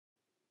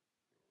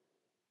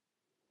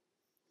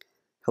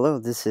Hello,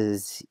 this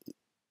is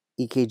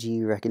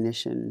EKG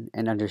Recognition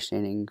and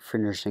Understanding for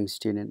Nursing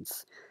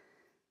Students.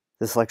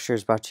 This lecture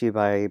is brought to you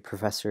by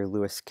Professor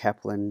Lewis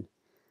Kaplan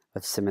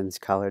of Simmons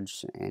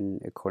College in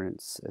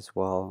accordance as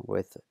well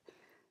with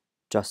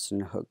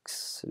Justin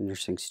Hooks,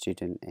 nursing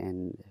student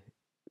and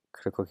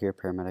critical care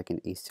paramedic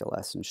and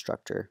ACLS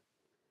instructor.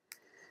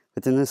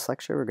 Within this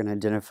lecture, we're going to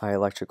identify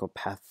electrical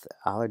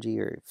pathology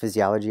or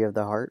physiology of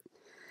the heart.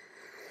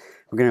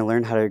 We're going to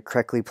learn how to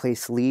correctly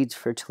place leads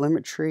for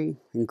telemetry,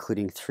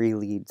 including 3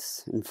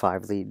 leads and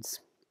 5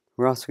 leads.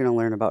 We're also going to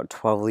learn about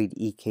 12 lead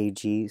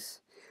EKGs.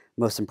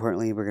 Most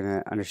importantly, we're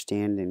going to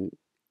understand and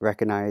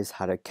recognize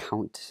how to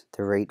count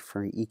the rate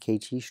for an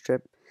EKG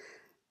strip,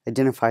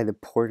 identify the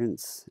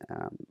portions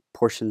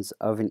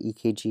of an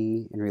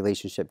EKG in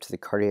relationship to the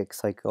cardiac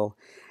cycle,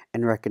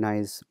 and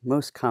recognize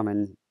most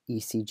common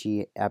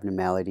ECG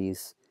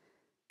abnormalities.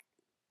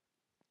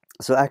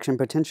 So action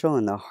potential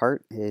in the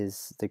heart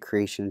is the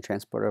creation and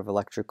transport of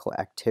electrical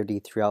activity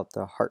throughout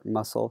the heart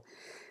muscle.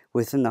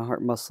 Within the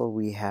heart muscle,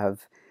 we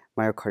have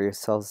myocardial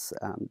cells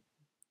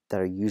that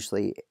are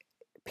usually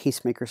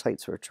pacemaker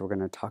sites, which we're going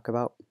to talk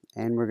about.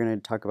 And we're going to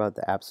talk about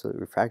the absolute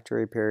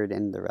refractory period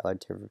and the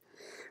relative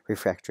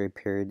refractory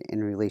period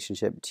in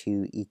relationship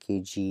to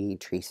EKG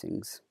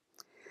tracings.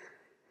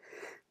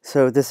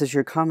 So this is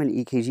your common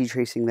EKG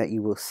tracing that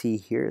you will see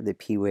here, the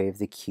P wave,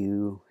 the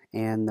Q,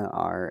 and the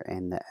R,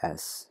 and the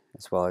S,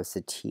 as well as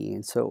the T.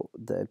 And so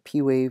the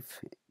P wave,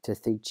 to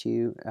think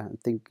to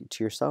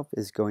yourself,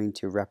 is going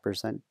to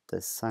represent the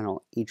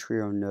sinal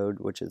atrial node,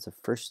 which is the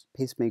first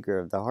pacemaker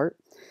of the heart.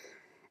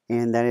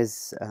 And that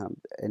is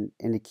an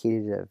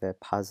indicated of a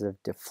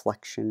positive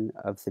deflection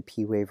of the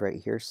P wave right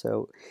here.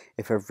 So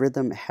if a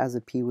rhythm has a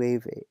P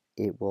wave,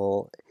 it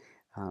will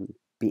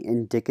be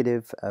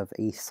indicative of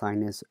a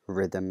sinus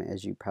rhythm,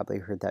 as you probably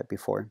heard that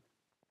before.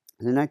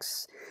 The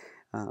next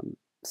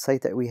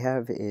site that we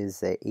have is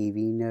the AV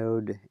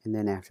node, and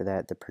then after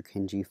that the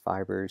Purkinje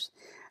fibers.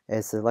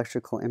 As the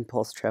electrical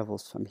impulse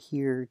travels from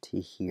here to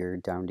here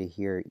down to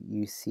here,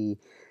 you see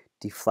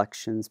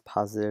deflections,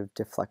 positive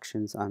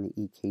deflections on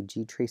the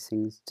EKG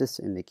tracings, just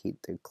to indicate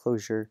the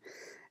closure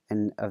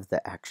and of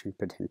the action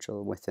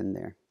potential within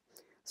there.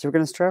 So we're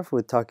going to start off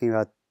with talking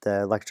about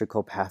the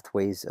electrical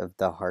pathways of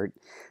the heart.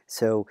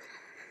 So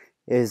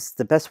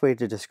the best way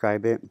to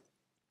describe it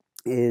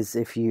is,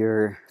 if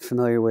you're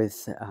familiar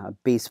with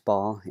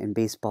baseball. In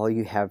baseball,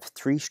 you have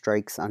 3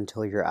 strikes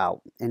until you're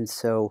out. And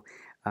so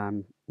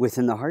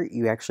within the heart,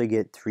 you actually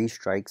get 3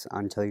 strikes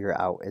until you're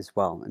out as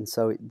well. And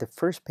so the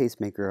first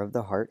pacemaker of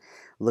the heart,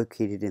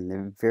 located in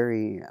the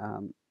very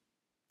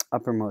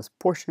uppermost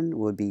portion,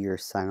 would be your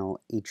sinal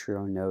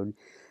atrial node,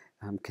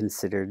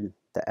 considered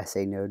the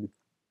SA node.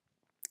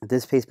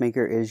 This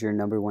pacemaker is your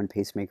 #1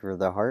 pacemaker of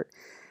the heart,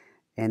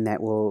 and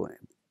that will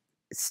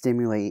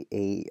stimulate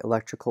a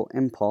electrical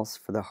impulse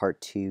for the heart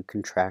to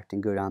contract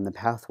and go down the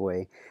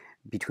pathway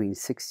between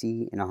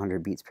 60 and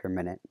 100 beats per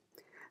minute.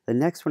 The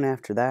next one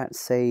after that,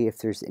 say if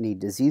there's any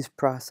disease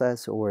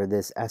process or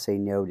this SA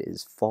node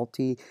is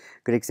faulty.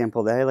 Good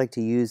example that I like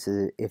to use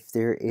is if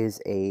there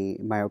is a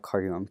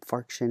myocardial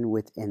infarction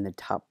within the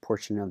top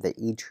portion of the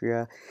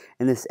atria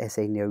and this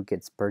SA node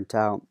gets burnt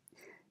out,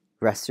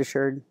 rest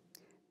assured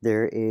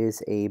there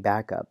is a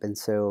backup. And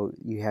so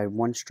you had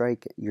 1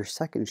 strike. Your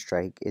second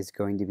strike is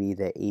going to be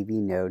the AV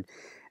node,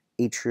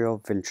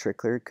 atrial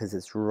ventricular, because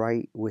it's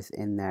right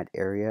within that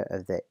area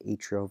of the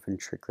atrial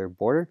ventricular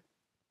border.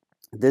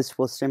 This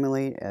will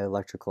stimulate an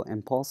electrical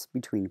impulse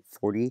between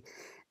 40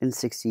 and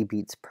 60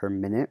 beats per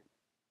minute.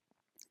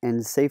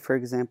 And say, for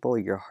example,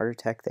 your heart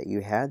attack that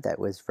you had that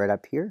was right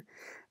up here,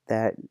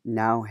 that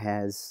now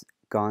has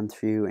gone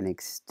through and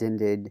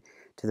extended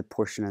to the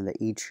portion of the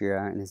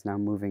atria and is now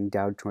moving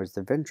down towards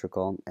the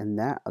ventricle, and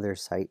that other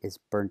site is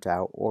burnt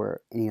out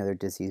or any other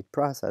disease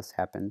process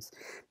happens,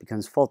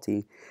 becomes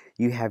faulty,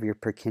 you have your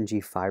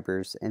Purkinje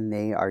fibers, and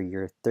they are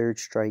your 3rd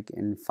strike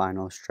and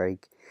final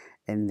strike,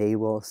 and they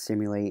will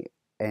stimulate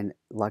an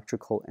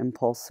electrical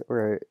impulse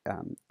or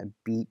a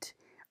beat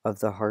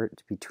of the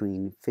heart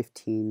between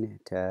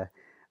 15 to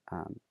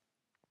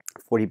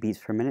 40 beats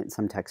per minute.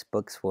 Some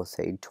textbooks will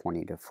say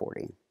 20 to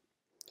 40.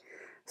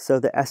 So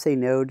the SA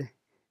node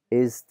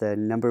is the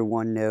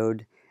 #1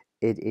 node.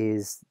 It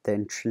is the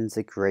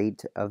intrinsic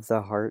rate of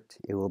the heart.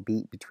 It will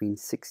beat between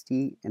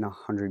 60 and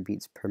 100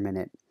 beats per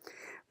minute.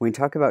 When we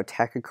talk about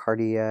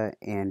tachycardia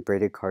and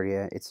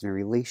bradycardia, it's in a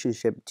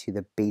relationship to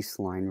the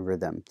baseline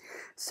rhythm.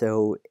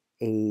 So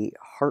a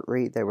heart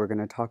rate that we're going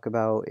to talk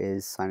about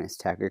is sinus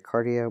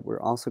tachycardia.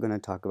 We're also going to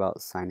talk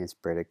about sinus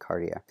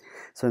bradycardia.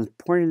 So it's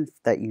important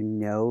that you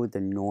know the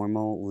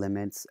normal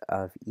limits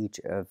of each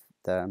of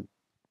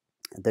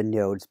the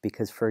nodes,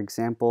 because, for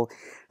example,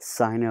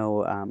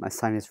 a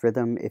sinus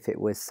rhythm, if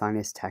it was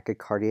sinus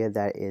tachycardia,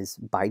 that is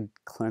by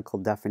clinical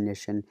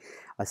definition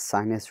a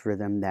sinus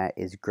rhythm that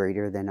is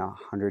greater than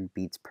 100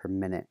 beats per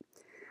minute.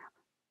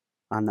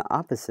 On the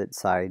opposite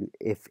side,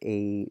 if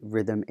a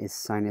rhythm is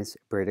sinus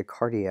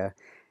bradycardia,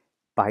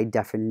 by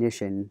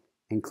definition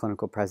in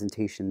clinical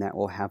presentation, that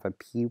will have a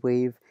P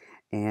wave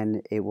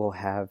and it will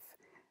have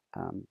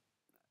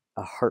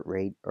a heart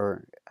rate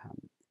or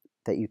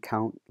that you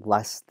count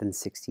less than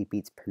 60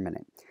 beats per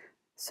minute.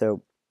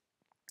 So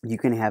you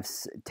can have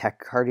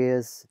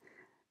tachycardias,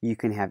 you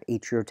can have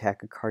atrial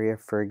tachycardia,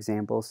 for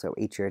example. So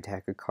atrial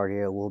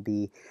tachycardia will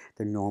be,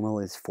 the normal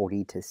is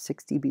 40 to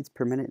 60 beats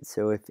per minute.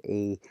 So if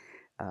a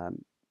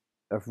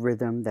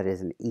rhythm that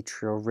is an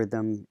atrial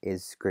rhythm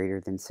is greater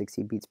than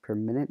 60 beats per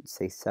minute,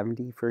 say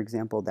 70, for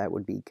example, that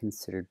would be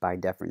considered by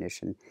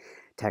definition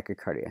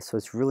tachycardia. So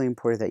it's really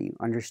important that you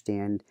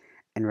understand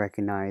and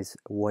recognize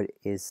what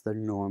is the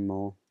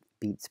normal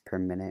beats per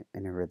minute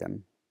in a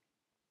rhythm.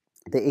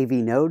 The AV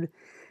node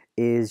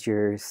is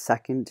your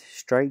second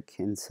strike,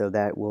 and so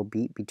that will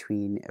beat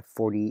between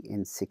 40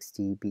 and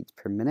 60 beats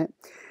per minute.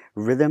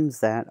 Rhythms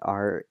that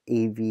are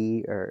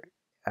AV or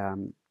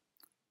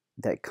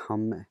that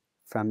come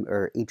from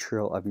or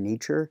atrial of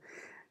nature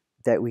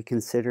that we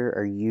consider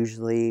are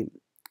usually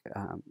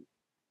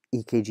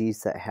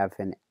EKGs that have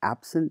an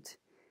absent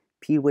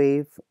P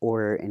wave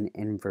or an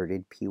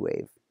inverted P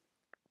wave,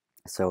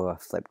 so a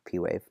flipped P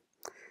wave.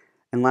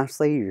 And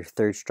lastly, your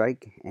third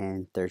strike,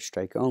 and third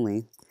strike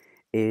only,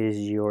 is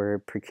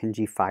your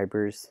Purkinje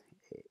fibers,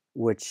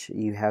 which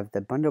you have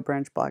the bundle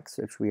branch blocks,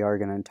 which we are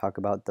going to talk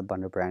about the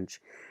bundle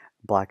branch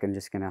block. I'm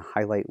just going to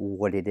highlight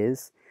what it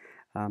is.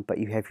 But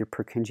you have your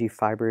Purkinje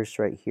fibers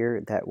right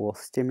here that will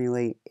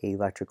stimulate an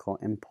electrical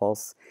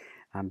impulse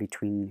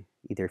between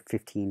either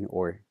 15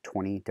 or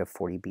 20 to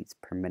 40 beats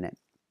per minute.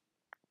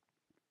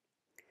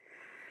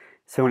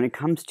 So when it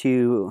comes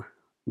to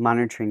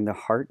monitoring the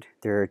heart,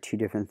 there are two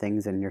different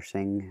things in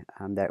nursing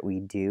that we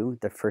do.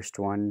 The first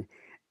one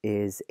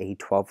is a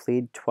 12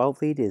 lead.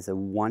 12 lead is a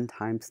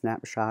one-time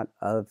snapshot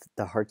of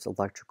the heart's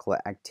electrical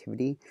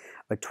activity.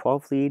 A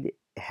 12 lead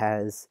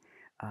has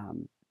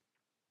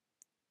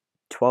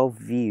 12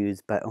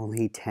 views but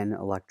only 10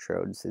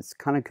 electrodes. It's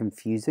kind of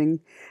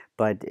confusing,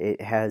 but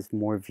it has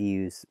more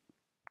views.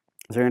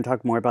 So we're going to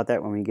talk more about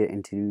that when we get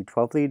into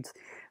 12 leads,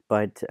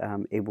 but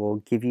it will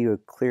give you a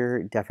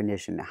clear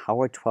definition.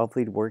 How a 12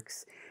 lead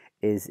works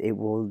is it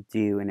will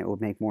do, and it will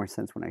make more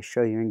sense when I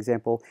show you an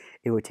example,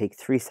 it would take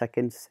 3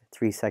 seconds,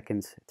 3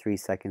 seconds, 3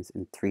 seconds,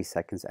 and 3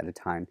 seconds at a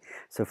time.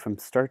 So from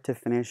start to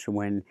finish,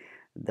 when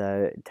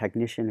the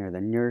technician or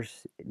the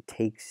nurse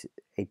takes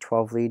a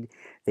 12 lead,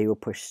 they will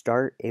push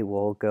start. It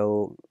will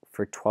go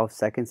for 12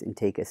 seconds and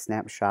take a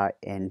snapshot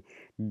and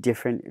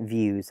different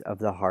views of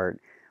the heart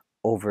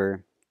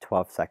over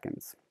 12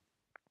 seconds.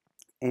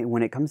 And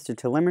when it comes to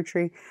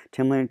telemetry,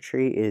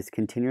 telemetry is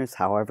continuous.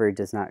 However, it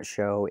does not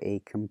show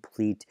a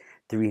complete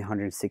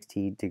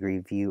 360-degree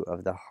view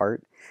of the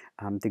heart.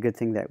 The good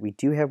thing that we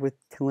do have with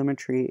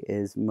telemetry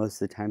is most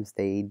of the times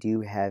they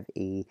do have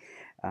a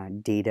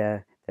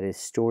data that is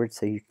stored,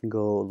 so you can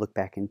go look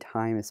back in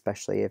time,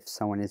 especially if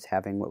someone is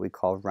having what we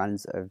call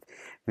runs of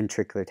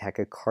ventricular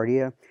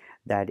tachycardia.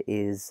 That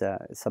is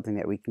something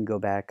that we can go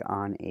back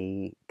on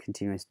a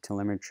continuous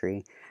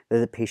telemetry that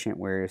the patient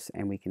wears,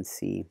 and we can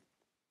see.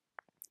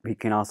 We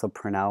can also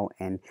print out,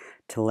 and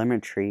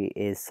telemetry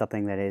is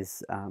something that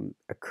is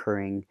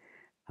occurring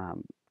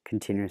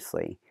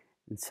continuously.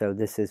 And so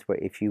this is what,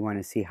 if you want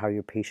to see how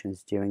your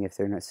patient's doing, if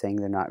they're not saying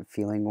they're not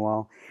feeling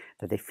well,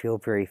 that they feel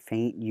very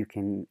faint, you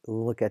can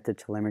look at the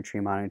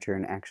telemetry monitor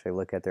and actually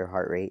look at their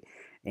heart rate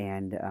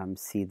and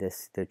see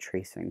the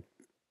tracing.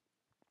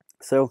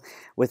 So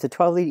with the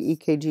 12-lead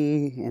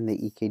EKG and the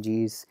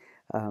EKGs,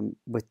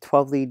 with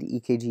 12-lead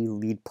EKG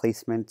lead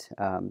placement,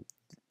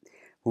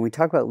 when we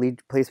talk about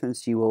lead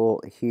placements, you will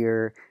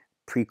hear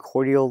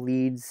precordial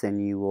leads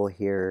and you will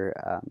hear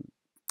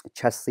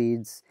chest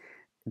leads.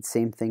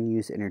 Same thing,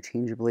 used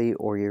interchangeably,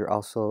 or you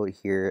also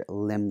hear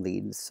limb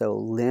leads. So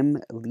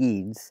limb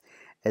leads,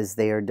 as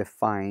they are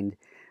defined,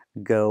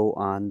 go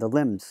on the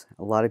limbs.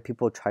 A lot of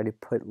people try to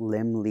put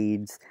limb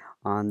leads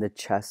on the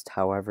chest.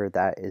 However,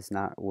 that is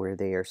not where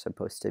they are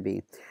supposed to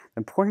be. The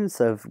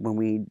importance of when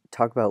we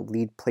talk about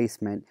lead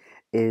placement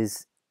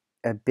is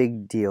a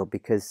big deal,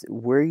 because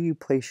where you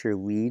place your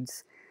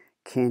leads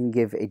can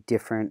give a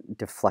different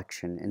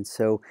deflection. And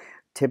so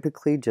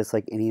typically, just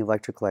like any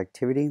electrical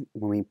activity,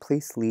 when we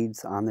place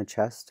leads on the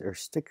chest or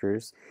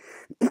stickers,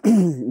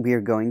 we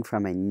are going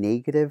from a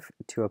negative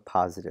to a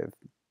positive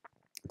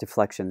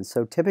deflection.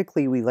 So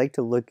typically we like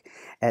to look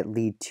at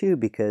lead 2,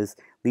 because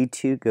lead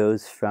 2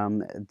 goes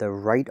from the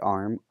right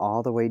arm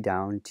all the way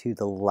down to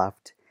the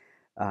left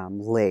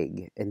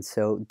leg, and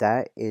so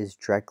that is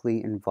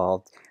directly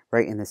involved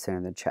right in the center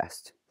of the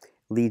chest.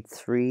 Lead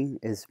 3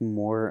 is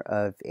more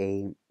of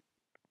a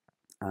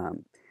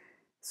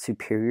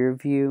superior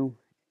view.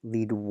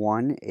 Lead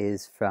 1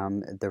 is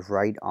from the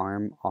right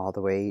arm all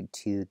the way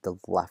to the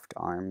left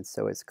arm,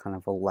 so it's kind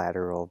of a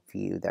lateral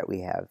view that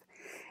we have.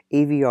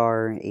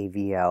 AVR,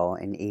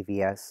 AVL, and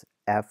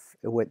AVSF,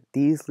 what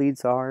these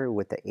leads are,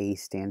 what the A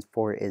stands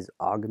for, is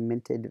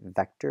augmented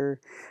vector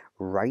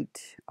right,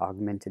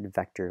 augmented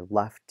vector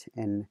left,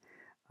 and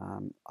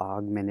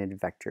augmented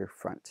vector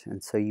front.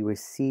 And so you will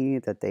see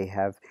that they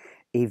have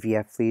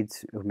AVF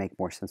leads. It would make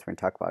more sense when we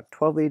talk about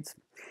 12 leads.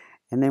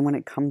 And then when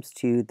it comes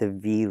to the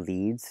V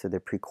leads, so the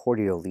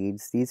precordial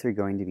leads, these are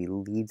going to be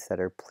leads that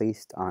are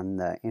placed on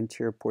the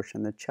anterior portion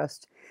of the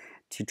chest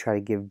to try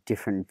to give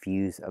different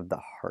views of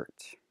the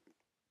heart.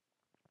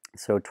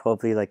 So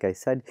 12 lead, like I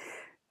said,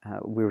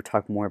 we will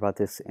talk more about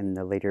this in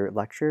the later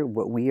lecture.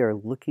 What we are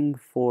looking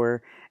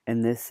for,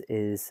 and this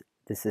is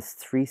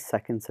 3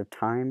 seconds of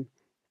time,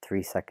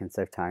 3 seconds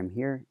of time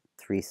here,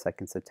 3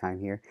 seconds of time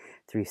here,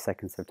 3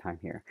 seconds of time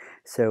here.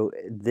 So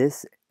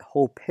this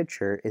whole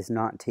picture is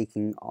not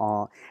taken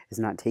all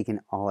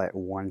at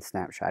one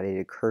snapshot. It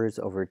occurs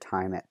over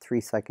time at 3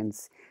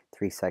 seconds,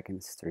 3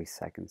 seconds, 3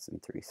 seconds,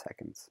 and 3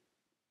 seconds.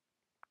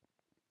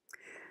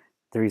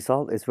 The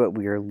result is what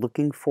we are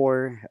looking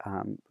for.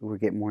 We'll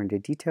get more into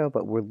detail,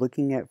 but we're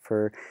looking at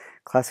for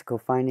classical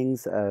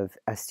findings of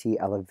ST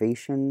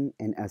elevation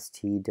and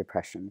ST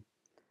depression.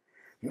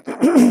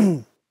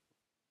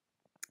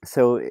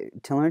 So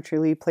telemetry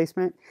lead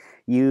placement,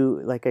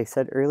 like I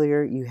said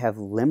earlier, you have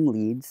limb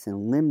leads,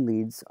 and limb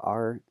leads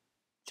are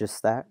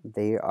just that.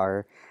 They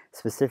are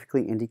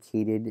specifically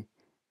indicated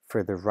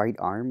for the right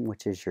arm,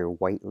 which is your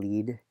white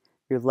lead,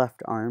 your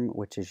left arm,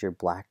 which is your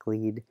black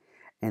lead,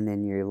 and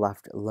then your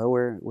left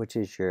lower, which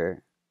is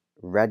your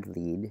red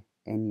lead,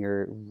 and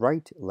your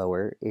right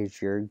lower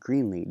is your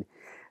green lead.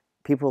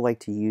 People like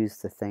to use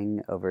the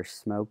thing over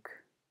smoke,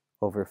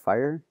 over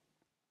fire,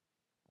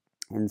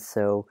 and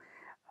so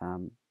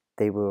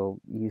they will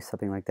use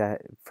something like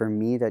that. For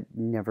me, that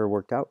never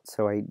worked out,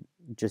 so I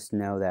just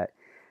know that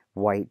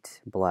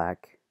white,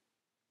 black,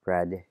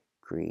 red,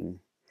 green.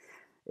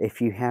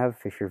 If you're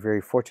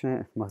very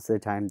fortunate, most of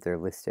the time they're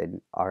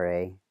listed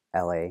RA,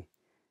 LA,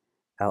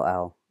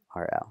 LL,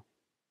 RL.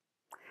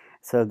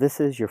 So this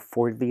is your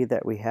 4 lead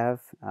that we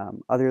have.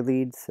 Other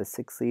leads, a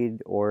 6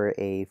 lead or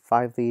a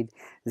 5 lead,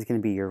 is going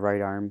to be your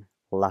right arm,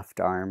 left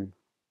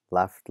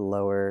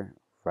lower,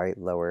 right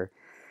lower.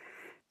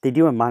 They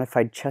do a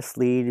modified chest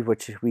lead,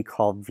 which we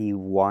call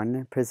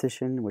V1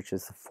 position, which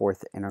is the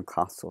 4th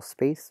intercostal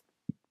space.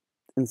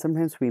 And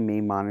sometimes we may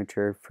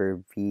monitor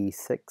for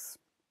V6,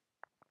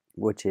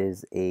 which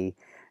is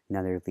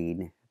another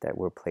lead that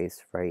will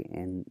place right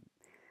in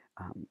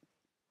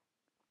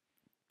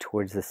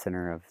towards the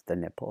center of the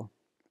nipple,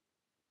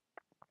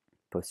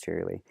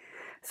 posteriorly.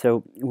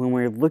 So when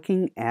we're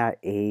looking at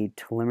a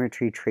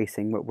telemetry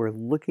tracing, what we're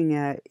looking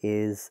at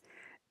is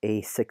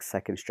a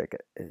 6-second strip.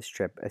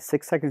 A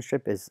 6-second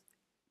strip is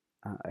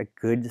a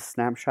good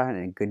snapshot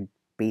and a good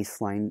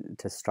baseline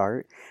to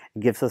start. It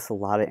gives us a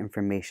lot of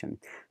information.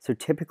 So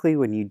typically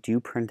when you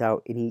do print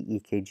out any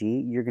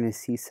EKG, you're going to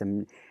see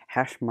some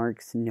hash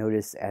marks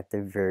noticed at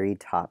the very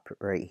top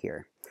right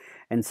here.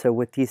 And so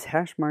what these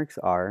hash marks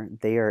are,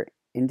 they are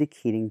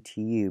indicating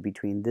to you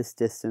between this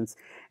distance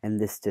and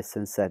this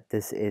distance that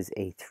this is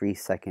a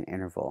 3-second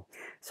interval.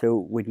 So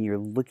when you're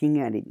looking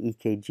at an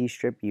EKG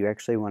strip, you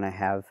actually want to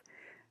have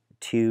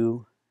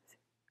 2,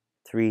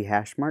 3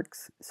 hash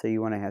marks. So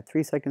you want to have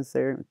 3 seconds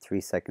there, 3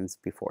 seconds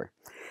before.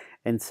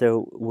 And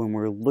so when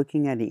we're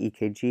looking at an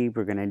EKG,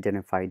 we're going to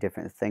identify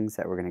different things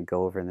that we're going to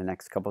go over in the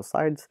next couple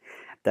slides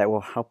that will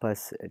help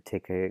us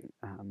take a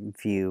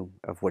view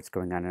of what's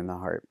going on in the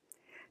heart.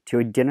 To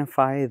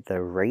identify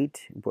the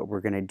rate, what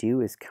we're going to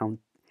do is count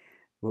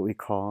what we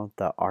call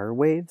the R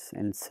waves.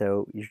 And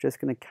so you're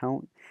just going to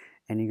count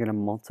and you're going to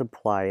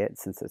multiply it,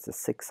 since it's a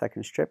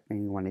 6-second strip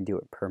and you want to do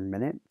it per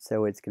minute.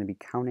 So it's going to be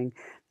counting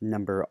the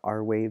number of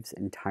R waves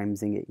and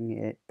timesing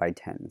it by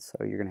 10. So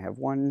you're going to have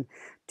 1,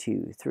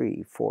 2,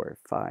 3, 4,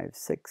 5,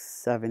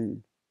 6,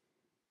 7,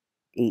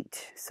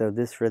 8. So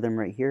this rhythm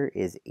right here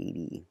is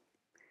 80.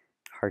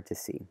 Hard to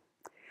see.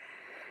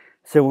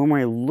 So when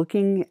we're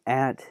looking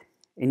at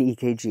an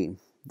EKG,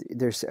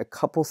 there's a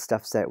couple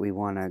steps that we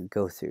want to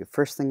go through.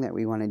 First thing that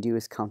we want to do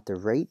is count the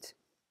rate.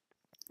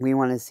 We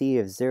want to see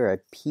if there a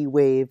P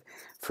wave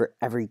for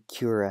every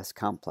QRS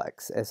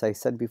complex. As I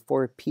said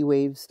before, P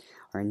waves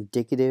are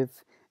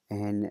indicative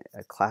and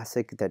a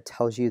classic that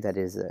tells you that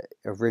is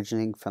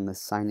originating from the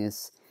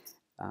sinus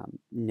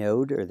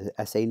node or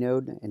the SA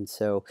node, and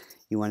so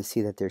you want to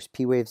see that there's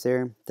P waves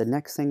there. The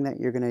next thing that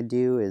you're going to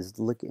do is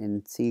look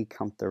and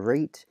count the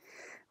rate.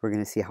 We're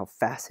going to see how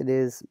fast it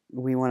is.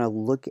 We want to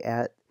look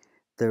at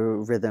the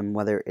rhythm,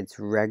 whether it's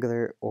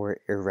regular or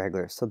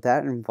irregular. So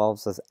that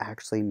involves us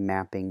actually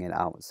mapping it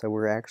out. So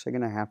we're actually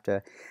going to have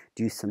to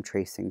do some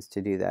tracings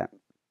to do that.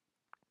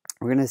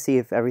 We're going to see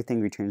if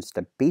everything returns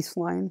to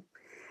baseline.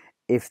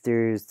 If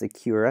there's the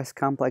QRS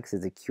complex,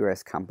 is the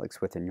QRS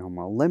complex within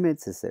normal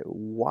limits? Is it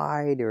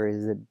wide or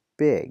is it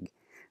big?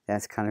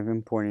 That's kind of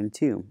important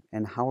too.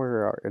 And how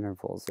are our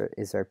intervals?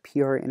 Is our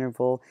PR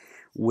interval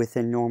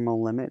within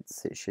normal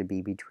limits? It should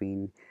be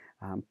between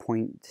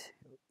 0.12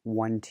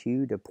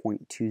 to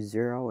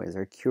 0.20. Is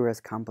our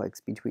QRS complex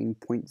between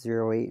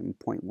 0.08 and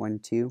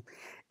 0.12?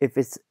 If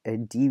it's a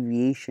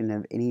deviation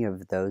of any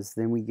of those,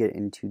 then we get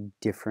into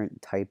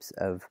different types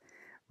of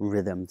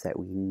rhythms that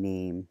we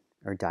name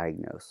or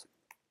diagnose.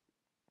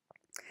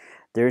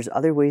 There's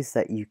other ways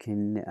that you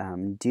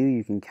can do.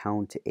 You can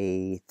count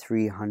a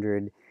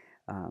 300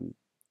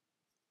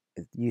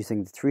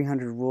 using the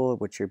 300 rule,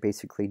 what you're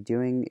basically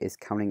doing is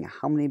counting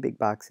how many big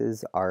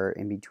boxes are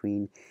in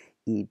between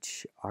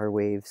each R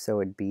wave.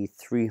 So it'd be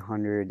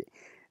 300.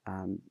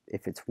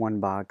 If it's one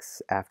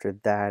box, after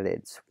that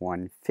it's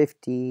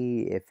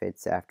 150. If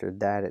it's after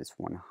that, it's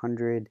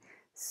 100,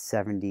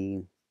 70,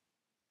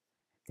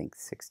 I think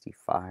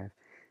 65.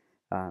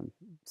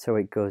 So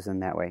it goes in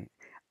that way.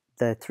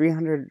 The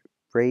 300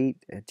 rate,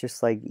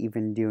 just like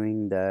even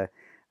doing the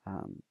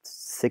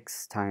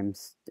 6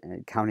 times,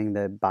 counting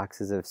the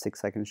boxes of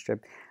 6-second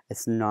strip,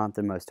 it's not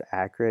the most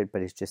accurate,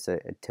 but it's just a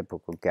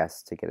typical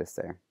guess to get us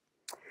there.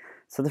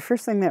 So the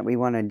first thing that we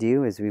want to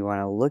do is we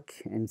want to look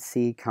and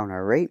see, count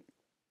our rate,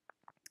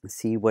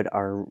 see what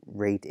our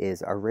rate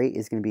is. Our rate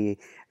is going to be a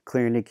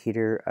clear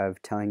indicator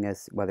of telling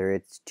us whether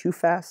it's too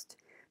fast,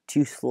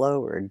 too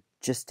slow, or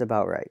just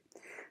about right.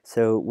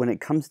 So when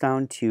it comes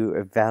down to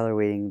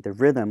evaluating the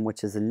rhythm,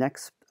 which is the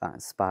next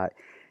spot,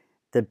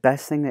 the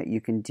best thing that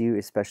you can do,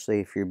 especially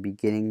if you're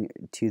beginning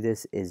to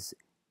this, is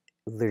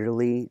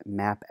literally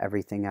map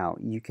everything out.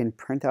 You can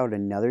print out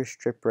another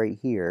strip right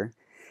here,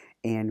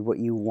 and what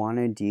you want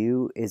to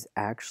do is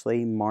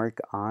actually mark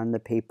on the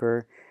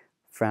paper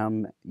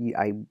from,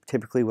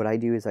 typically what I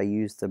do is I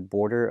use the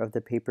border of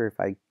the paper. If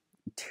I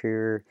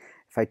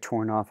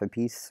torn off a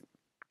piece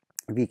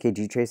of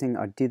EKG tracing,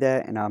 I'll do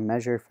that and I'll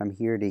measure from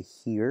here to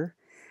here,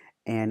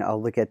 and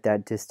I'll look at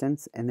that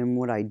distance, and then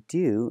what I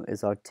do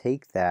is I'll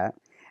take that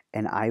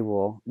and I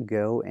will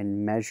go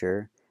and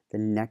measure the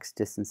next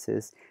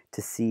distances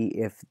to see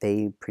if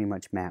they pretty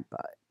much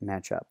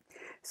match up.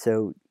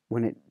 So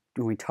when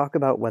we talk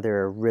about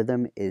whether a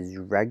rhythm is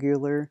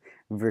regular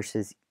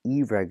versus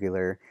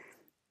irregular,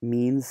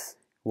 means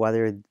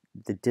whether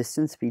the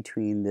distance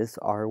between this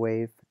R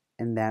wave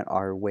and that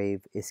R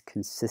wave is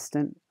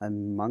consistent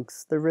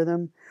amongst the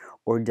rhythm,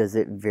 or does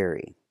it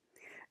vary?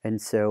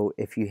 And so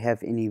if you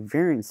have any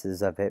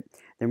variances of it,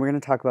 then we're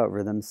going to talk about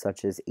rhythms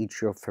such as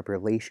atrial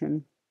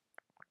fibrillation,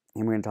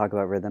 and we're going to talk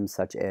about rhythms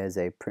such as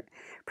a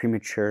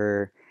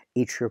premature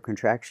atrial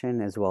contraction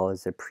as well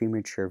as a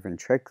premature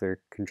ventricular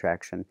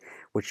contraction,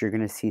 which you're going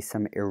to see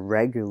some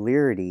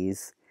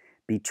irregularities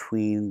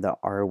between the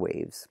R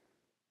waves.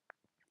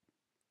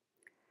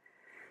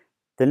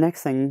 The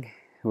next thing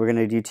we're going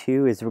to do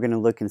too is we're going to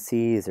look and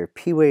see, is there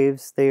P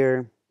waves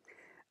there?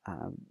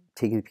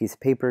 Taking a piece of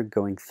paper,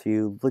 going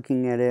through,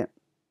 looking at it,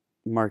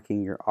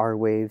 marking your R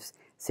waves,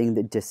 seeing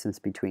the distance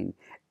between.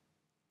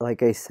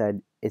 Like I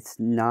said, it's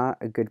not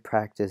a good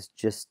practice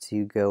just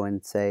to go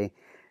and say,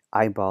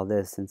 eyeball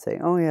this and say,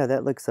 oh yeah,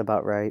 that looks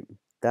about right,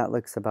 that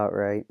looks about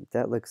right,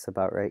 that looks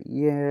about right.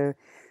 Yeah,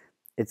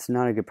 it's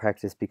not a good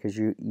practice because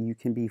you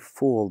can be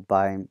fooled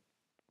by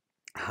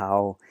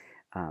how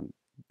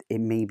it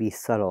may be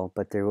subtle,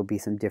 but there will be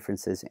some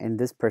differences. And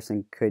this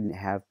person could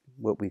have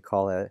what we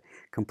call a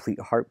complete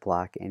heart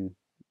block, and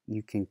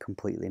you can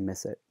completely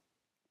miss it.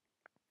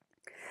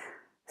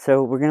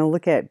 So we're going to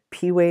look at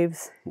P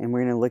waves, and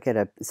we're going to look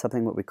at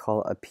something what we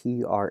call a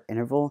PR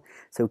interval.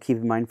 So keep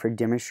in mind, for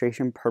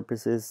demonstration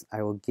purposes,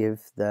 I will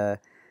give the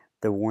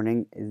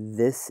warning.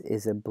 This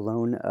is a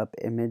blown up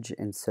image,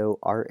 and so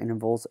our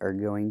intervals are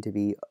going to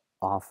be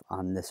off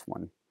on this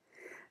one.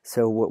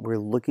 So what we're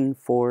looking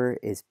for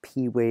is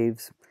P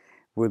waves.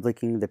 We're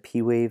looking, the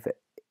P wave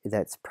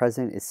that's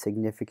present is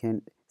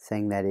significant,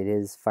 saying that it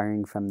is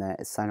firing from the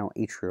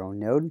sinoatrial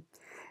node.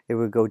 It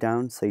would go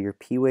down, so your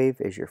P wave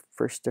is your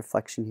first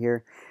deflection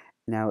here.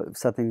 Now,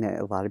 something that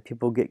a lot of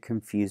people get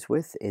confused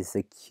with is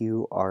the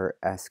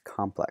QRS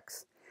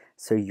complex.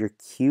 So your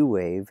Q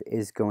wave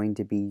is going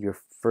to be your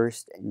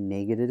first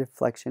negative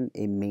deflection.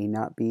 It may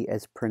not be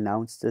as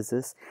pronounced as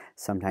this.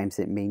 Sometimes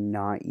it may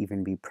not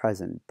even be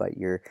present, but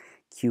your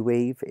Q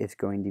wave is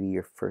going to be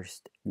your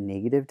first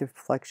negative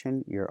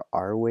deflection. Your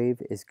R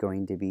wave is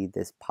going to be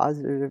this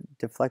positive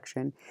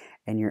deflection,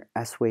 and your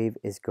S wave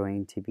is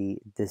going to be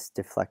this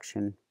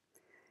deflection.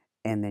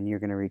 And then you're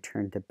going to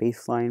return to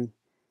baseline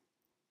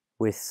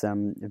with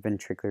some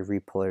ventricular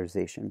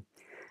repolarization.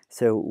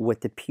 So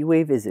what the P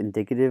wave is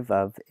indicative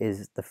of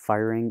is the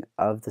firing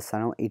of the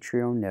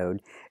sinoatrial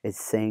node.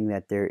 It's saying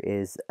that there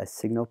is a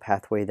signal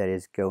pathway that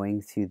is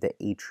going through the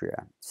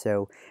atria.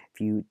 So if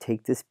you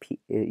take this P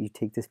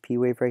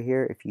wave right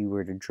here, if you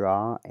were to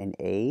draw an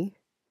A,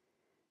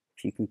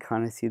 if you can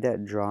kind of see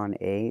that, draw an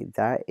A,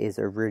 that is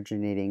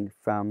originating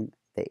from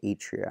the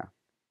atria.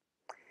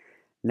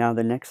 Now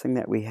the next thing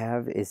that we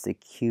have is the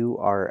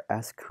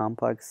QRS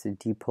complex, the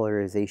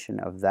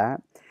depolarization of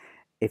that.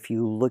 If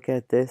you look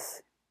at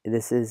this,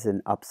 this is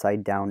an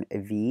upside down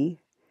V.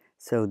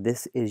 So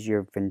this is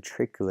your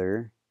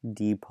ventricular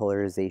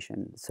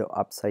depolarization. So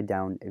upside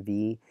down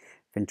V,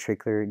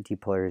 ventricular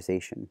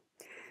depolarization.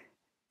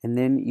 And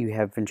then you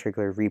have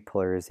ventricular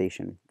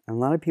repolarization. And a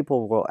lot of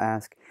people will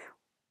ask,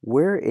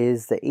 where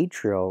is the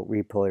atrial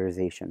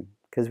repolarization?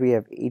 Because we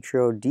have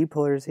atrial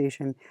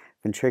depolarization,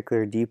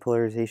 ventricular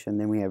depolarization,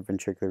 then we have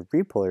ventricular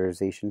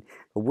repolarization,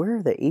 but where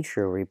are the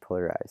atrial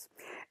repolarized?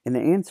 And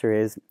the answer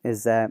is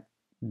that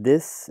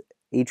this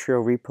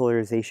atrial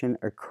repolarization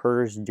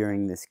occurs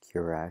during this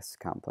QRS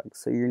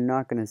complex. So you're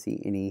not going to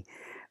see any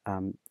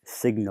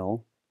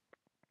signal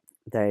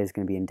that is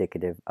going to be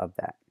indicative of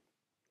that.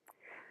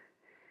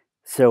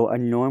 So a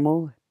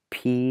normal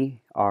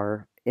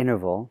PR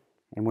interval,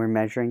 and we're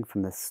measuring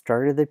from the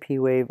start of the P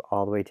wave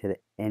all the way to the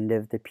end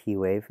of the P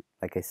wave.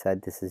 Like I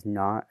said, this is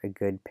not a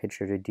good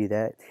picture to do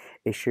that.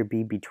 It should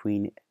be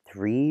between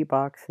 3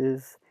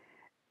 boxes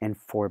and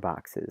 4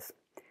 boxes.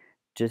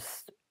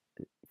 Just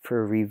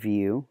for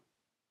review,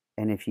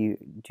 and if you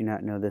do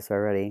not know this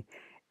already,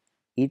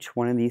 each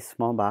one of these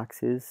small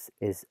boxes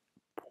is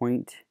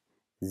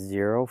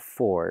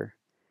 0.04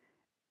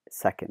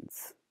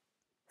 seconds.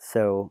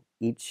 So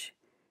each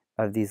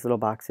of these little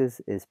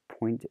boxes is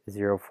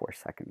 0.04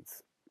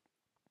 seconds.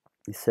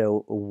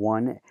 So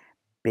one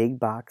big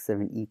box of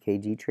an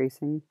EKG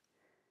tracing,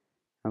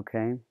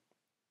 okay,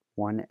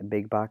 one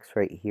big box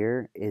right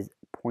here is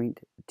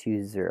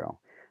 0.20.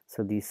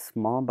 So these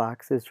small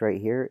boxes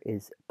right here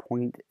is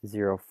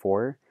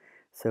 0.04.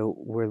 So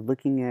we're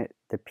looking at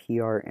the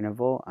PR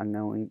interval.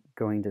 I'm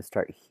going to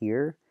start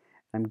here.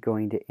 I'm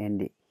going to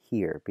end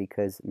here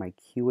because my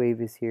Q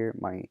wave is here,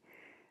 my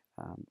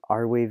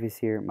R wave is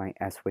here, my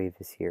S wave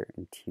is here,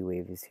 and T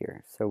wave is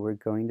here. So we're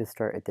going to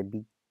start at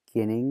the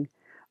beginning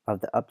of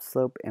the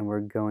upslope and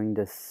we're going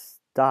to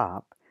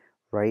stop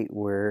right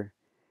where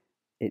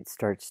it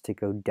starts to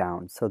go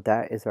down. So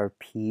that is our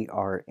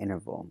PR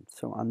interval.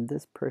 So on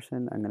this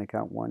person, I'm going to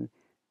count 1,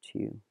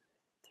 2,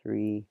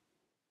 3,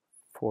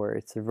 4.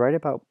 It's right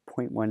about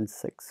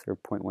 0.16 or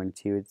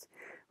 0.12. It's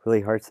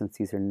really hard since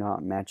these are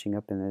not matching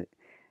up in the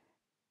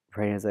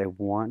right as I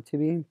want to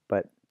be,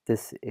 but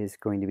this is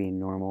going to be a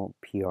normal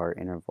PR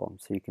interval.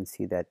 So you can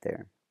see that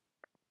there.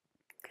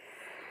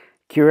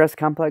 QRS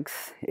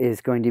complex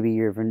is going to be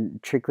your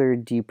ventricular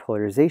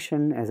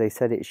depolarization. As I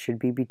said, it should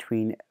be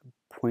between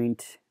 0.4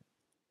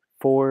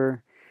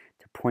 to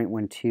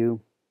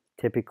 0.12.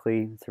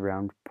 Typically, it's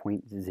around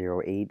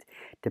 0.08.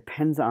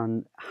 Depends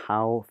on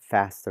how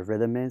fast the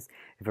rhythm is.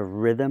 If a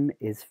rhythm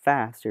is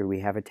fast, or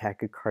we have a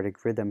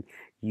tachycardic rhythm,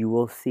 you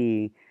will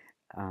see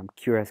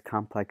QRS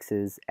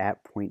complexes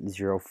at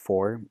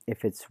 0.04.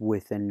 If it's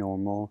within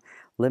normal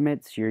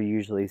limits, you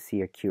usually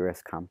see a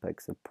QRS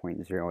complex of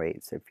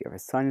 0.08. So if you have a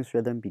sinus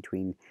rhythm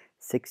between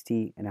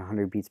 60 and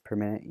 100 beats per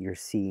minute, you'll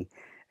see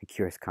a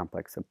QRS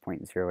complex of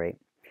 0.08.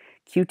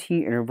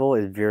 QT interval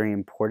is very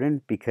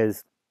important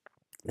because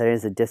that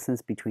is a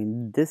distance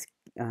between this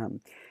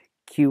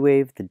Q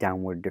wave, the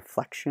downward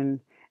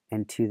deflection,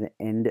 and to the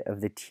end of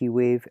the T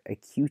wave. A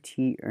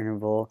QT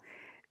interval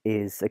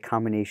is a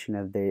combination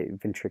of the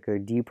ventricular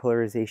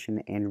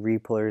depolarization and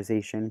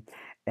repolarization.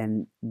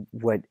 And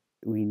what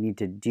we need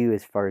to do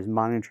as far as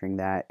monitoring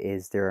that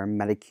is there are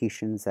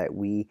medications that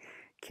we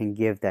can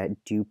give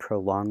that do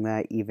prolong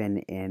that, even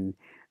in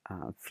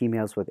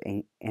females with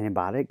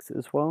antibiotics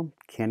as well,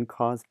 can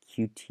cause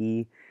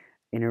QT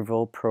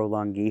interval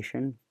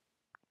prolongation.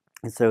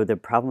 And so the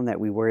problem that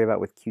we worry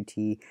about with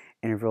QT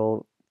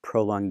interval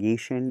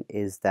prolongation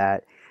is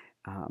that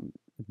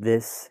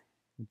this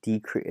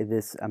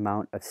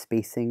amount of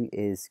spacing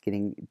is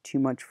getting too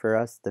much for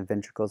us. The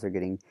ventricles are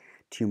getting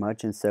too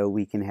much, and so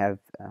we can have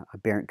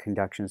aberrant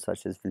conduction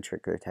such as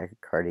ventricular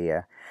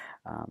tachycardia,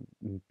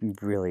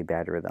 really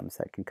bad rhythms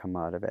that can come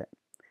out of it.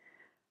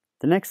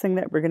 The next thing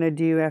that we're going to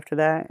do after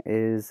that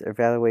is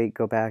evaluate,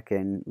 go back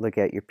and look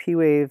at your P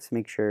waves,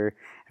 make sure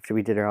after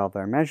we did all of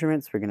our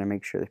measurements, we're going to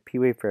make sure the P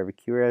wave for every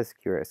QRS,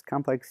 QRS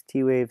complex,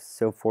 T waves,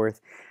 so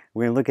forth.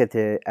 We're going to look at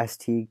the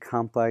ST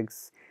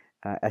complex,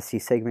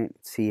 ST segment,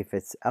 see if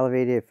it's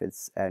elevated, if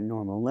it's at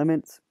normal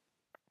limits.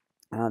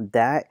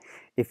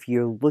 If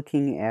you're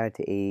looking at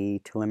a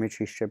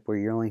telemetry strip where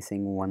you're only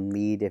seeing one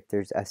lead, if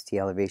there's ST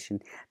elevation,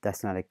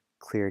 that's not a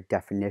clear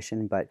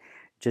definition, but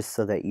just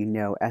so that you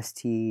know,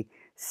 ST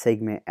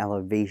segment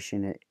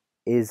elevation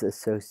is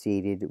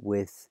associated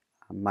with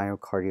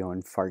myocardial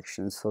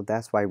infarction, so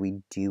that's why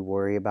we do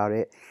worry about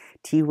it.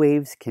 T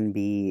waves can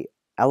be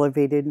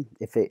elevated.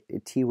 If a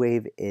T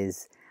wave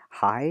is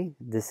high,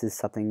 this is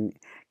something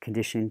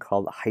condition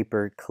called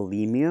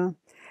hyperkalemia.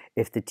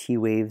 If the T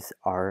waves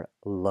are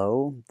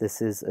low,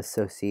 this is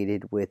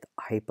associated with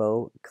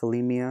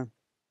hypokalemia.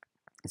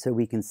 So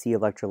we can see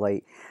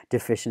electrolyte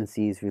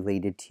deficiencies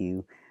related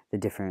to the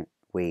different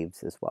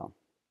waves as well.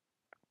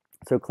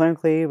 So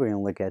clinically, we're going to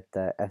look at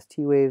the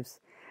ST waves.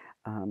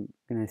 I'm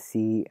going to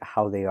see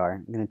how they are.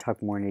 I'm going to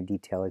talk more in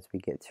detail as we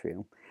get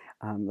through.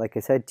 Like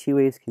I said, T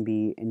waves can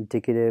be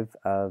indicative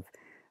of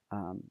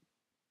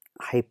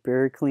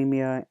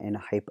hyperkalemia and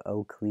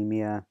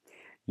hypokalemia.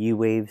 U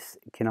waves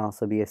can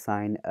also be a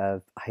sign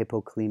of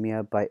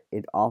hypokalemia, but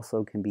it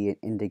also can be an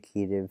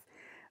indicative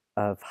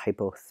of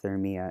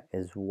hypothermia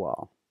as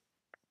well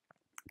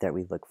that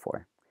we look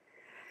for.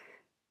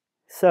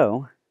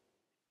 So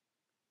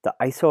the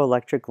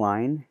isoelectric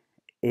line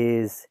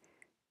is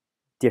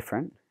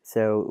different.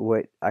 So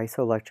what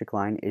isoelectric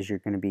line is, you're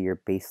going to be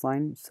your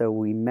baseline. So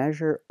we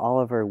measure all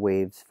of our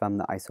waves from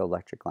the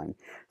isoelectric line.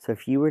 So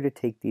if you were to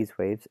take these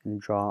waves and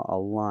draw a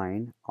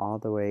line all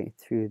the way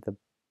through the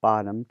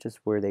bottom, just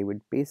where they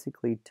would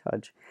basically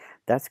touch,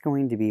 that's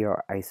going to be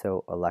our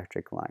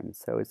isoelectric line.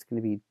 So it's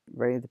going to be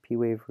right at the P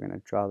wave. We're going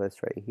to draw this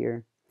right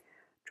here.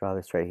 draw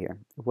this right here.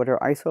 What our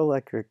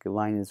isoelectric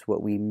line is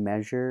what we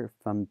measure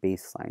from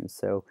baseline.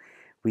 So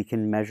we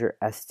can measure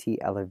ST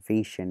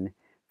elevation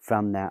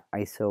from that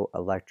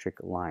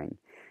isoelectric line.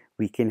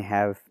 We can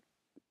have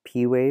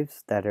P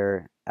waves that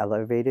are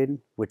elevated,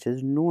 which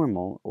is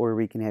normal, or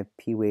we can have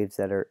P waves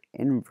that are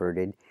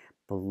inverted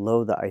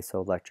below the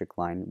isoelectric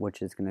line,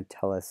 which is going to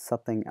tell us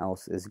something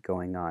else is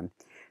going on.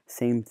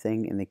 Same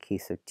thing in the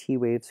case of T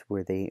waves,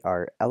 where they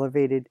are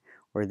elevated,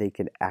 or they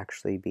could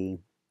actually be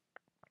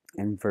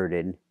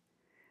inverted,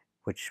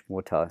 which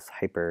will tell us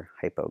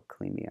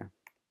hypokalemia.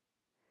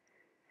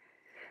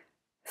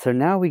 So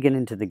now we get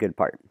into the good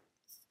part.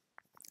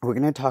 We're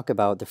going to talk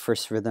about the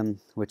first rhythm,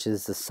 which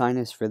is the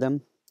sinus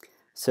rhythm.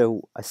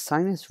 So a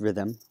sinus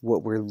rhythm,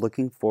 what we're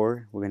looking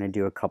for, we're going to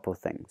do a couple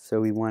things.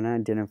 So we want to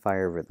identify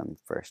a rhythm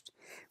first.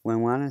 We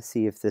want to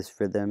see if this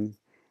rhythm,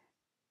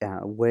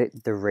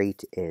 what the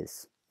rate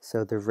is.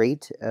 So the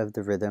rate of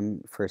the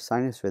rhythm for a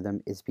sinus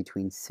rhythm is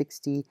between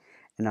 60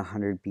 and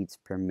 100 beats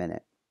per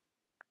minute.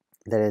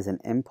 That is an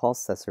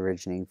impulse that's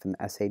originating from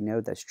the SA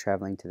node that's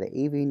traveling to the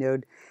AV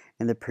node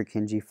and the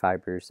Purkinje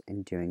fibers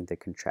and doing the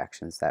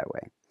contractions that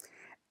way.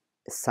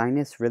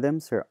 Sinus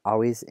rhythms are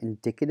always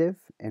indicative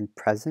and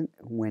present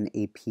when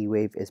a P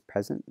wave is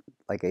present.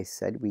 Like I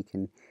said, we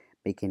can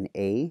make an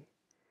A.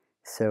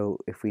 So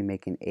if we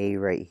make an A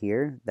right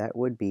here, that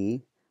would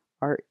be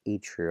our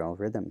atrial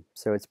rhythm.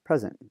 So it's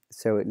present.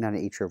 So not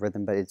an atrial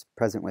rhythm, but it's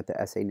present with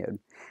the SA node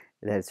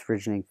that's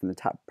originating from the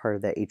top part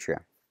of the atria.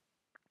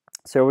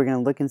 So we're going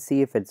to look and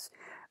see if it's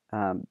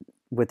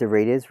what the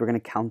rate is. We're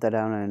going to count that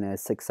out on a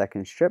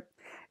 6-second strip.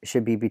 It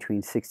should be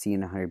between 60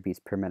 and 100 beats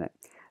per minute.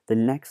 The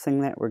next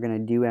thing that we're going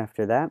to do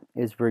after that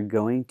is we're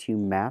going to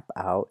map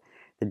out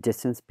the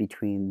distance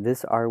between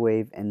this R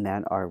wave and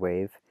that R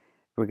wave.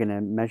 We're going to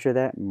measure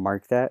that,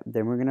 mark that,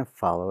 then we're going to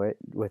follow it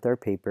with our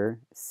paper,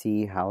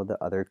 see how the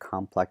other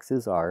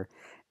complexes are,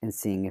 and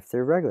seeing if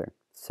they're regular.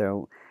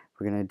 So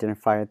we're going to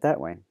identify it that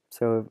way.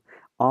 So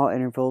all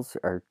intervals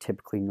are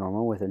typically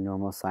normal with a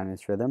normal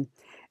sinus rhythm,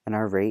 and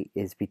our rate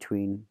is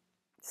between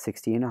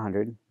 60 and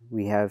 100.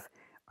 We have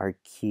our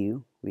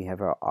Q, we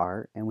have our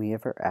R, and we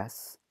have our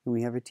S, and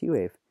we have a T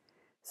wave.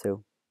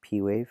 So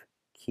P wave,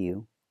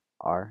 Q,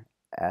 R,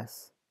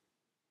 S,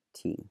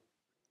 T.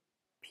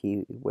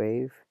 P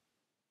wave,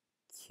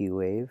 Q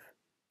wave,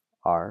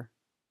 R,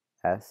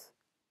 S,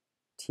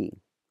 T.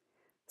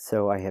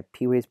 So I have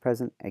P waves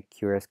present at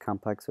QRS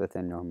complex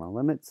within normal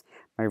limits.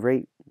 My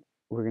rate,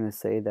 we're going to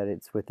say that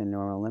it's within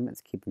normal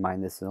limits. Keep in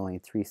mind this is only a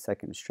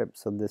 3-second strip,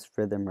 so this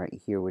rhythm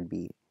right here would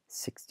be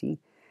 60.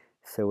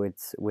 So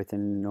it's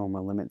within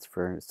normal limits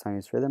for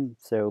sinus rhythm.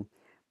 So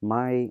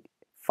my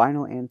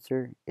final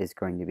answer is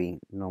going to be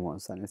normal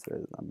sinus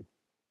rhythm.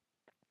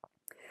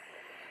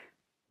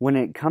 When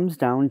it comes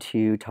down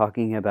to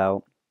talking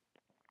about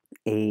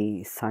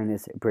a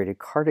sinus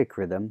bradycardic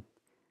rhythm,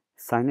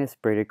 sinus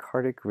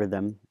bradycardic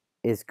rhythm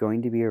is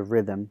going to be a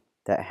rhythm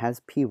that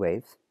has P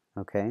waves,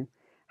 okay?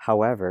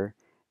 However,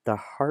 the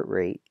heart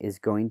rate is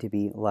going to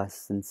be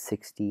less than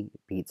 60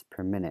 beats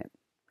per minute.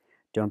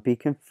 Don't be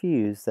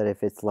confused that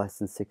if it's less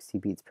than 60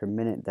 beats per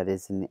minute, that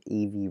is an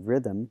AV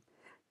rhythm,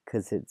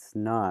 because it's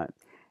not.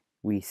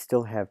 We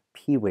still have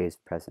P waves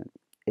present.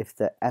 If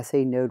the SA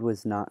node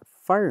was not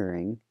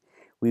firing,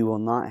 we will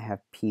not have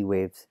P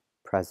waves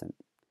present.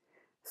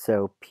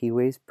 So P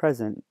waves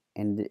present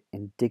and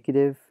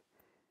indicative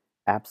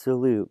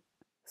absolute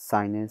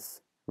sinus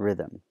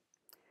rhythm.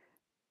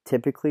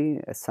 Typically,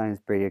 a sinus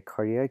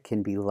bradycardia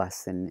can be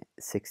less than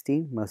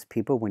 60. Most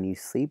people, when you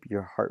sleep,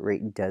 your heart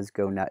rate does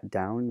go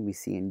down. We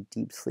see in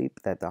deep sleep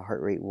that the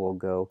heart rate will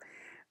go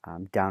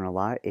down a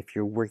lot. If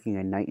you're working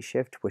a night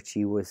shift, which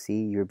you will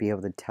see, you'll be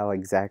able to tell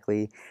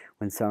exactly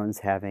when someone's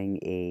having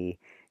a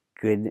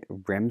good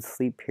REM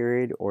sleep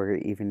period, or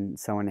even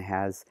someone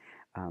has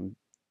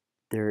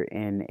they're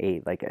in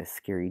a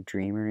scary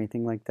dream or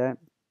anything like that.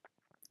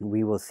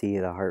 We will see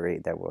the heart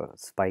rate that will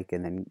spike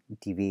and then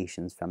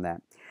deviations from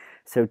that.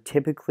 So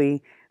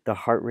typically the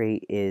heart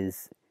rate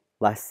is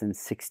less than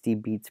 60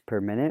 beats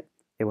per minute.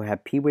 It will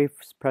have P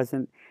waves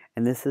present,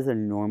 and this is a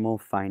normal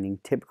finding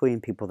typically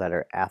in people that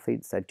are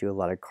athletes that do a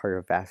lot of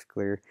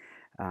cardiovascular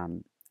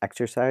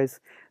exercise.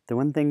 The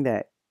one thing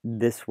that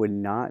this would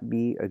not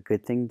be a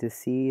good thing to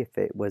see if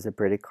it was a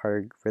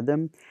bradycardic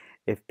rhythm,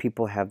 if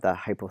people have the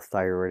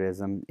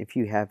hypothyroidism, if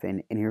you have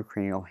an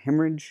intracranial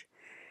hemorrhage,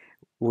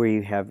 where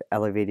you have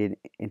elevated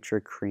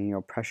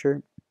intracranial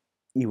pressure,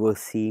 you will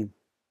see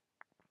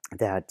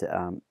that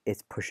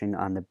it's pushing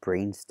on the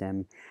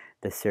brainstem,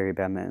 the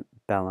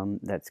cerebellum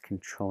that's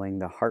controlling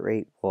the heart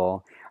rate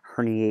will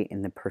herniate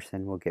and the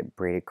person will get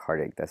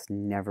bradycardic. That's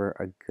never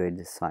a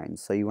good sign.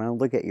 So you want to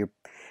look at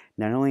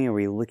not only are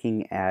we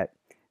looking at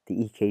the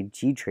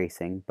EKG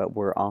tracing, but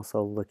we're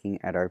also looking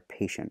at our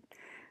patient.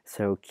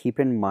 So keep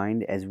in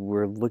mind, as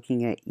we're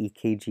looking at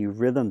EKG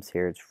rhythms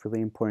here, it's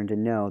really important to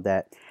know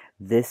that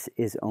this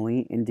is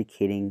only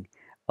indicating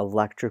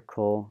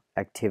electrical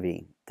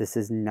activity. This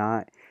is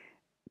not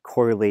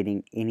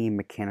correlating any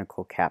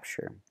mechanical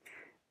capture.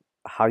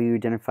 How you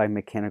identify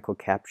mechanical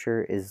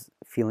capture is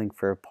feeling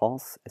for a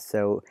pulse.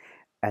 So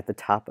at the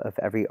top of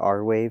every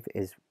R wave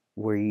is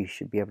where you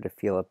should be able to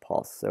feel a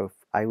pulse. So if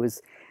I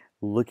was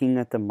looking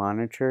at the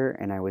monitor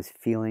and I was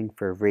feeling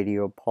for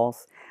radial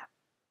pulse,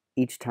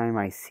 each time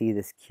I see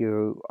this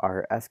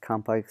QRS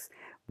complex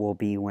will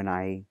be when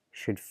I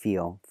should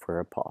feel for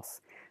a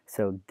pulse.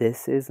 So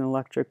this is an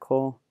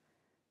electrical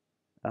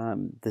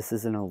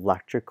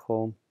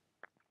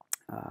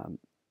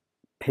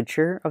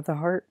picture of the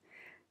heart.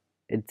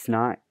 It's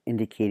not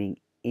indicating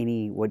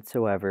any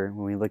whatsoever,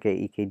 when we look at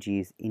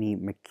EKGs, any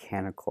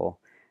mechanical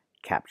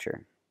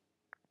capture.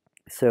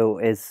 So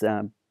as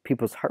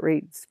people's heart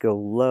rates go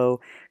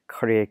low,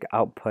 cardiac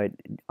output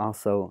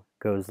also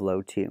goes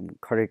low too.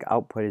 Cardiac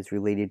output is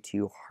related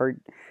to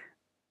heart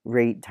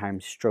rate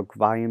times stroke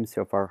volume.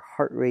 So if our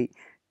heart rate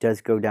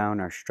does go down,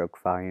 our stroke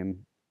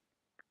volume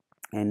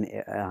and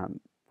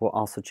will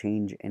also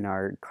change, and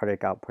our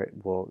cardiac output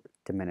will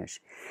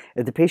diminish.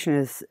 If the patient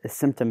is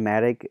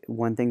symptomatic,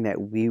 one thing that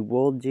we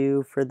will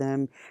do for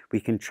them, we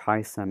can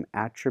try some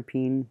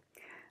atropine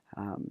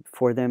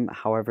for them.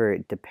 However,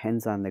 it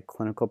depends on the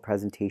clinical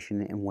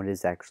presentation and what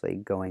is actually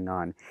going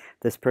on.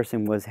 This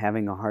person was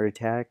having a heart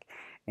attack,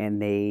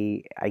 and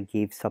I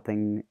gave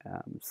something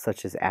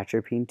such as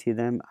atropine to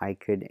them. I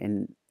could,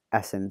 in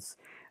essence,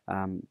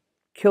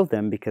 kill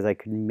them because I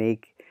could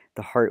make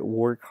the heart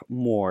work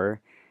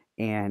more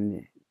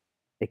and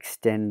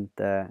extend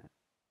the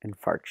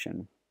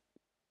infarction.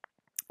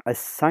 A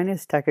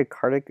sinus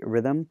tachycardic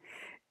rhythm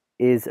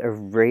is a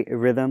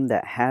rhythm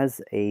that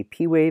has a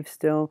P wave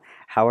still,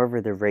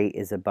 however the rate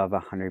is above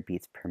 100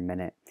 beats per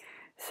minute.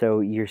 So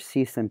you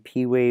see some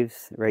P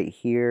waves. Right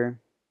here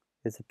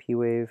is a P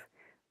wave,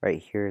 right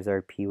here is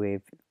our P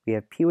wave. We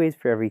have P waves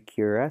for every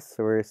QRS,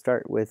 so we're going to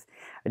start with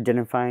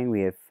identifying.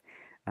 We have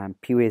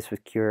P waves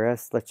with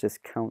QRS. Let's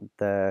just count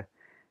the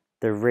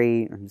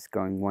rate. I'm just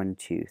going 1,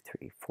 2,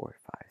 3, 4,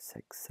 5,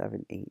 6,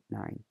 7, 8,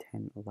 9,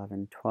 10,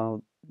 11,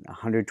 12,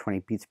 120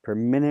 beats per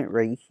minute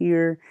right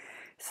here.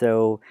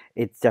 So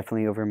it's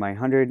definitely over my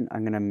 100.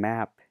 I'm going to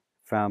map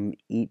from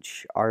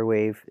each R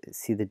wave,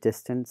 see the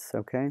distance,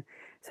 okay?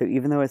 So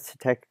even though it's a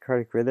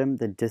tachycardic rhythm,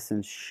 the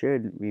distance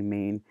should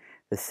remain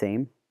the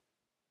same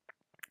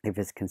if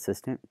it's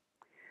consistent.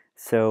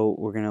 So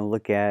we're going to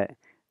look at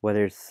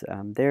whether it's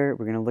there.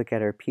 We're going to look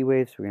at our P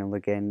waves. We're going to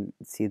look and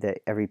see that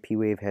every P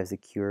wave has a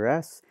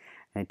QRS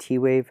and a T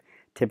wave.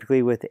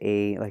 Typically with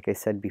like I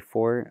said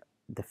before,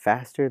 the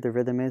faster the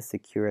rhythm is, the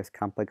QRS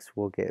complex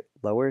will get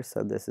lower.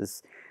 So this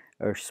is,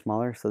 or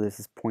smaller. So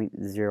this is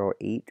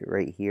 0.08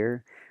 right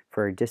here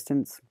for our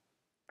distance.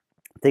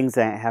 Things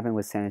that happen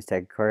with sinus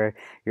tachycardia,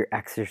 your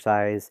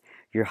exercise,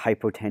 your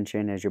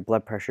hypotension, as your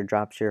blood pressure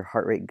drops, your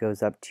heart rate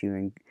goes up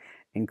to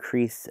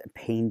increase.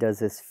 Pain does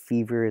this.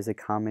 Fever is a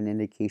common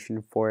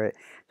indication for it,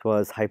 as well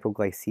as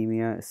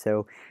hypoglycemia.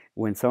 So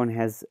when someone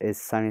has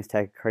sinus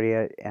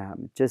tachycardia,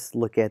 just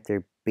look at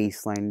their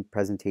baseline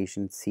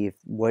presentation, see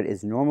what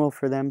is normal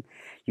for them.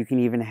 You can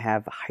even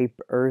have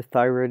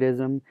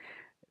hyperthyroidism,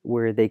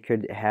 where they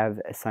could have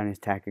a sinus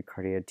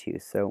tachycardia too.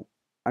 So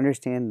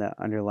understand the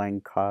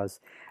underlying cause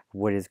of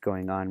what is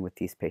going on with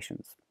these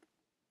patients.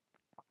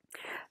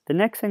 The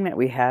next thing that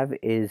we have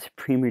is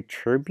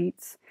premature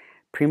beats.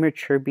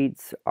 Premature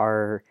beats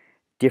are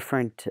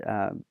different.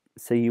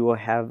 So you will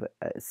have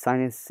a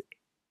sinus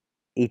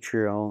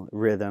atrial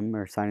rhythm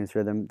or sinus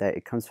rhythm that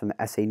it comes from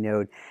the SA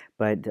node,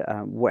 but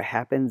what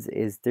happens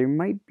is there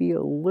might be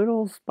a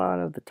little spot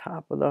at the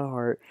top of the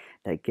heart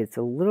that gets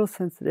a little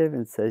sensitive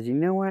and says, you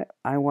know what,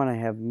 I want to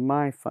have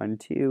my fun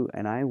too,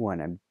 and I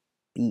want to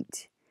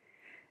beat.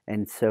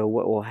 And so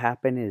what will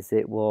happen is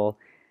the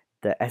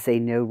SA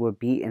node will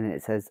beat, and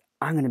it says,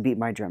 I'm going to beat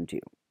my drum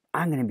too.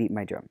 I'm going to beat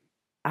my drum.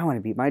 I want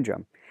to beat my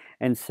drum.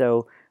 And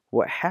so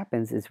what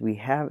happens is we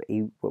have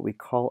what we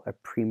call a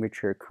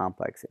premature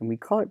complex. And we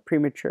call it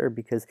premature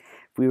because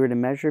if we were to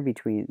measure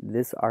between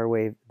this R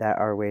wave, that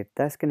R wave,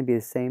 that's going to be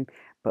the same.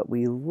 But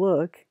we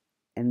look,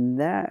 and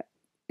that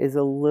is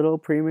a little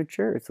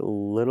premature. It's a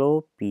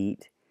little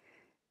beat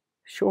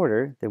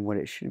shorter than what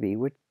it should be,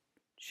 which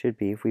should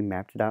be, if we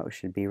mapped it out, it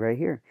should be right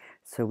here.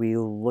 So we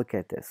look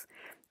at this.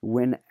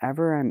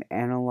 Whenever I'm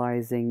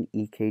analyzing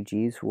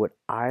EKGs, what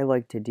I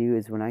like to do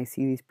is when I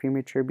see these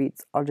premature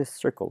beats, I'll just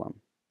circle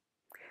them.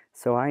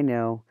 So I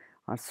know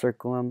I'll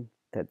circle them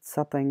that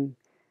something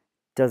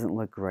doesn't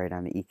look right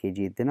on the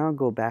EKG. Then I'll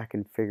go back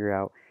and figure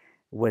out,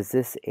 was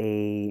this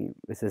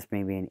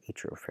maybe an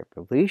atrial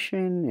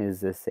fibrillation?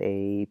 Is this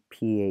a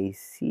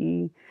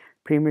PAC,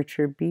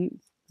 premature beat?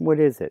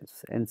 What is it?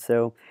 And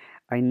so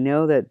I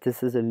know that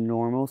this is a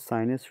normal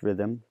sinus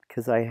rhythm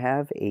because I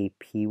have a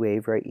P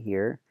wave right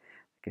here.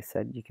 Like I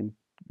said, you can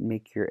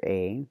make your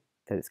A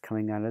that is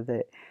coming out of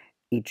the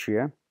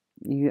atria.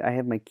 I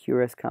have my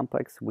QRS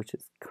complex, which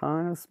is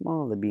kind of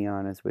small, to be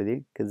honest with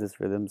you, because this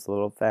rhythm's a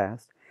little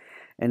fast.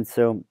 And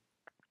so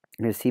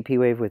there's a CP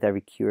wave with every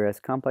QRS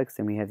complex,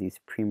 and we have these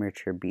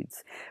premature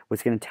beats.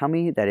 What's going to tell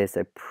me that it's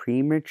a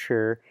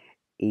premature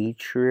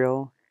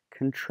atrial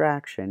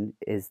contraction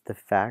is the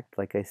fact,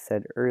 like I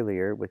said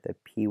earlier, with a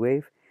P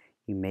wave,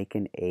 you make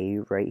an A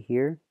right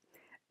here,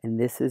 and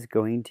this is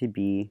going to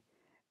be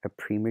a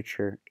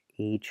premature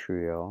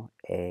atrial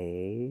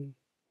A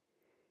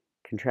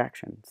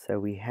contraction. So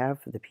we have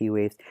the P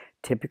waves.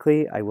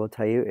 Typically, I will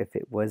tell you, if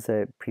it was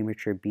a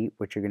premature beat,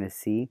 what you're going to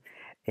see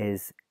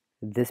is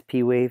this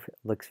P wave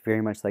looks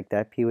very much like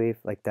that P wave,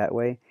 like that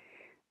way.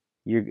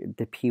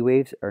 The P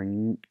waves are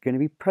going to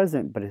be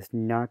present, but it's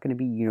not going to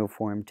be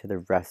uniform to the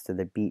rest of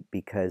the beat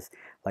because,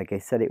 like I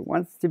said, it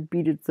wants to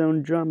beat its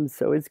own drum,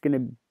 so it's going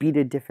to beat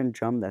a different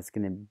drum that's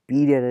going to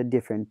beat at a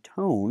different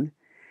tone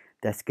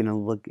that's going to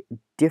look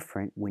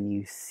different when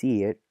you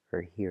see it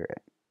or hear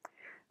it.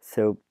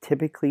 So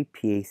typically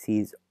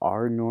PACs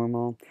are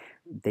normal.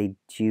 They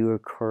do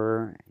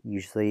occur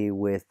usually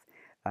with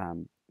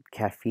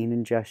caffeine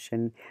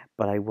ingestion,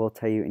 but I will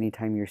tell you,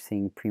 anytime you're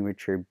seeing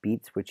premature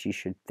beats, what you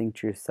should think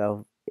to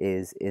yourself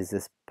is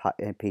this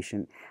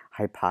patient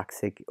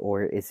hypoxic,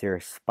 or is there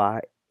a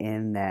spot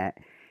in that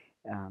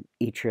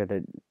atria,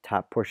 the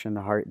top portion of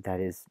the heart, that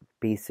is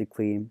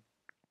basically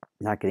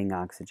not getting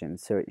oxygen?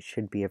 So it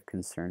should be of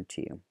concern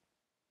to you.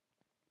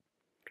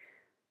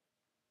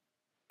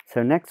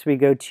 So next we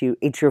go to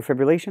atrial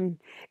fibrillation.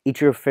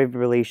 Atrial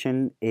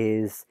fibrillation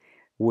is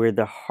where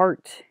the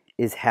heart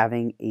is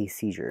having a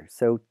seizure.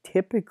 So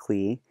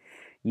typically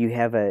you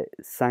have a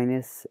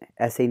sinus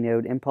SA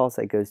node impulse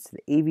that goes to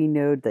the AV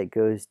node, that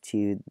goes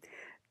to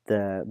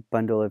the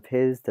bundle of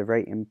His, the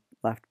right and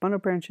left bundle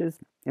branches,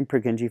 and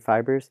Purkinje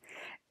fibers.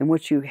 And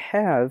what you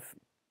have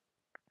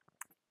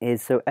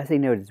is, so SA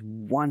node is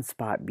one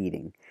spot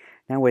beating.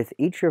 Now with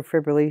atrial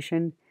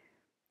fibrillation,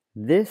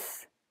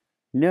 this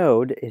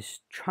node is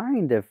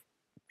trying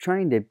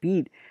to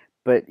beat,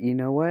 but you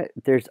know what?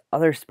 There's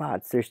other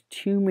spots. There's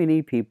too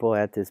many people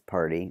at this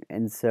party.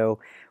 And so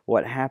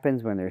what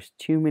happens when there's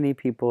too many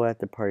people at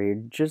the party,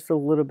 just a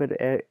little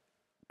bit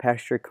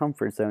past your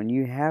comfort zone,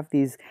 you have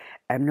these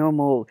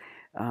abnormal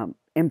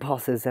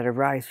impulses that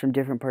arise from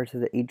different parts of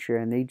the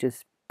atria, and they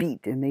just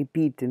beat and they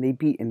beat and they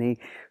beat, and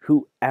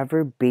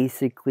whoever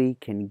basically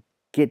can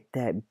get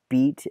that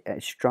beat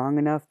strong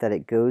enough that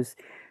it goes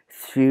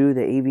through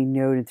the AV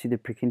node and through the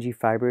Purkinje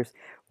fibers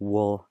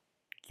will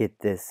get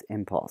this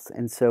impulse.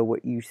 And so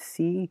what you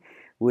see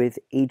with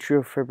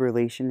atrial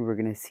fibrillation, we're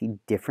going to see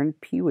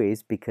different P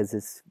waves because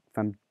it's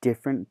from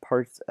different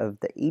parts of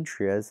the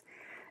atrias,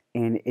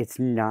 and it's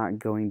not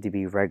going to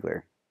be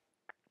regular.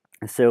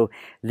 So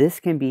this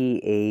can be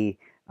a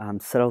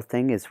subtle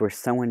thing, is where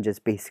someone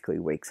just basically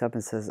wakes up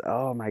and says,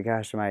 oh my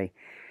gosh, I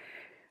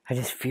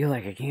just feel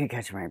like I can't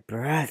catch my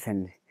breath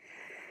and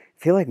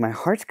feel like my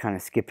heart's kind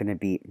of skipping a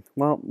beat.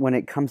 Well, when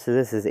it comes to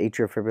this as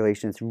atrial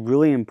fibrillation, it's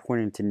really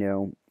important to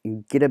know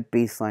and get a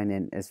baseline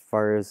in as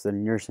far as the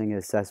nursing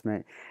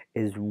assessment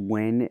is,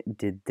 when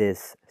did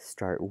this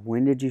start?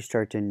 When did you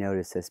start to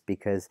notice this?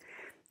 Because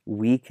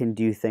we can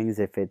do things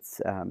if it's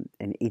an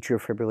atrial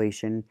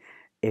fibrillation.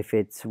 If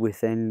it's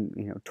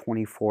within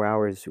 24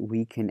 hours,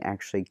 we can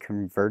actually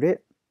convert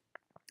it.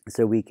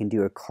 So we can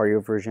do a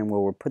cardioversion where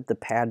we'll put the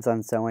pads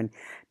on someone,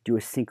 do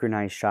a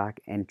synchronized shock,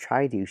 and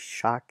try to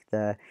shock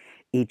the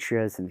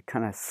atrias and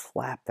kind of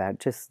slap that.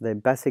 Just the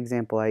best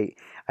example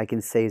I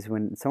can say is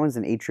when someone's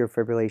in atrial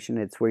fibrillation,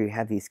 it's where you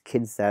have these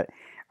kids that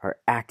are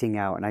acting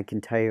out. And I can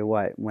tell you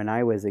what, when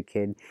I was a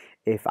kid,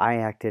 if I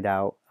acted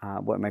out,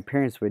 what my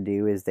parents would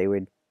do is they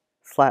would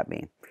slap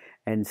me.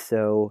 And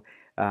so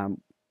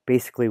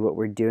basically what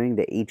we're doing,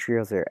 the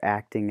atrials are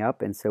acting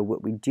up, and so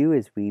what we do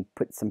is we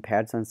put some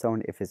pads on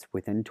someone. If it's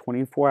within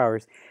 24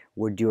 hours,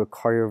 we'll do a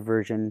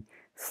cardioversion,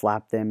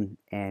 slap them,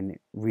 and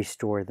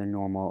restore the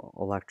normal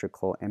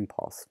electrical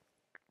impulse.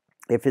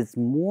 If it's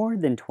more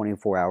than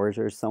 24 hours,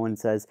 or someone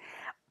says,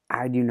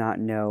 I do not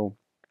know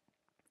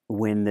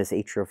when this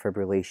atrial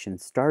fibrillation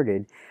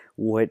started,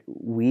 what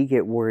we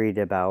get worried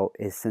about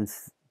is,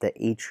 since the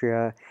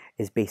atria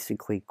is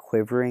basically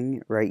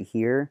quivering right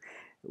here,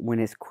 when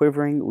it's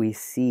quivering, we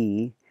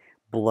see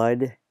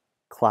blood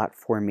clot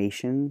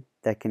formation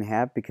that can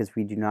have, because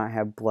we do not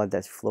have blood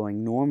that's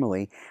flowing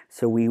normally.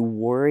 So we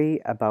worry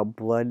about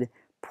blood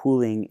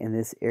pooling in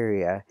this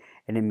area,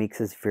 and it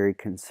makes us very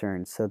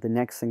concerned. So the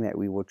next thing that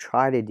we will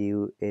try to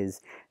do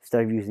is,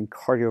 instead of using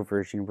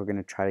cardioversion, we're going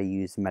to try to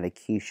use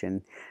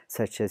medication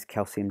such as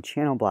calcium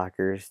channel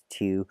blockers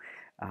to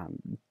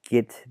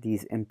get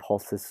these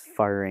impulses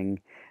firing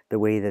the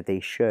way that they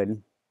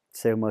should.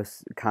 So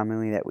most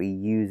commonly that we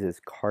use is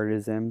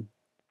cardizem,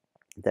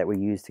 that we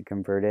use to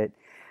convert it.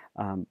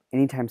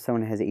 Anytime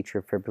someone has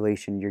atrial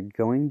fibrillation, you're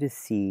going to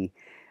see,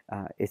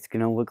 it's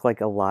going to look like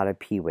a lot of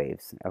P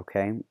waves,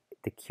 okay?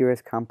 The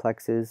QRS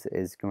complexes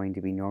is going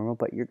to be normal,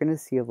 but you're going to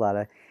see a lot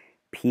of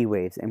P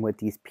waves. And what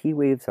these P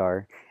waves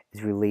are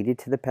is related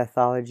to the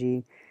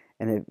pathology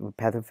and the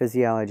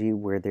pathophysiology,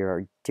 where there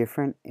are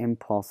different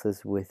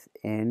impulses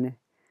within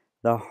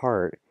the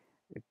heart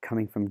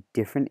coming from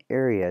different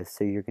areas.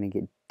 So you're going to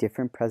get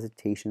different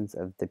presentations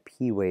of the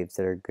P waves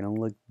that are going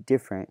to look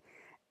different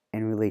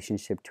in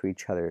relationship to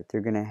each other.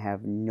 They're going to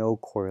have no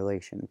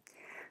correlation.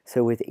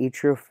 So with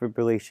atrial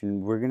fibrillation,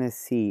 we're going to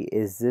see,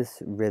 is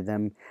this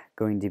rhythm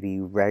going to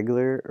be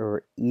regular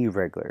or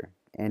irregular?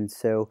 And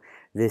so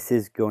this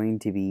is going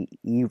to be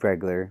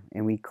irregular,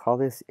 and we call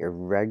this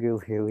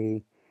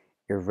irregularly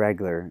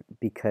irregular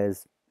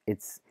because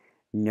it's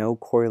no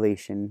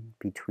correlation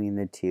between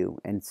the two.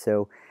 And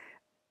so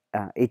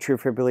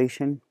atrial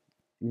fibrillation,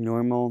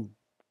 normal,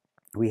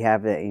 we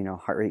have a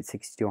heart rate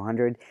 60 to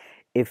 100.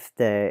 If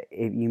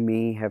you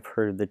may have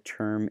heard of the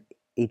term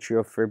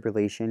atrial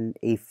fibrillation,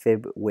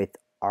 AFib with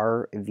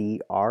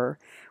RVR.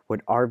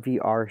 What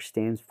RVR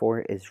stands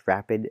for is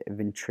rapid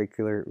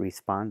ventricular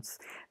response.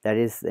 That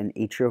is an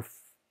atrial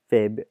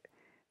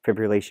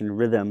fibrillation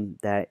rhythm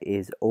that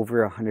is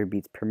over 100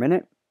 beats per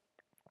minute.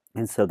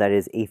 And so that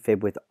is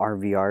AFib with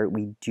RVR.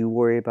 We do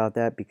worry about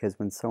that because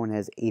when someone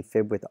has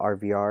AFib with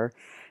RVR,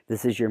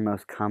 this is your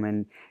most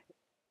common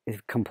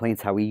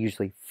complaints. How we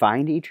usually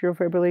find atrial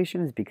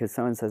fibrillation is because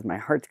someone says, my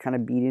heart's kind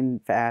of beating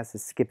fast,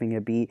 it's skipping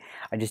a beat,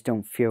 I just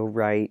don't feel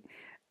right.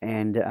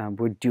 And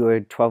we'll do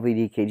a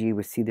 12-lead EKG,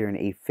 we'll see they're in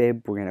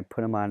AFib, we're going to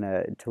put them on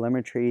a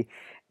telemetry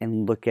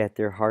and look at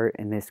their heart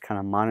and this kind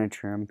of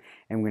monitor them,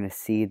 and we're going to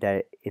see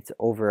that it's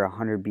over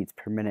 100 beats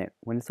per minute.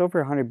 When it's over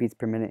 100 beats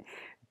per minute,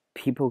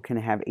 people can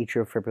have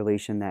atrial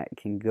fibrillation that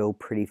can go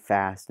pretty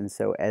fast, and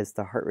so as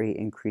the heart rate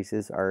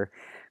increases, our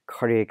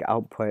cardiac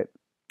output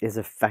is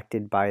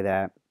affected by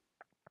that.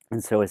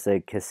 And so it's a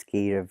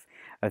cascade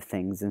of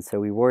things. And so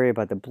we worry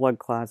about the blood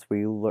clots,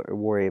 we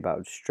worry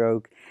about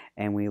stroke,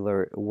 and we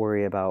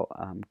worry about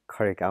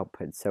cardiac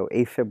output. So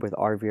AFib with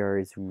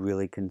RVR is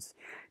really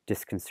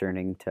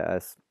disconcerting to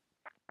us.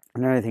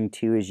 Another thing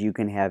too is you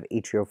can have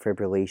atrial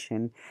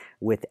fibrillation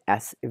with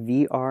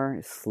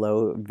SVR,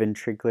 slow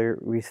ventricular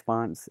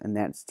response, and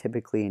that's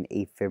typically an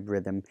AFib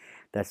rhythm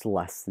that's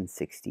less than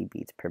 60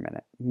 beats per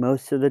minute.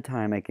 Most of the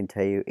time, I can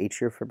tell you,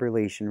 atrial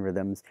fibrillation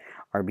rhythms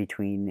are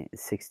between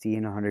 60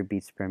 and 100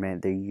 beats per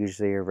minute. They're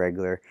usually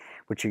irregular.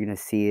 What you're going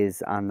to see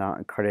is on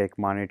the cardiac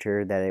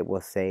monitor that it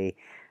will say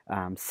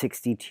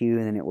 62,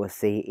 and then it will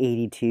say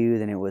 82,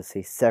 then it will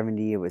say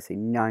 70, it will say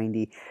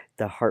 90.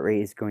 The heart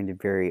rate is going to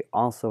vary.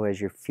 Also,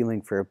 as you're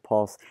feeling for a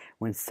pulse,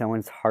 when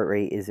someone's heart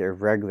rate is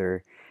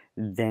irregular,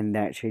 then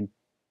that should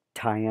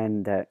tie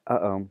in that,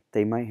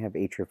 they might have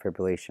atrial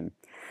fibrillation.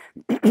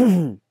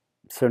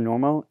 So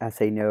normal,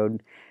 SA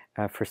node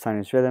for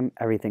sinus rhythm,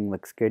 everything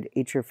looks good.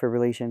 Atrial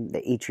fibrillation,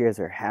 the atrias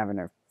are having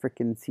a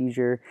freaking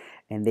seizure,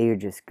 and they are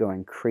just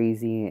going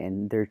crazy,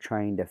 and they're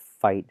trying to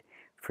fight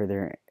for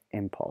their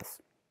impulse.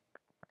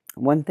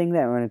 One thing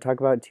that I want to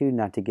talk about too,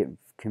 not to get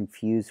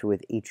confused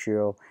with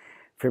atrial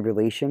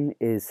fibrillation,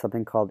 is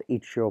something called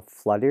atrial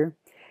flutter.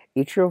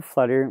 Atrial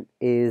flutter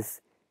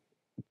is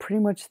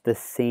pretty much the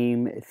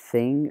same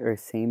thing or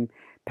same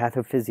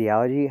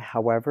pathophysiology.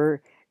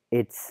 However,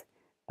 it's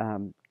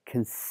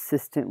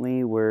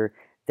consistently where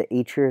the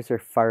atrias are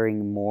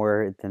firing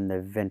more than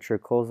the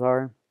ventricles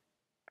are.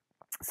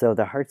 So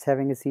the heart's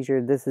having a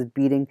seizure, this is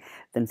beating,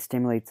 then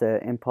stimulates an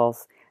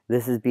impulse.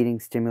 This is beating,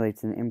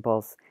 stimulates an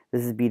impulse.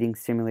 This is beating,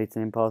 stimulates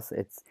an impulse.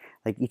 It's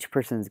like each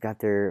person's got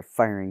their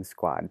firing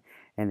squad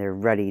and they're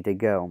ready to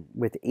go.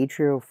 With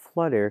atrial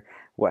flutter,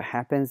 what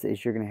happens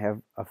is you're going to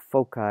have a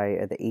foci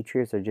of the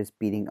atrias are just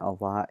beating a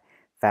lot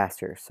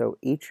faster. So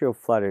atrial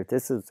flutter,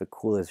 this is the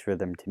coolest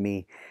rhythm to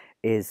me,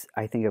 is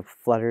I think of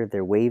flutter,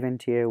 they're waving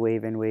to you,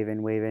 waving,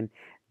 waving, waving.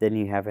 Then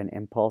you have an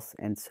impulse,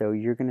 and so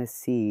you're going to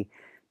see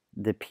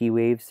the P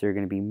waves. There are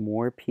going to be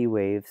more P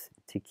waves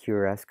to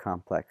QRS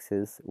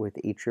complexes with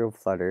atrial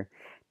flutter.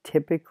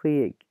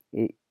 Typically,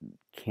 it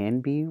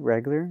can be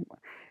regular,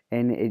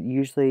 and it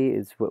usually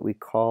is what we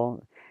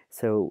call,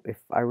 so if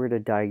I were to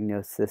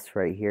diagnose this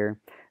right here,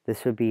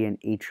 this would be an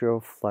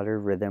atrial flutter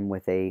rhythm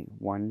with a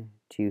 1,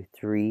 2,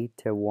 3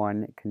 to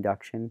 1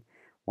 conduction,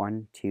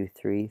 1, 2,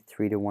 3,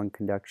 3 to 1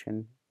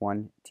 conduction,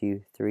 1,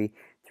 2, 3,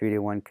 3 to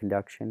 1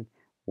 conduction,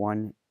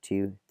 1,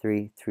 2,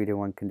 3, 3 to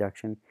 1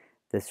 conduction.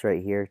 This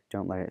right here,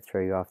 don't let it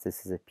throw you off.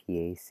 This is a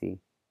PAC.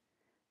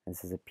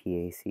 This is a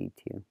PAC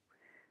too.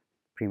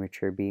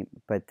 Premature beat.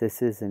 But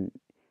this is an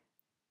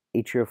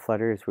atrial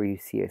flutter is where you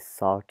see a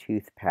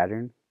sawtooth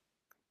pattern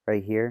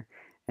right here.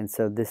 And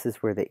so this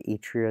is where the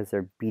atrias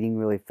are beating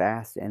really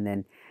fast, and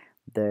then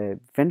the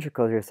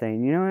ventricles are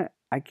saying, you know what,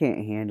 I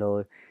can't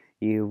handle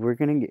you. We're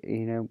going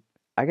to,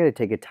 I got to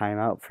take a time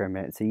out for a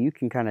minute so you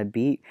can kind of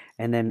beat,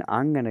 and then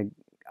I'm going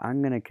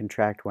to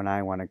contract when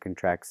I want to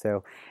contract.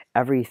 So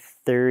every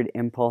third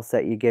impulse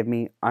that you give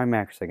me, I'm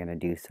actually going to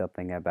do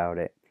something about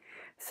it.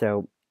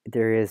 So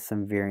there is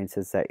some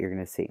variances that you're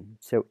going to see.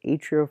 So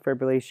atrial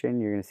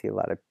fibrillation, you're going to see a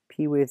lot of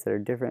P waves that are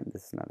different.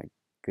 This is not a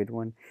good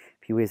one.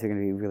 P waves are going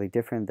to be really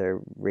different.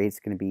 Their rate's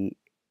going to be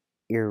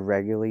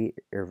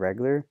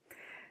irregular.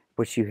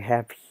 What you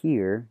have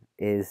here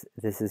is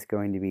this is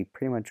going to be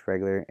pretty much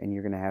regular, and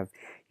you're going to have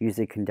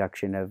usually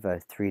conduction of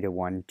 3 to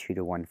 1, 2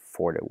 to 1,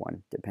 4 to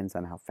 1. Depends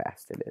on how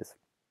fast it is.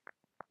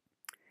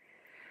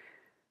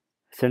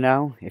 So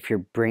now, if your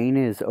brain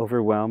is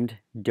overwhelmed,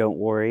 don't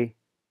worry.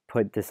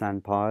 Put this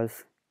on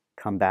pause.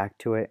 Come back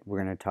to it.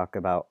 We're going to talk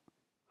about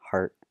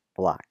heart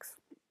blocks.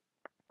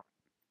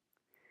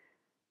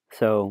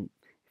 So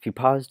if you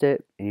paused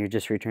it and you're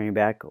just returning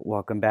back,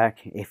 welcome back.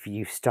 If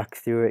you stuck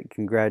through it,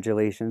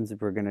 congratulations.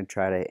 We're going to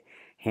try to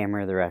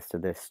hammer the rest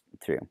of this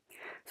through.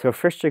 So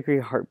first degree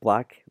heart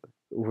block,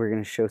 we're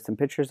going to show some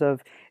pictures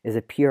of is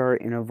a PR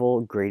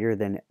interval greater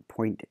than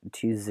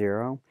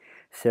 0.20.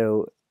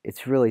 So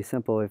it's really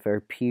simple. If our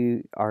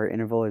PR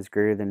interval is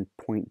greater than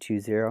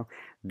 0.20,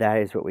 that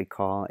is what we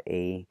call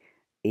a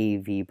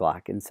AV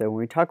block. And so when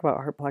we talk about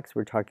heart blocks,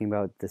 we're talking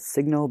about the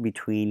signal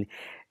between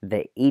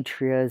the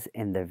atrias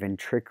and the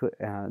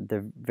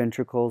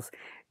ventricles.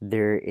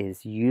 There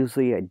is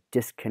usually a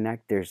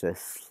disconnect. There's a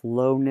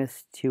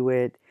slowness to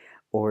it,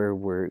 or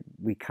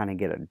we kind of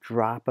get a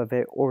drop of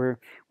it, or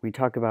when we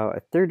talk about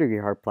a third degree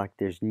heart block,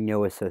 there's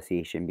no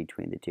association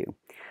between the two.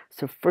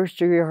 So first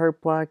degree heart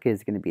block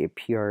is going to be a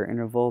PR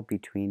interval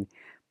between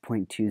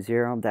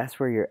 0.20. That's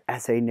where your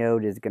SA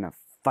node is going to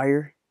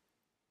fire,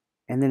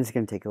 and then it's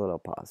going to take a little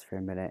pause for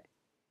a minute,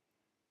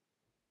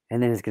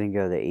 and then it's going to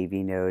go to the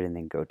AV node and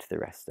then go to the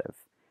rest of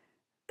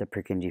the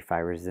Purkinje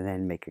fibers and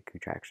then make a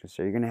contraction.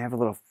 So you're going to have a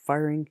little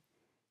firing,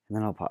 and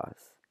then I'll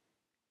pause,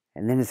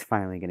 and then it's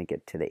finally going to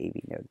get to the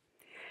AV node.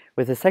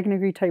 With the second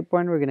degree type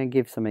 1, we're going to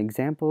give some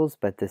examples,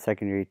 but the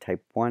secondary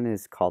type 1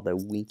 is called a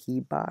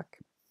Winky block.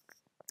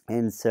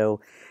 And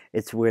so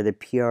it's where the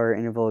PR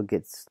interval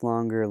gets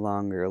longer,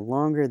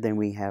 then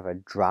we have a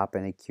drop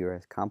in a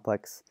QRS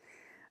complex.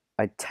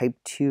 A type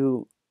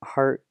 2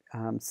 heart,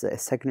 so a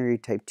secondary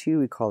type 2,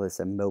 we call this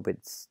a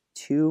Mobitz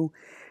 2.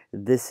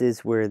 This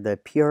is where the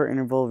PR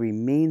interval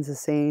remains the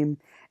same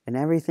and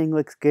everything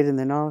looks good, and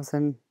then all of a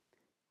sudden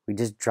we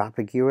just drop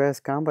a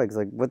QRS complex.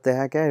 Like, what the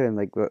heck happened?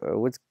 Like,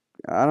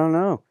 I don't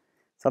know.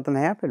 Something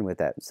happened with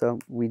that. So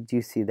we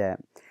do see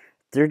that.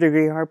 Third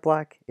degree heart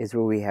block is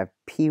where we have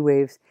P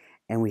waves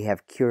and we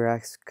have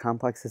QRS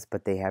complexes,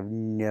 but they have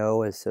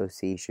no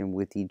association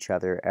with each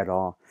other at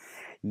all.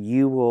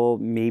 You will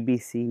maybe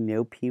see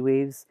no P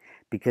waves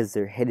because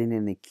they're hidden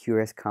in the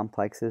QRS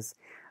complexes.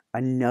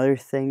 Another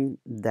thing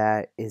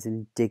that is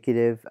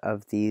indicative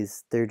of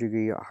these third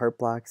degree heart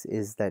blocks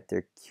is that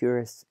their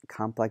QRS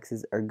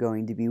complexes are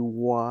going to be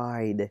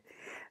wide.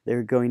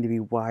 They're going to be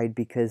wide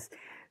because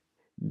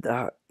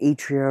the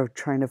atria are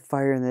trying to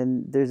fire, and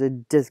then there's a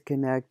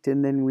disconnect,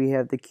 and then we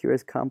have the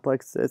QRS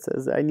complex that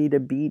says I need a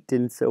beat,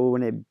 and so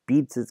when it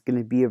beats it's going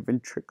to be a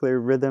ventricular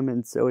rhythm,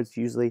 and so it's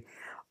usually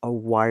a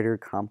wider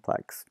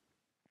complex.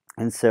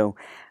 And so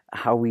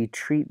how we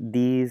treat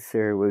these,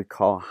 or what we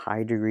call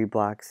high degree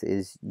blocks,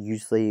 is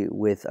usually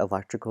with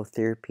electrical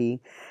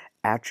therapy.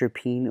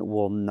 Atropine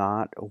will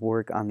not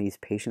work on these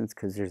patients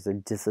because there's a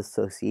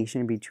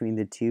disassociation between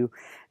the two.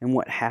 And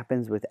what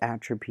happens with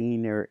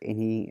atropine or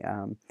any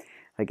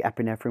like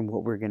epinephrine,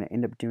 what we're going to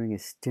end up doing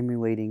is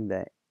stimulating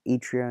the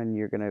atria, and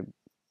you're going to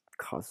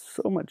cause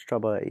so much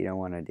trouble that you don't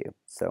want to do.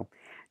 So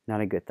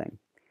not a good thing.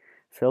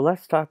 So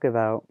let's talk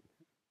about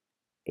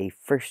a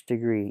first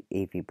degree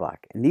AV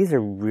block. And these are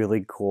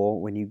really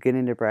cool. When you get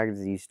into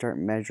practice, you start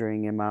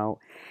measuring them out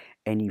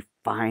and you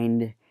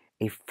find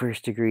a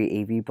first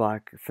degree AV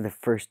block for the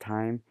first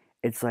time.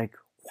 It's like,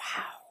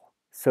 wow,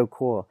 so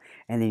cool.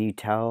 And then you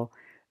tell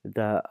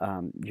the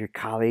your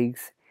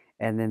colleagues,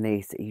 and then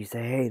you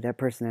say, hey, that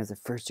person has a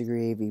first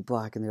degree AV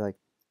block, and they're like,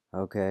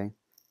 okay,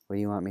 what do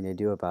you want me to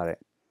do about it?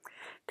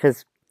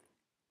 Because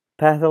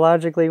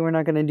pathologically, we're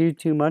not going to do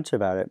too much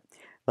about it.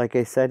 Like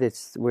I said,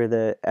 it's where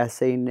the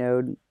SA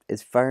node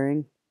is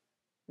firing,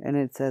 and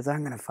it says, I'm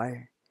going to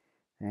fire,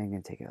 and I'm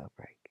going to take a little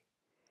break.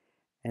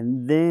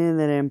 And then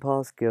that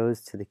impulse goes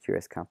to the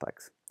QRS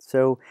complex.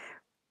 So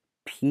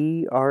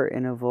PR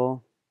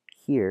interval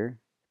here,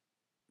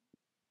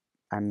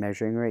 I'm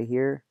measuring right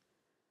here,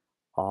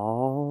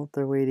 all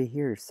the way to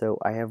here. So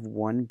I have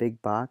one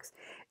big box.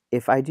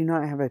 If I do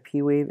not have a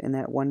P wave in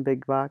that one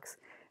big box,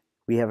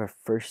 we have a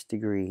first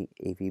degree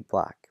AV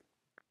block.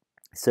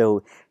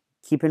 So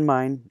keep in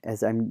mind,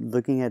 as I'm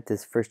looking at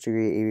this first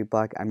degree AV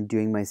block, I'm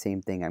doing my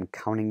same thing. I'm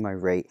counting my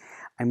rate.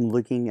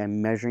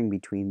 I'm measuring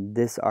between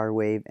this R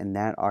wave and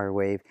that R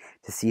wave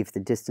to see if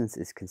the distance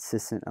is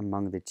consistent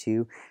among the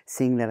two,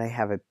 seeing that I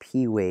have a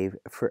P wave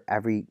for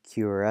every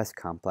QRS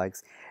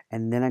complex,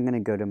 and then I'm going to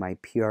go to my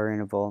PR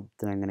interval,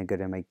 then I'm going to go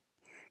to my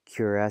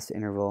QRS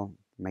interval,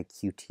 my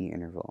QT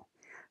interval.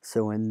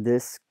 So in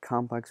this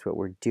complex, what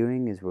we're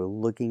doing is we're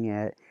looking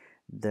at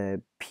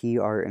the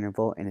PR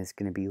interval, and it's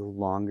going to be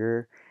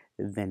longer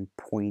than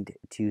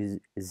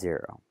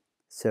 0.20.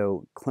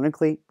 So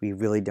clinically, we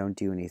really don't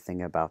do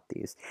anything about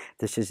these.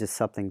 This is just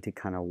something to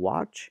kind of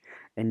watch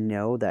and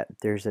know that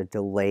there's a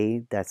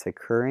delay that's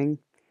occurring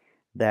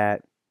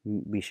that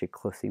we should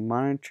closely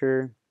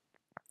monitor,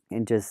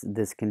 and just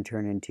this can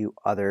turn into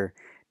other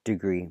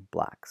degree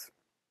blocks.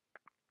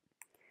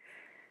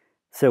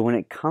 So when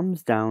it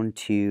comes down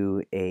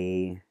to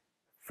a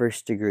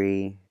first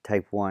degree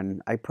type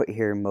 1, I put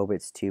here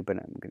Mobitz 2, but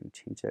I'm going to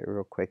change that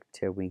real quick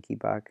to Winky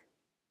block.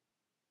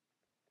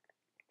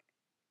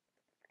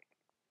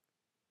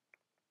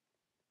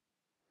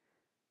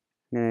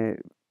 I'm going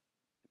to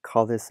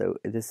call this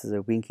this is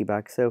a Winky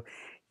box. So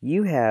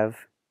you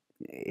have,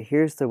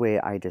 here's the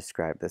way I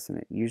describe this, and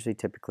it usually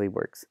typically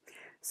works.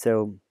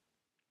 So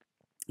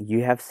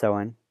you have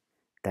someone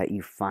that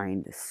you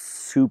find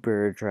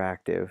super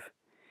attractive,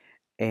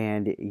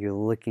 and you're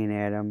looking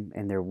at them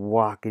and they're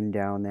walking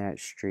down that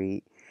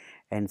street,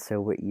 And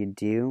so what you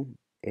do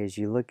is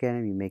you look at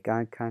them, you make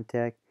eye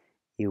contact,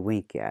 you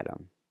wink at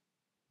them.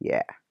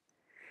 Yeah.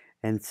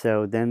 And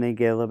so then they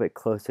get a little bit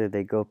closer,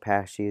 they go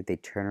past you, they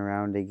turn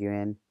around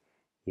again,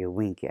 you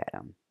wink at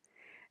them.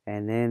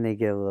 And then they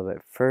get a little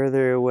bit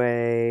further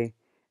away,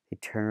 they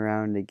turn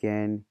around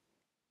again,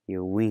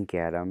 you wink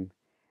at them.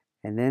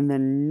 And then the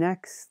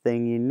next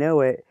thing you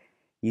know it,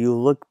 you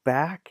look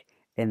back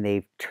and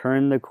they've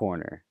turned the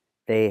corner.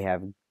 They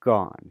have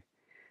gone.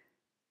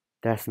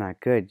 That's not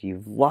good.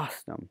 You've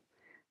lost them.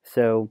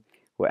 So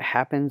what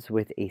happens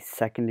with a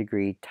second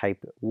degree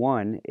type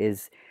 1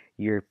 is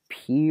your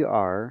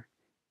PR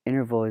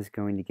interval is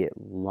going to get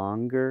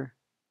longer,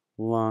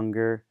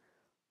 longer,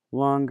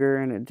 longer,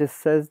 and it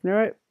just says, you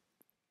know what,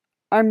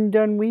 I'm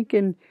done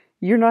winking.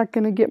 You're not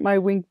going to get my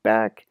wink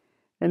back.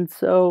 And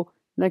so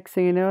next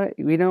thing you know,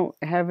 we don't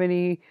have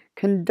any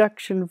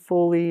conduction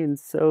fully, and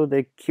so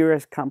the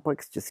QRS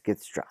complex just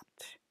gets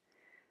dropped.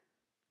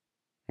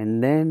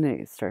 And then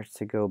it starts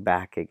to go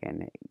back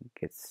again. It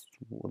gets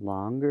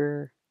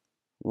longer,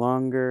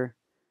 longer,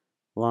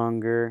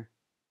 longer,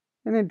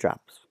 and it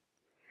drops.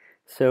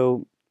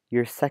 So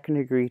your second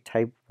degree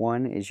type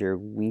 1 is your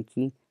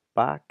winky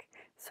Bach.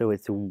 So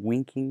it's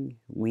winking,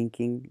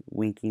 winking,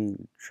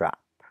 winking, drop.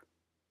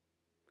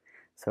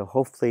 So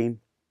hopefully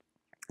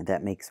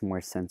that makes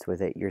more sense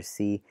with it. Your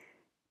C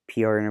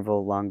PR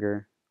interval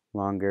longer,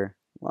 longer,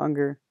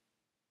 longer,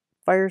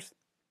 fires,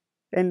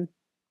 and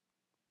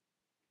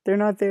they're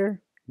not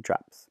there,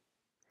 drops.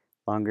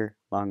 Longer,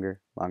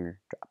 longer, longer,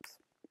 drops.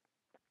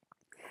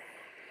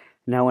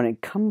 Now when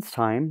it comes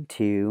time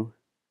to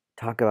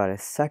talk about a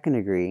second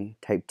degree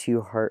type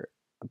 2 heart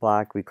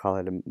block, we call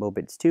it a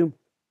Mobitz 2.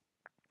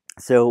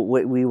 So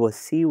what we will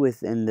see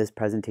within this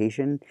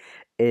presentation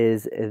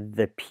is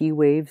the P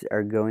waves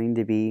are going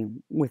to be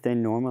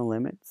within normal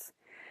limits.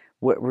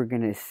 What we're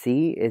going to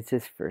see is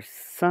just for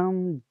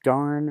some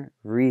darn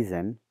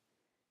reason,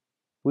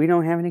 we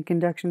don't have any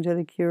conduction to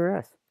the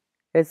QRS.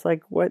 It's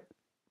like, what?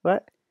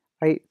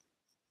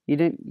 You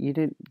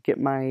didn't get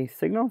my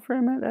signal for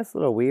a minute? That's a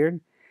little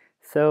weird.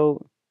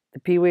 So the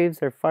P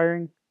waves are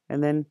firing,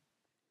 and then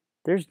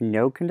there's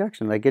no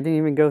conduction. Like, it didn't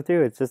even go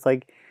through. It's just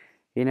like,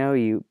 you know,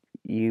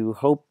 you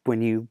hope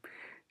when you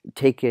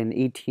take an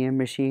ATM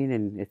machine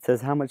and it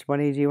says how much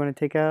money do you want to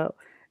take out.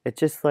 It's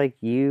just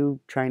like you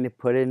trying to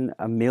put in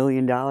 $1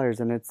 million,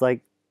 and it's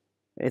like,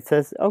 it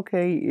says,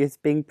 okay, it's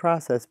being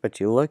processed, but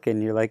you look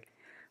and you're like,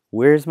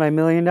 where's my $1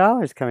 million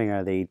coming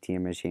out of the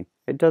ATM machine?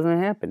 It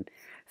doesn't happen.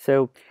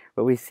 So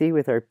what we see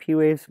with our P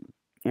waves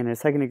in a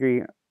second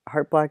degree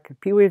heart block,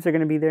 P waves are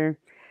going to be there.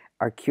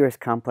 Our QRS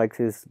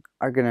complexes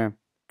are going to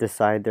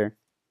decide they're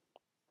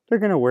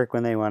going to work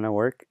when they want to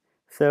work.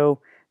 So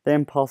the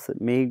impulse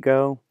may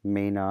go,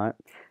 may not.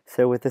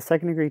 So with the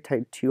second degree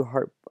type 2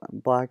 heart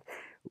block,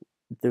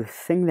 the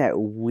thing that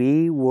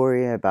we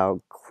worry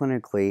about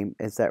clinically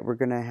is that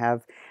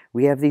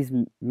we have these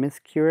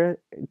missed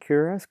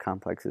QRS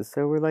complexes.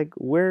 So we're like,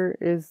 where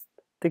is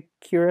the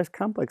QRS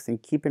complex?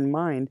 And keep in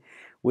mind,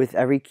 with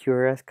every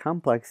QRS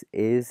complex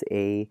is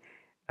in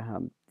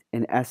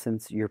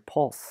essence, your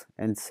pulse.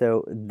 And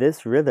so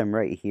this rhythm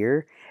right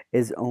here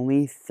is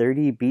only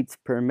 30 beats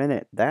per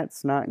minute.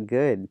 That's not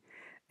good.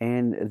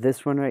 And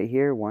this one right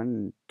here,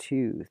 1,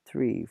 2,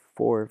 3,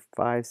 4,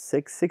 5,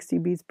 6, 60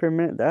 beats per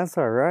minute, that's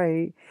all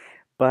right.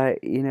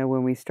 But, you know,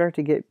 when we start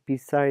to get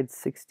besides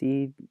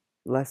 60,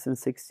 less than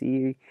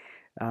 60,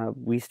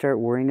 we start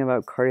worrying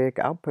about cardiac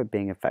output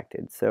being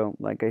affected. So,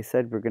 like I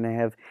said, we're going to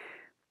have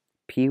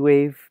P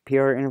wave,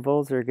 PR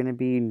intervals are going to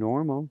be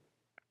normal.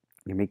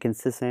 Going to be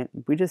consistent.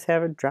 We just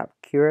have a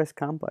dropped QRS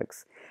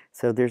complex.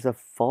 So there's a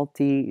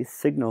faulty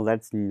signal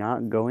that's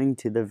not going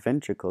to the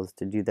ventricles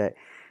to do that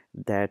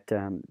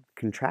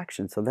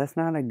contraction. So that's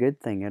not a good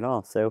thing at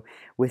all. So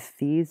with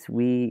these,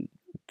 we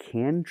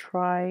can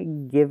try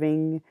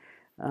giving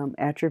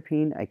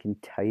atropine. I can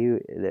tell you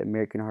the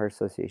American Heart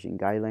Association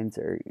guidelines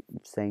are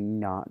saying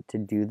not to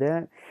do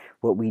that.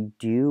 What we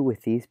do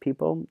with these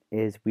people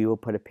is we will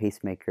put a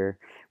pacemaker.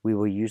 We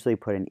will usually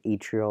put an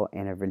atrial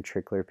and a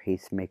ventricular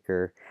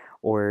pacemaker,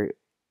 or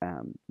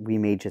we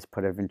may just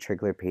put a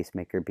ventricular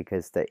pacemaker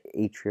because the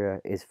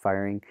atria is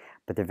firing,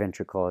 but the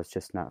ventricle is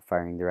just not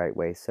firing the right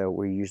way. So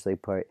we usually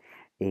put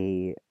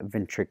a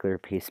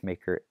ventricular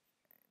pacemaker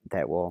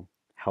that will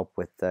help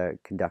with the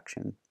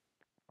conduction.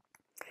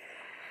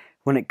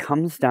 When it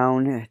comes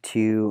down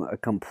to a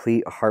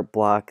complete heart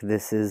block,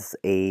 this is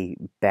a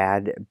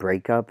bad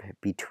breakup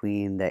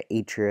between the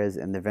atrias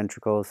and the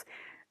ventricles.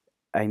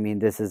 I mean,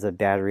 this is a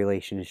bad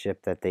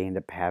relationship that they end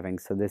up having.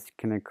 So this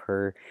can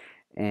occur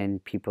in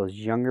people's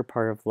younger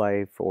part of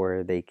life,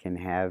 or they can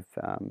have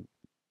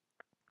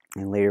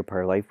in later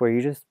part of life where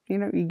you just, you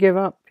know, you give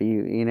up.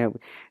 You know,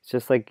 it's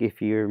just like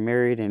if you're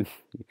married and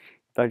you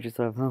thought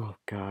yourself, oh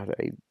God,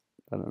 I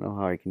don't know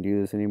how I can do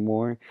this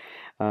anymore.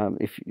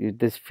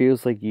 This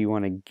feels like you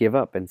want to give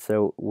up. And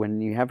so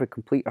when you have a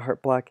complete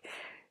heart block,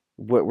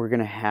 what we're going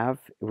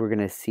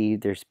to see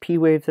there's P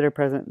waves that are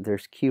present,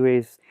 there's Q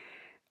waves.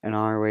 and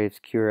R waves,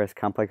 QRS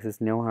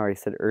complexes. Know how I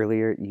said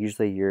earlier,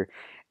 usually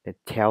the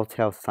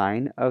telltale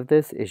sign of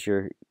this is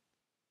your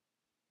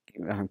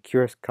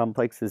QRS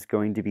complex is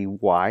going to be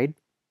wide.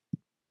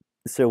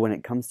 So when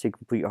it comes to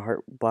complete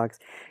heart blocks,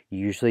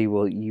 usually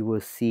you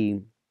will see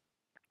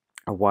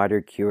a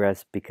wider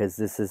QRS because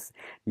this is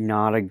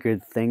not a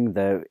good thing.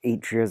 The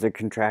atrias are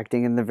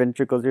contracting and the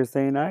ventricles are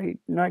saying, I'm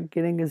not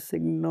getting a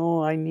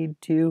signal, I need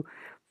to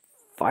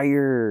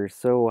fire.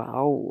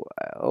 So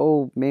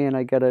oh man,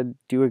 I gotta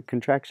do a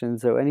contraction.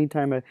 So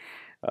anytime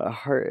a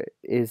heart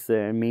is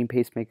the main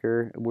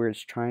pacemaker where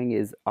it's trying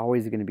is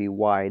always going to be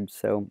wide.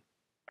 So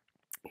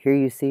here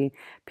you see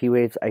P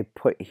waves, I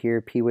put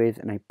here P waves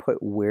and I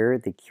put where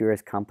the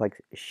QRS complex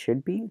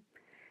should be.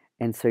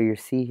 And so you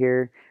see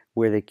here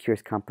where the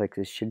QRS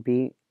complexes should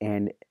be,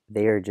 and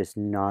they are just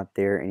not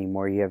there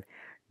anymore. You have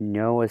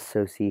no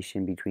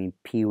association between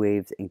P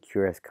waves and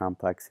QRS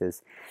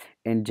complexes.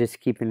 And just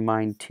keep in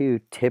mind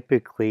too,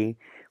 typically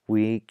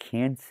we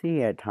can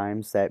see at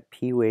times that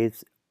P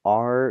waves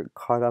are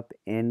caught up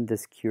in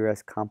this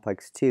QRS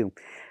complex too.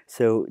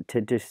 So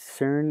to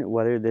discern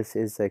whether this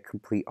is a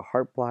complete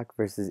heart block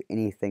versus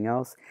anything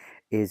else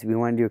is we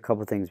want to do a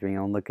couple things. We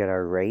want to look at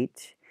our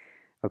rate.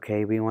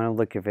 Okay, we want to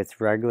look if it's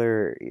regular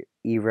or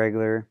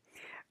irregular.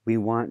 We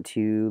want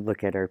to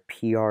look at our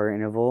PR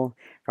interval.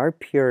 If our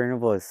PR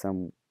interval is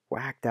some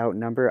whacked out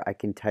number, I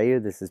can tell you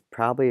this is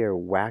probably a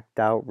whacked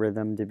out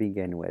rhythm to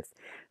begin with.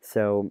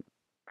 So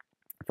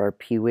if our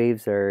P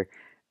waves are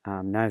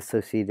not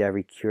associated to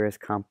every QRS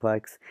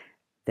complex,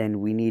 then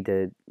we need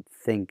to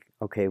think,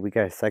 okay, we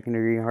got a second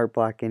degree heart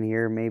block in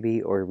here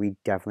maybe, or we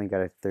definitely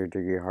got a third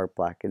degree heart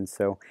block. And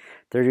so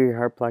third degree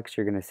heart blocks,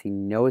 you're going to see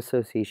no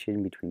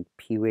association between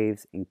P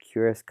waves and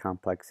QRS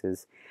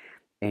complexes,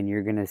 and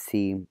you're going to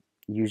see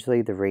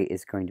usually the rate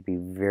is going to be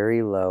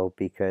very low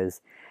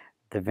because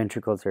the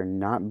ventricles are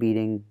not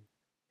beating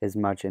as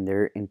much and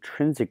they're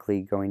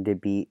intrinsically going to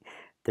beat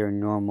their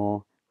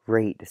normal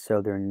rate.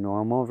 So their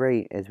normal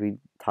rate, as we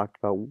talked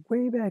about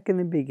way back in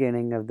the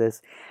beginning of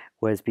this,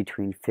 was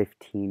between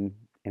 15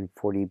 and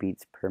 40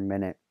 beats per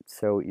minute.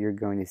 So you're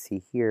going to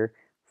see here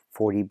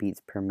 40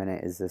 beats per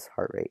minute is this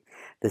heart rate.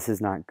 This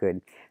is not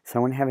good.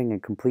 Someone having a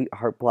complete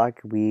heart block,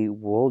 we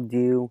will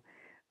do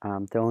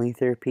the only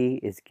therapy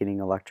is getting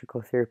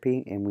electrical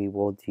therapy, and we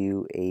will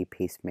do a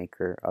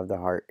pacemaker of the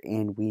heart,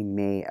 and we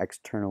may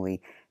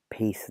externally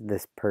pace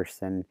this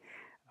person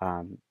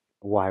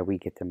while we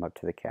get them up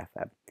to the cath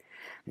lab.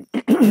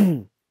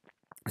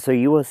 So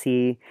you will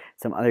see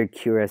some other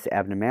QRS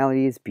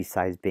abnormalities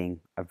besides being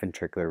a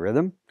ventricular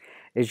rhythm.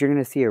 Is you're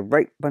going to see a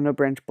right bundle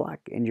branch block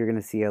and you're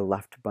going to see a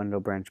left bundle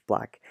branch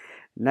block.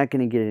 I'm not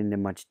going to get into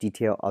much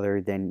detail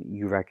other than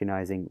you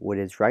recognizing what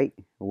is right,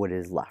 what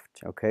is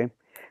left, okay?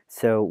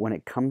 So when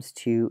it comes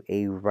to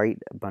a right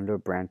bundle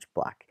branch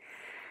block,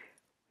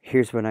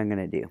 here's what I'm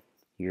going to do.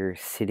 You're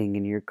sitting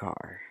in your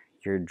car,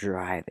 you're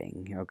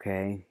driving,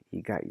 okay?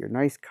 You got your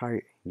nice car,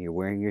 and you're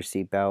wearing your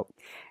seatbelt,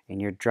 and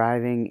you're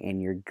driving,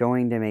 and you're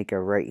going to make a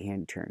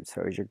right-hand turn.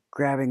 So as you're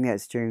grabbing that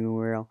steering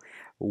wheel,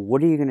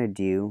 what are you going to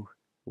do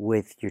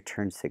with your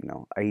turn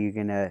signal? Are you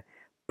going to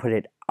put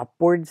it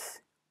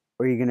upwards,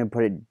 or are you going to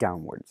put it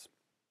downwards?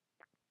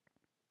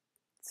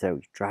 So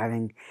you're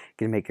driving,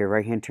 going to make a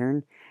right-hand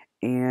turn,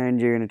 and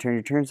you're going to turn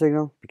your turn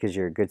signal because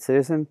you're a good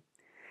citizen,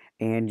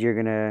 and you're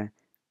going to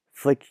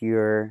flick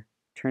your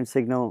turn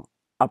signal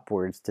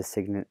upwards to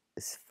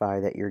signify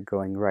that you're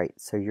going right.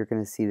 So you're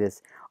going to see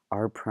this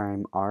R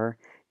prime R.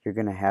 You're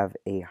going to have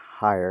a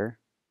higher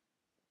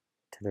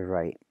to the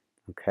right,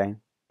 okay?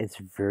 It's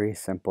very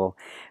simple.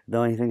 The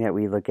only thing that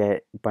we look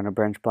at bundle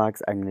branch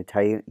blocks, I'm going to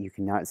tell you, you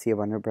cannot see a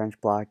bundle branch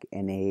block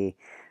in a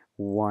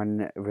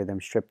one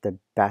rhythm strip. The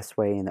best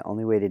way and the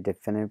only way to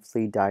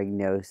definitively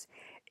diagnose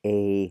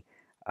a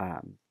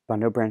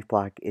bundle branch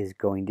block is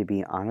going to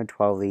be on a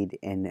 12 lead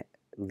in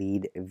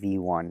lead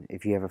V1.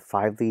 If you have a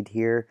 5 lead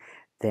here,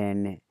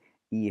 then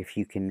if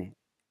you can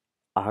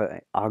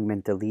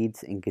augment the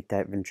leads and get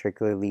that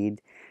ventricular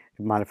lead,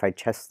 modified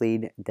chest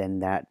lead, then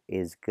that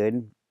is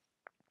good.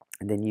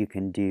 And then you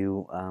can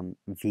do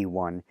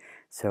V1.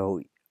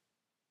 So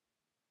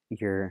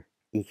your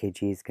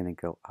EKG is going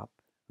to go up,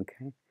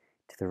 okay?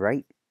 To the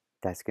right,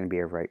 that's going to be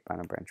a right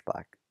bundle branch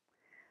block.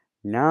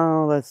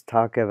 Now let's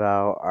talk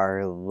about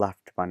our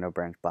left bundle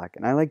branch block.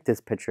 And I like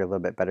this picture a little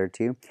bit better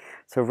too.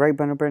 So right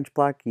bundle branch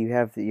block, you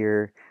have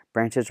your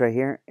branches right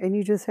here, and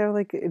you just have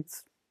like, it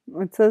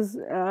says,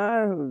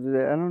 I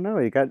don't know,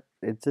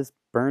 it just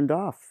burned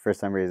off for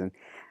some reason.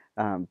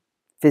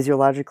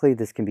 Physiologically,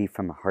 this can be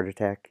from a heart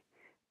attack.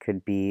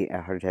 Could be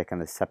a heart attack on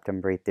the septum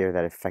right there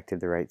that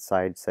affected the right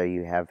side. So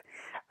you have,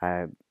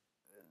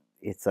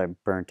 it's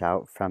burnt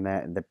out from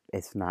it.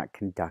 It's not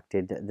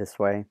conducted this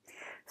way.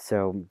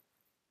 So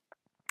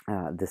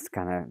this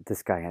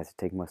guy has to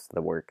take most of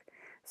the work.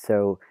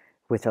 So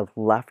with a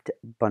left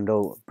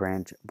bundle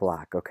branch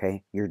block,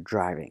 okay, you're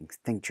driving.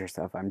 Think to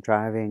yourself, I'm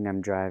driving.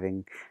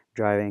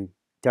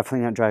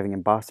 Definitely not driving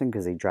in Boston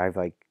because they drive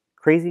like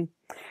crazy.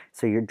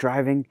 So you're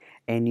driving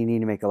and you need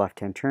to make a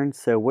left-hand turn.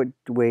 So what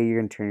way you're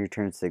going to turn your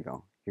turn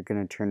signal? You're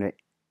going to turn it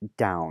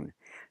down.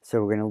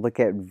 So we're going to look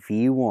at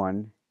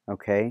V1,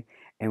 okay,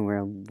 and we're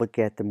going to look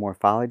at the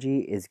morphology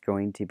is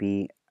going to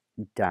be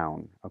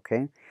down,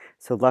 okay?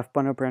 So left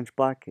bundle branch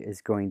block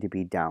is going to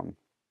be down.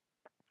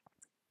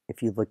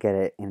 If you look at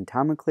it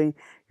anatomically,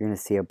 you're going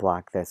to see a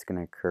block that's going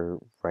to occur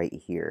right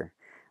here,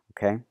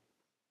 okay?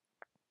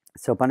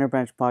 So bundle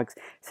branch blocks,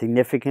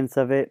 significance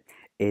of it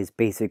is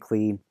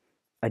basically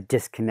a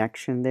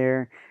disconnection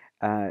there.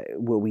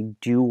 What we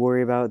do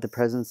worry about the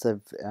presence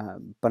of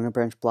bundle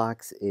branch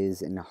blocks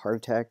is in heart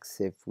attacks.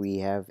 If we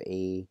have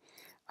a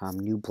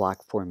new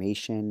block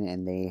formation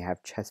and they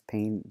have chest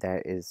pain,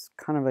 that is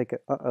kind of like,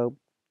 uh-oh,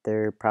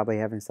 they're probably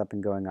having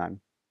something going on.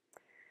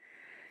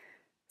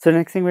 So the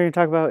next thing we're going to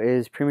talk about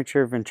is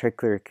premature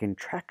ventricular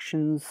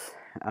contractions.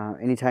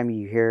 Anytime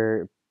you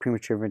hear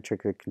premature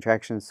ventricular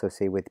contractions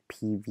associated with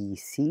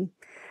PVC,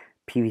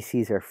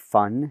 PVCs are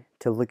fun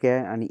to look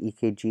at on the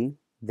EKG.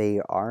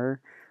 They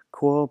are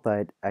cool,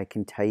 but I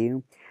can tell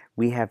you,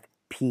 we have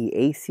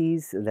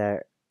PACs,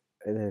 that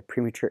the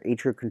premature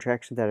atrial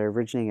contractions that are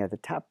originating at the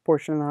top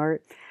portion of the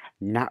heart.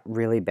 Not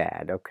really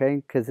bad, okay?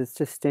 Because it's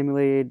just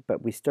stimulated,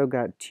 but we still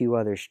got 2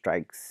 other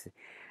strikes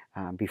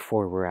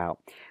before we're out.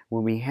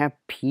 When we have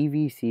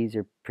PVCs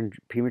or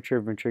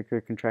premature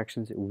ventricular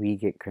contractions, we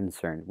get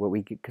concerned. What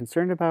we get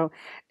concerned about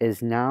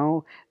is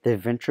now the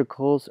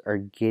ventricles are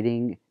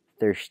getting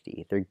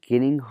thirsty. They're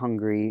getting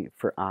hungry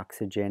for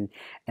oxygen,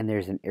 and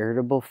there's an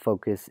irritable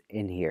focus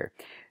in here.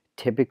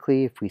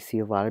 Typically, if we see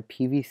a lot of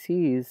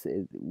PVCs,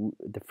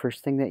 the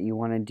first thing that you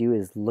want to do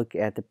is look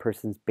at the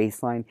person's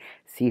baseline,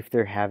 see if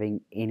they're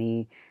having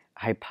any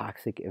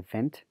hypoxic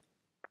event.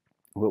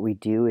 What we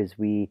do is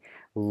we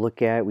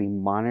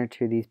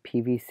monitor these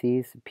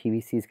PVCs.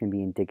 PVCs can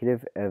be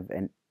indicative of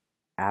an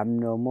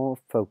abnormal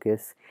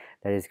focus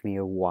that is going to be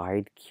a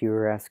wide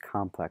QRS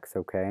complex,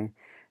 okay?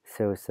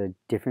 So it's a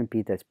different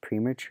beat that's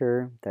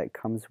premature, that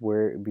comes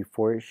where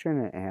before it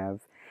shouldn't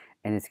have,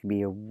 and it's going to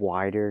be a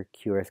wider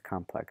QRS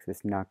complex.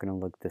 It's not going to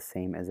look the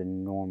same as a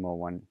normal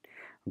one,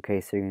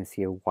 okay? So you're going to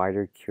see a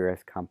wider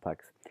QRS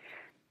complex.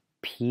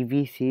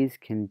 PVCs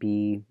can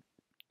be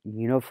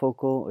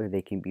unifocal or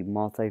they can be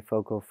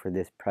multifocal for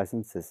this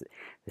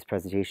this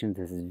presentation.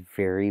 This is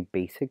very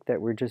basic that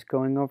we're just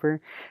going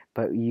over,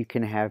 but you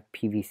can have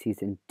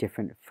PVCs in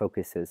different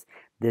focuses.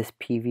 This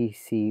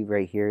PVC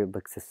right here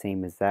looks the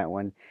same as that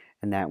one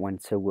and that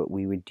one, so what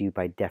we would do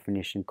by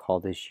definition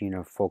call this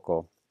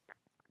unifocal.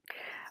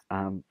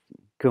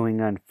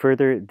 Going on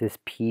further, this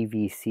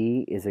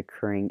PVC is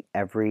occurring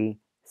every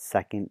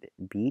second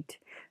beat,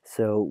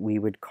 so we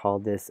would call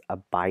this a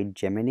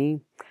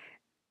bigeminy.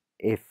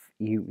 If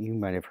you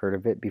might have heard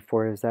of it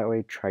before as that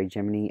way,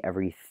 trigeminy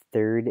every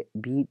third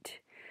beat.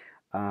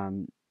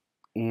 And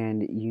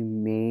you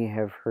may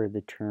have heard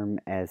the term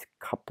as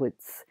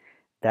couplets.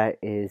 That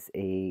is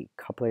a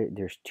couplet.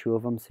 There's 2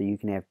 of them, so you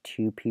can have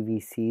 2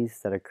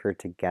 PVCs that occur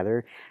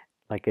together.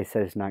 Like I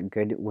said, it's not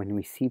good. When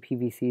we see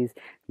PVCs,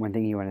 one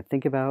thing you want to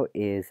think about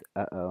is,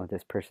 uh-oh,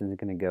 this person is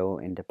going to go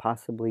into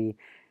possibly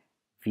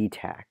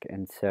VTAC,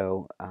 and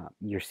so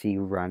your C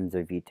runs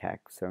a VTAC,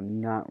 so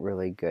not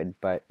really good,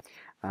 but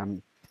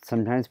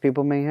sometimes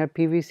people may have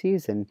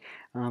PVCs. And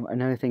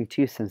another thing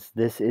too, since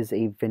this is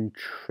a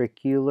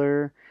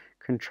ventricular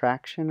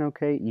contraction,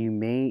 okay, you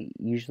may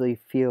usually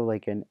feel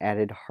like an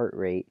added heart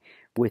rate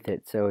with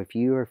it. So if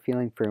you are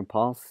feeling for a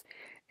pulse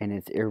and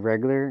it's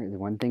irregular, the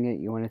one thing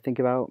that you want to think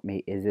about,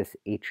 is this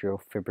atrial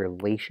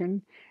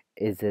fibrillation?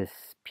 Is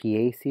this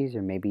PACs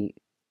or maybe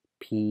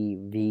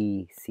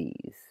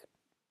PVCs?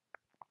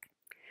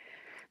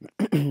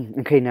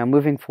 Okay, now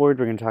moving forward,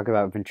 we're going to talk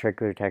about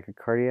ventricular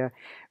tachycardia.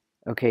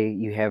 Okay,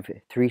 you have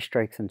 3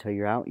 strikes until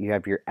you're out. You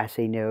have your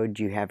SA node,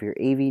 you have your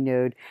AV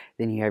node,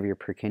 then you have your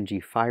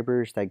Purkinje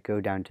fibers that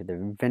go down to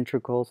the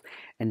ventricles.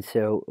 And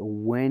so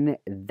when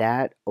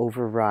that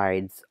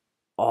overrides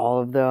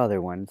all of the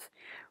other ones,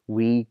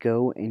 we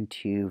go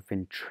into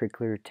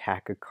ventricular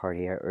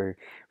tachycardia, or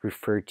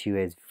referred to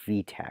as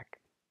VTAC.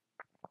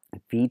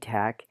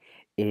 VTAC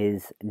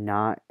is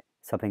not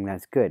something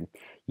that's good.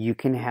 You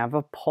can have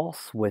a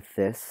pulse with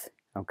this,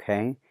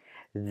 okay?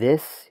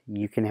 This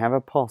you can have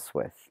a pulse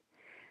with.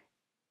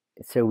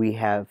 So we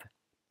have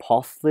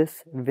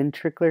pulseless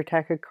ventricular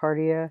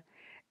tachycardia,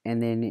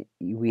 and then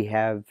we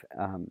have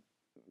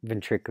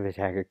ventricular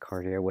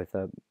tachycardia with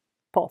a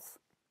pulse.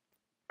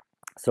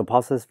 So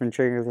pulseless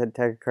ventricular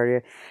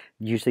tachycardia,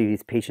 usually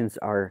these patients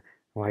are,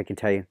 well, I can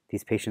tell you,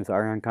 these patients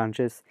are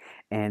unconscious,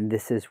 and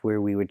this is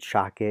where we would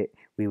shock it.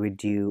 We would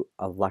do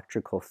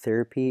electrical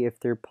therapy if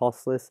they're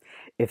pulseless.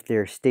 If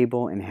they're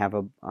stable and have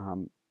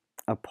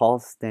a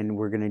pulse, then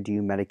we're going to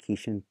do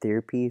medication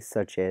therapy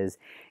such as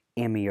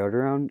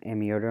amiodarone.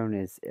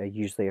 Amiodarone is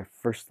usually a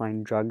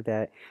first-line drug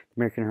that the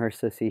American Heart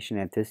Association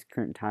at this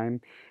current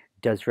time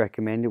does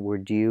recommend. We're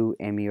due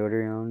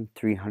amiodarone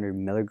 300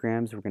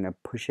 milligrams. We're going to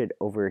push it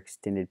over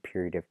extended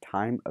period of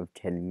time of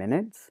 10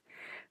 minutes.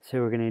 So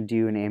we're going to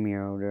do an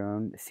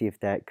amiodarone, see if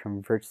that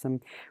converts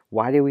them.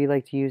 Why do we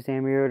like to use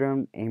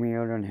amiodarone?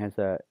 Amiodarone has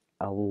a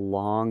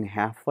long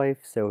half-life,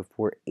 so if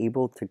we're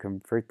able to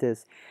convert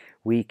this,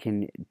 we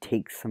can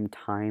take some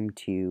time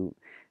to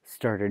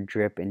start a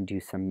drip and do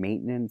some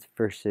maintenance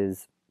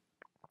versus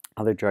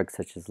other drugs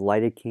such as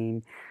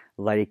lidocaine.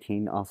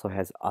 Lidocaine also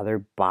has other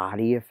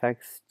body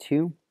effects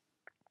too.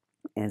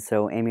 And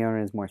so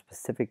amiodarone is more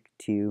specific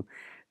to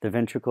the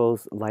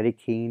ventricles.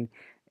 Lidocaine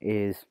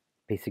is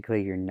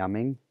basically you're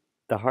numbing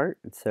the heart.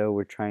 So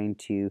we're trying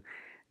to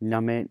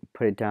numb it,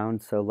 put it down.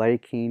 So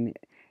lidocaine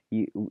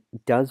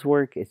does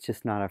work. It's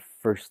just not a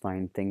first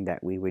line thing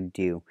that we would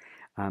do.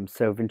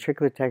 So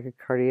ventricular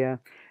tachycardia,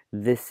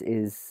 this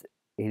is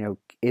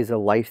a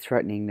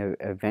life-threatening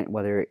event,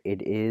 whether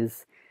it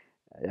is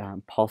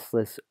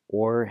pulseless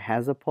or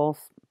has a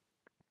pulse.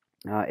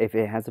 If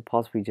it has a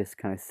pulse, we just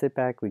kind of sit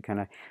back. We kind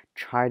of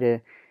try to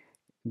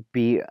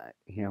be,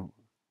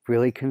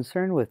 really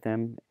concerned with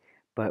them.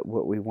 But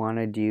what we want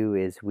to do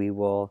is we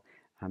will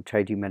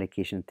try to do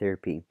medication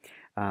therapy.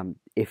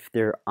 If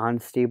they're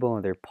unstable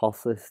or they're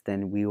pulseless,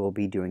 then we will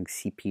be doing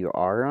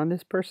CPR on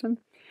this person.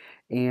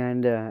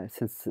 And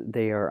since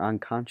they are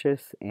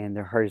unconscious and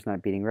their heart is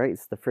not beating right,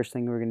 so the first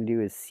thing we're going to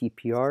do is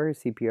CPR,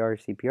 CPR,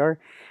 CPR.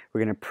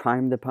 We're going to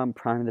prime the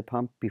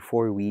pump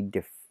before we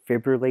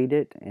defibrillate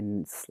it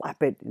and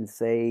slap it and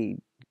say,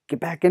 get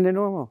back into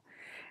normal.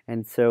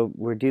 And so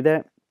we'll do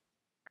that,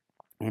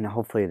 and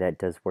hopefully that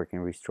does work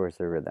and restores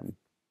the rhythm.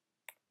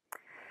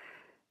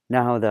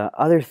 Now the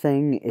other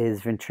thing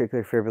is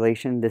ventricular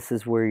fibrillation. This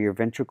is where your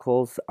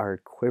ventricles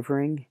are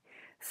quivering.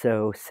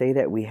 So say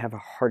that we have a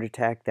heart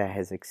attack that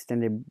has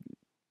extended,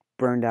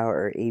 burned out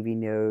our AV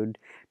node,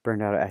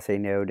 burned out our SA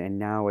node, and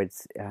now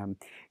it's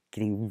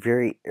getting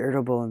very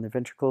irritable in the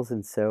ventricles,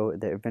 and so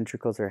the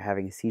ventricles are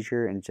having a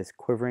seizure and just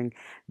quivering.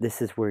 This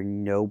is where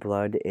no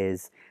blood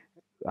is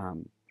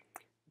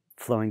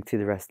flowing through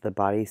the rest of the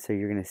body, so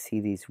you're going to see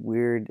these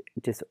weird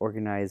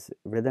disorganized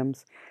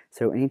rhythms.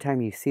 So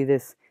anytime you see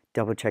this,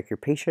 double check your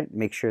patient,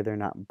 make sure they're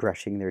not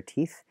brushing their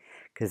teeth,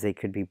 because they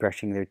could be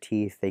brushing their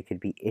teeth, they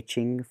could be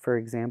itching, for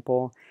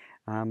example.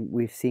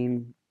 We've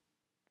seen,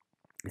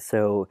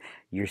 so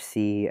you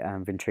see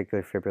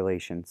ventricular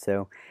fibrillation.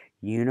 So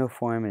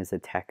uniform is a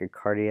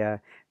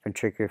tachycardia.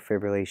 Ventricular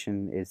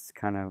fibrillation is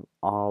kind of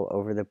all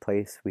over the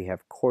place. We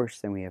have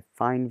coarse and we have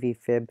fine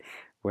VFib.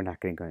 We're not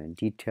going to go into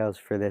details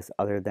for this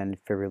other than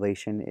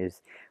fibrillation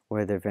is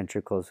where the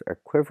ventricles are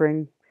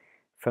quivering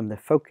from the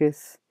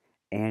focus,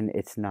 and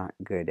it's not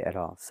good at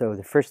all. So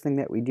the first thing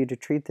that we do to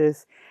treat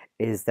this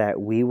is that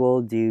we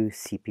will do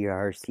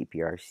CPR,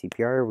 CPR,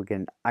 CPR. We're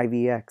going to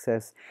IV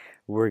access.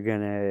 We're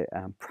going to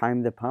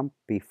prime the pump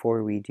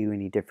before we do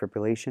any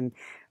defibrillation.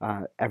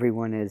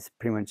 Everyone is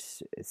pretty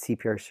much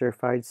CPR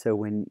certified, so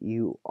when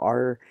you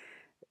are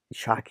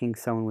shocking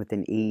someone with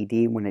an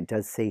AED, when it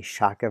does say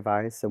shock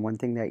advised, so one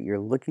thing that you're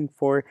looking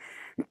for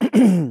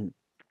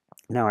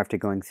now after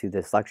going through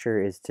this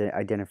lecture is to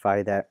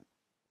identify that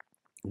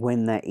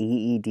when the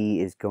AED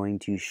is going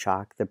to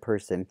shock the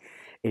person,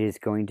 it is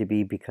going to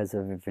be because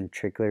of a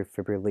ventricular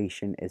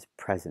fibrillation is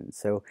present.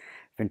 So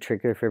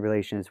ventricular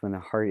fibrillation is when the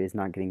heart is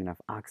not getting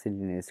enough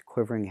oxygen, is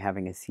quivering,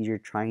 having a seizure,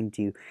 trying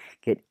to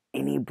get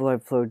any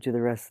blood flow to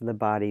the rest of the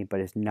body, but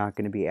it's not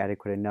going to be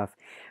adequate enough.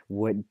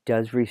 What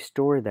does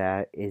restore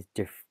that is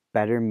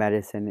better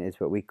medicine, is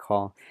what we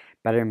call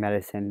better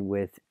medicine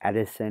with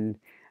Edison.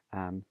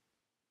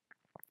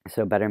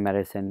 So better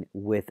medicine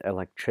with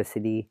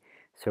electricity.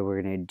 So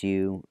we're going to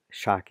do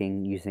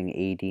shocking using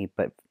AED,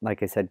 but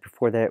like I said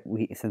before that,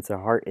 since the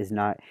heart is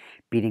not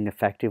beating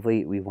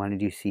effectively, we want to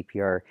do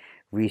CPR,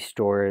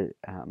 restore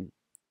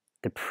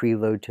the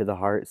preload to the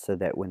heart so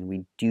that when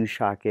we do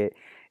shock it,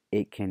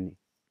 it can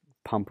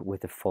pump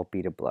with a full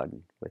beat of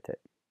blood with it.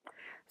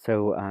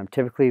 So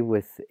typically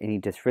with any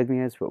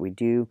dysrhythmias, what we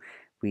do,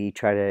 we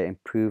try to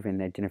improve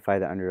and identify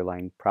the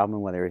underlying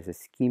problem, whether it's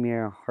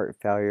ischemia, heart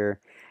failure,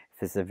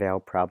 if it's a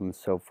valve problem,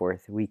 so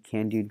forth. We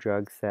can do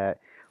drugs that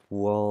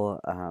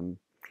will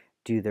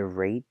do the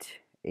rate,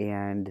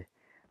 and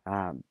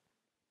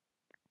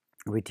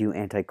we do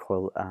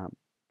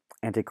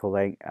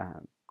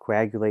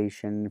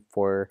anticoagulation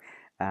for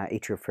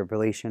atrial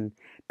fibrillation.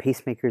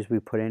 Pacemakers we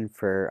put in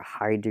for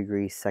high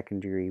degree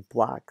second degree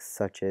blocks,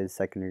 such as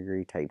second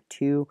degree type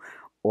 2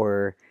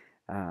 or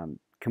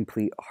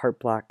complete heart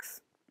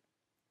blocks.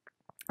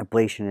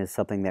 Ablation is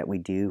something that we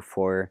do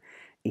for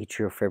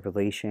atrial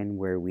fibrillation,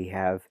 where we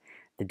have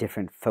the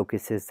different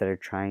focuses that are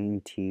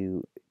trying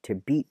to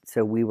beat.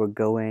 So we will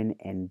go in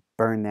and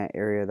burn that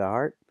area of the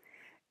heart.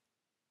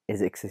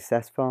 Is it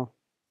successful?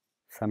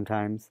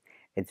 Sometimes.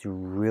 It's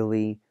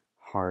really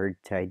hard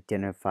to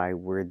identify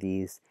where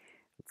these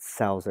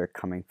cells are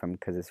coming from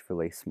because it's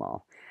really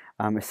small.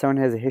 If someone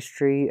has a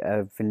history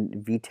of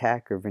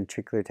VTAC or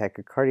ventricular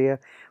tachycardia,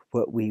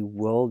 what we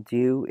will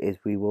do is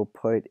we will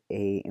put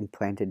a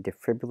implanted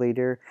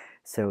defibrillator.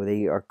 So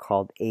they are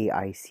called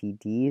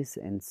AICDs,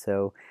 and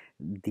so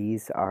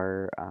these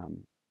are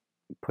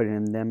put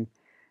in them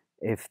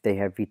if they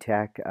have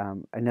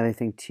VTAC. Another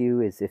thing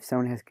too is if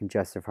someone has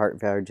congestive heart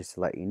failure, just to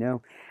let you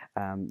know,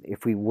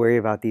 if we worry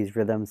about these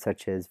rhythms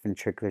such as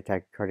ventricular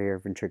tachycardia or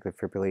ventricular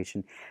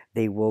fibrillation,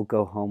 they will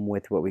go home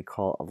with what we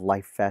call a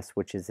life vest,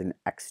 which is an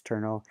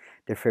external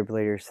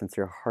defibrillator. Since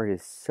their heart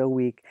is so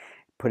weak,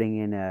 putting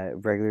in a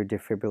regular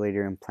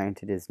defibrillator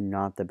implanted is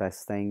not the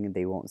best thing.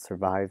 They won't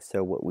survive.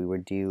 So what we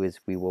would do is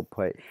we will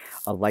put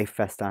a life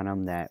vest on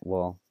them that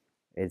will,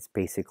 it's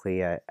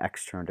basically an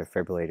external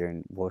defibrillator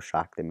and will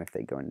shock them if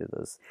they go into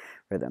those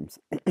rhythms.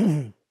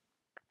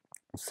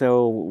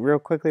 So real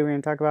quickly, we're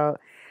going to talk about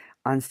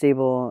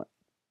unstable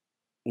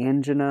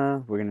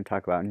angina. We're going to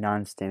talk about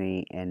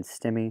non-STEMI and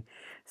STEMI.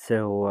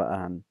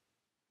 So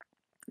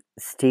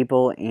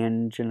stable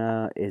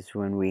angina is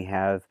when we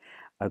have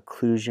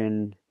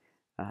occlusion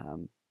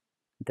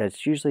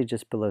that's usually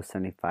just below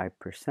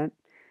 75%,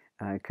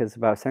 because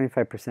about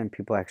 75%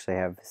 people actually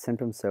have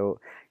symptoms, so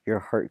your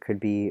heart could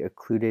be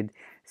occluded.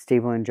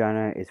 Stable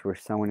angina is where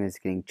someone is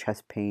getting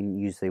chest pain,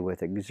 usually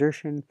with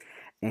exertion,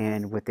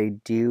 and what they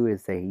do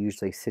is they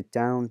usually sit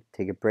down,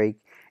 take a break,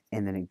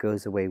 and then it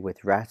goes away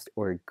with rest,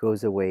 or it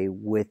goes away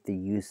with the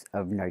use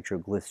of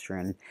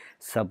nitroglycerin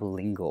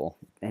sublingual.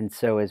 And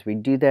so as we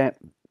do that,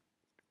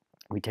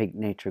 we take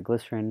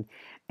nitroglycerin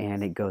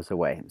and it goes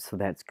away, so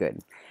that's good.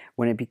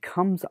 When it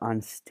becomes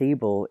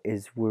unstable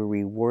is where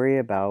we worry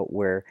about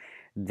where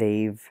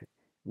they've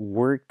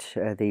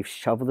they've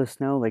shoveled the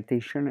snow like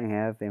they shouldn't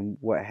have, and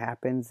what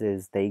happens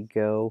is they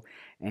go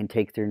and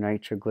take their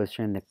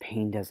nitroglycerin, the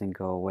pain doesn't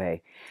go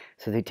away.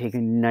 So they take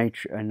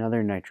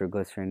another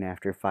nitroglycerin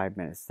after 5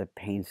 minutes, the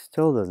pain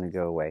still doesn't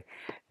go away.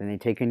 Then they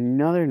take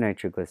another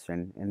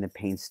nitroglycerin and the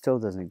pain still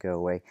doesn't go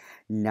away.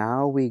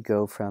 Now we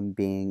go from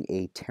being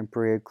a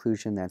temporary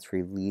occlusion that's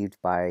relieved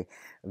by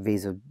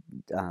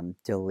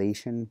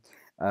vasodilation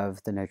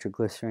of the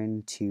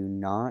nitroglycerin to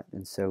not,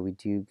 and so we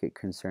do get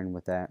concerned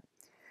with that.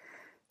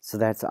 So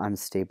that's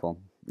unstable.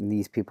 And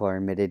these people are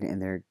admitted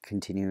and they're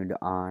continued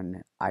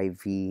on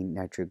IV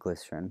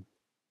nitroglycerin.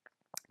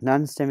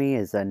 Non-STEMI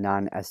is a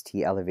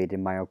non-ST elevated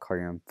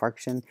myocardial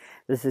infarction.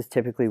 This is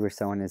typically where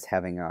someone is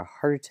having a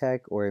heart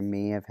attack or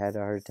may have had a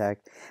heart attack,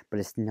 but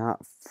it's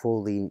not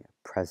fully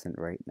present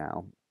right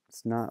now.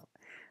 It's not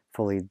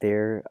fully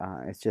there.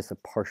 It's just a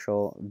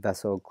partial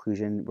vessel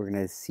occlusion. We're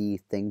going to see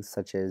things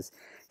such as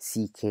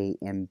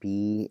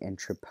CKMB and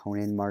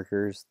troponin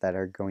markers that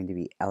are going to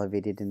be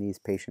elevated in these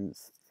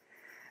patients.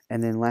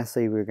 And then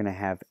lastly, we're going to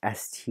have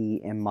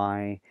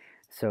STMI,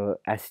 so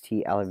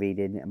ST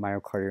elevated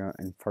myocardial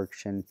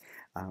infarction.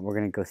 We're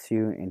going to go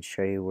through and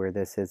show you where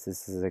this is.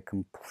 This is a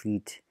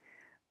complete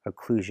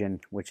occlusion,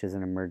 which is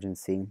an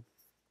emergency.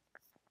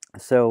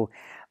 So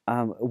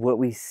what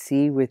we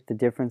see with the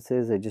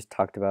differences, I just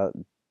talked about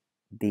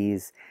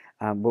these.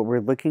 What we're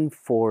looking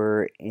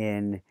for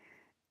in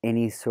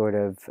any sort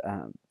of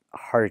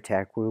heart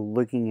attack, we're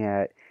looking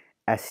at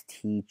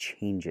ST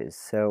changes.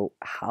 So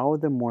how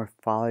the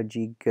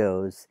morphology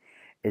goes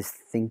is,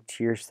 think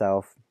to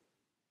yourself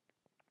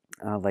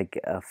like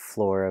a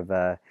floor of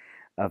a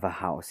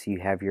house. You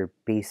have your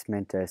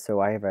basement.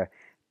 So I have a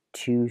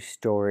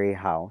 2-story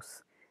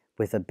house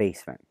with a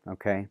basement.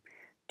 Okay,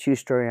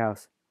 2-story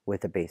house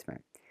with a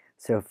basement.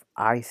 So if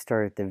I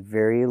start at the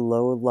very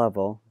low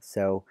level,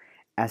 so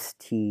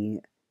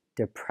ST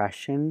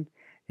depression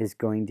is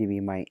going to be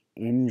my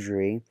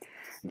injury.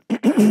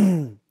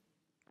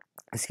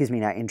 Excuse me,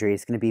 not injury,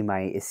 it's going to be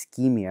my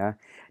ischemia.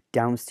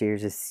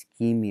 Downstairs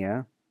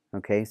ischemia,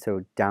 okay,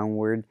 so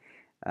downward,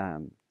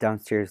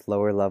 downstairs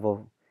lower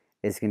level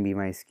is going to be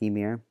my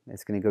ischemia.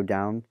 It's going to go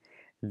down.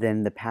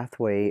 Then the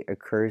pathway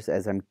occurs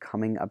as I'm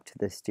coming up to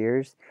the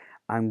stairs.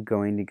 I'm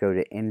going to go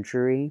to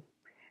injury,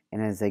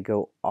 and as I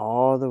go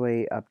all the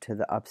way up to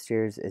the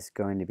upstairs, it's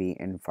going to be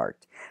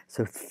infarct.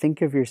 So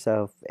think of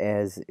yourself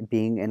as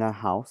being in a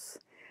house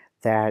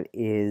that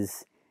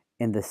is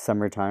in the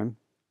summertime,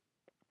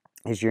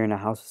 as you're in a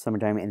house in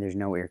summertime and there's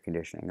no air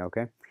conditioning,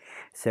 okay?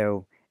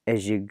 So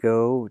as you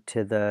go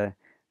to the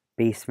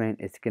basement,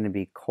 it's going to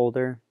be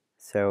colder.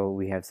 So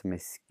we have some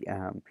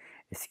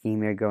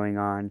ischemia going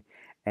on.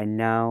 And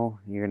now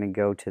you're going to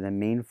go to the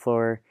main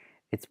floor.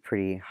 It's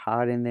pretty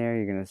hot in there.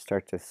 You're going to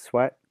start to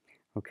sweat,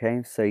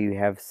 okay? So you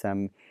have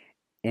some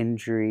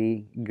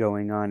injury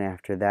going on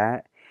after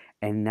that.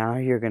 And now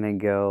you're going to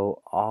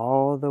go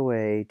all the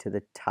way to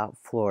the top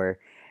floor,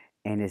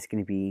 and it's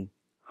going to be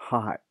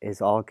hot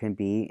as all can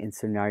be, and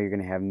so now you're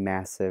going to have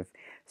massive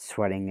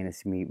sweating and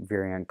it's going to be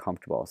very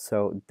uncomfortable.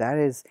 So that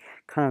is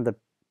kind of the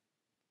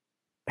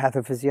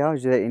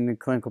pathophysiology that in the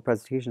clinical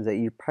presentations that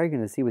you're probably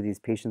going to see with these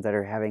patients that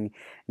are having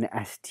an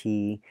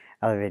ST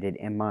elevated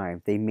MI.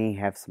 They may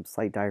have some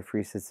slight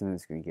diaphoresis, and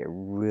it's going to get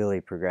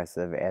really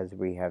progressive as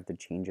we have the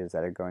changes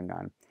that are going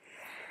on.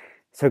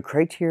 So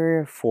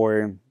criteria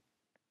for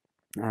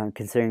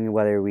considering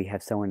whether we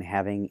have someone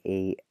having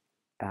a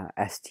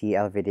ST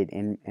elevated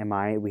in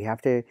MI, we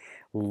have to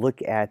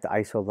look at the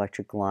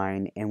isoelectric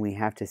line, and we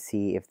have to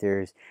see if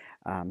there's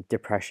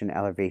depression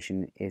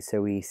elevation.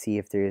 So we see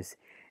if there's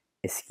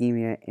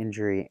ischemia,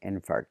 injury,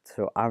 infarct.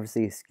 So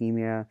obviously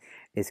ischemia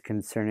is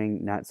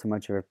concerning not so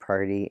much of a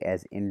priority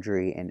as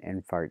injury and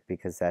infarct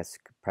because that's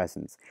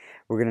presence.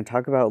 We're going to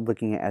talk about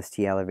looking at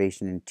ST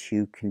elevation in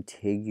two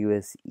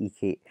contiguous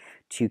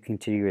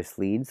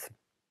leads.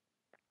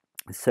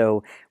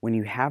 So when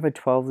you have a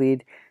 12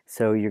 lead,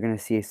 so you're going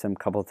to see some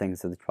couple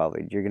things of the 12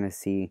 lead. You're going to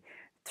see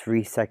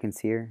 3 seconds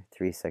here,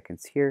 3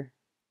 seconds here,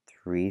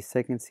 3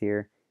 seconds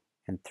here,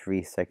 and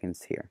 3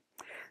 seconds here.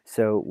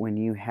 So when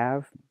you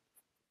have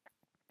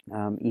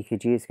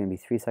EKG, it's going to be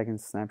 3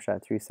 seconds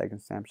snapshot, 3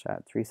 seconds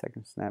snapshot, 3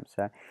 seconds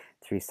snapshot,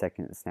 3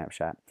 seconds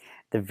snapshot.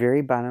 The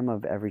very bottom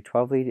of every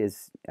 12 lead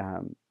is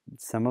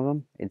some of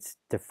them, it's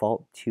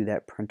default to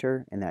that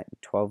printer and that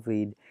 12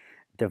 lead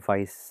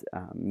device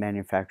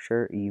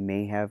manufacturer. You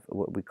may have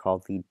what we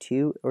call lead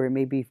 2, or it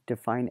may be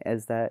defined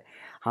as that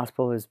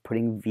hospital is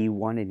putting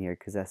V1 in here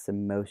because that's the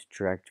most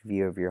direct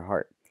view of your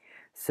heart.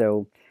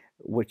 So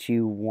what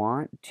you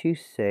want to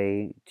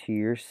say to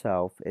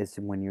yourself is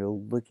when you're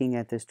looking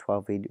at this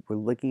 12 lead, we're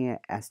looking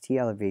at ST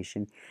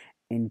elevation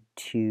in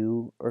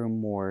 2 or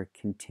more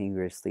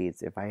contiguous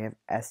leads. If I have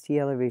ST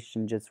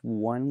elevation just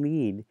one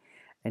lead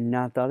and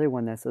not the other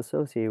one that's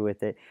associated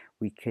with it,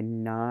 we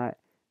cannot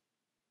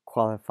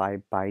qualify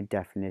by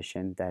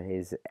definition that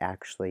is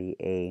actually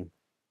a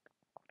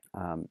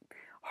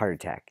heart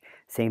attack.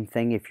 Same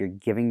thing if you're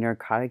giving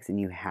narcotics and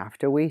you have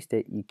to waste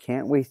it, you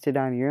can't waste it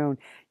on your own.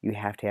 You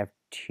have to have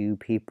 2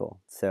 people.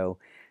 So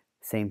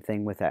same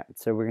thing with that.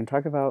 So we're going to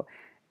talk about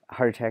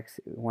heart attacks.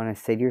 You want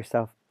to say to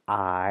yourself,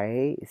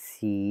 I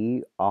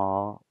see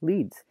all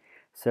leads.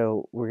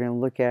 So we're going to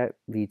look at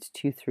leads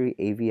 2, 3,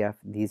 AVF.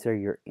 These are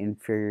your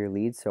inferior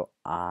leads. So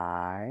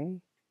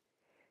I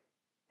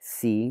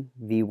see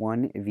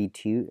V1,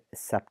 V2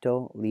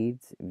 septal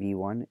leads,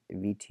 V1,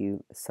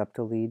 V2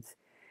 septal leads,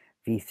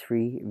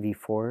 V3,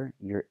 V4,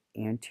 your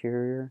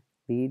anterior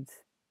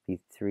leads,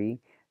 V3,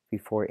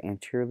 V4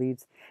 anterior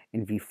leads,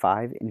 and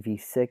V5 and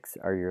V6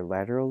 are your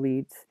lateral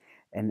leads,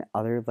 and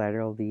other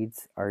lateral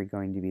leads are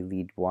going to be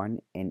lead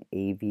 1 and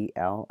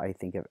AVL. I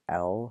think of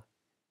LL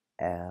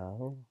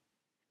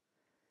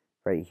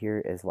right here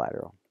is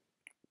lateral.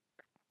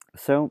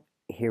 So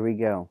here we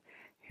go.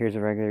 Here's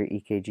a regular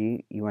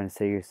EKG. You want to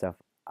say to yourself,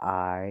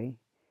 I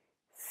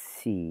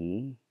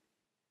see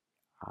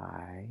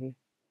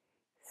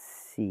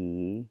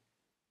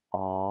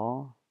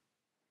all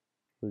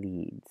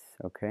leads,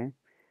 okay?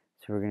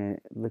 So we're going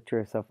to look to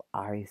ourselves,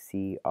 I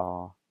see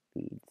all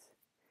leads,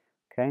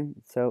 okay?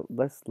 So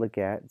let's look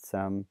at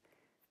some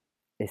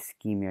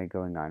ischemia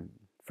going on.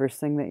 First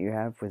thing that you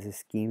have with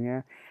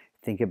ischemia,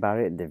 think about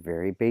it in the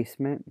very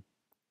basement.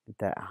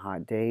 That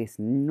hot day, it's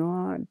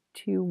not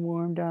too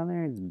warm down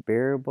there, it's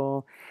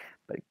bearable,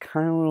 but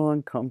kind of a little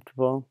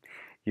uncomfortable.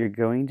 You're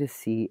going to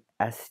see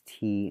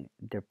ST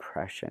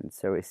depression.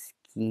 So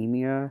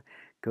ischemia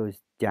goes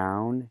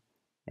down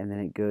and then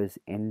it goes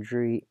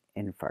injury,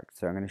 infarct.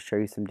 So I'm going to show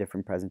you some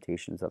different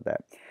presentations of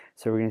that.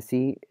 So we're going to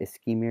see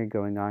ischemia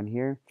going on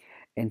here.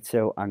 And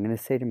so I'm going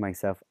to say to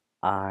myself,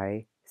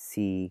 I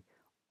see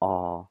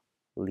all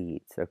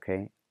leads,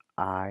 okay?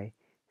 I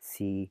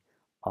see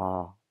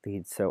all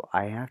leads. So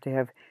I have to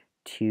have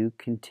 2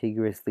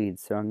 contiguous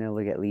leads. So I'm going to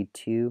look at lead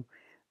 2,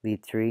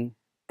 lead 3.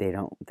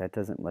 That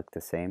doesn't look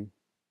the same.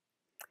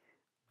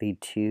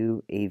 Lead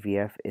 2,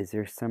 AVF. Is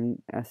there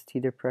some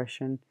ST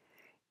depression?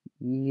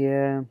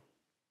 Yeah.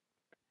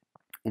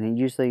 And it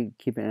usually,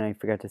 and I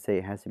forgot to say,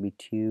 it has to be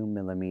 2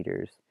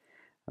 millimeters,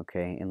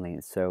 okay, in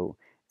length. So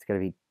it's got to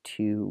be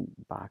 2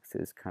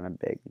 boxes, kind of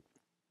big.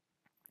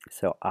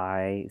 So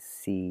I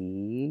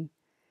see,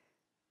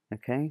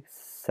 okay,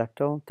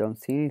 septal, don't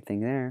see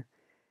anything there.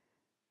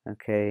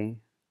 Okay,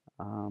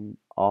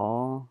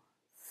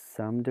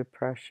 some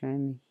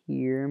depression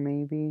here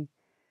maybe.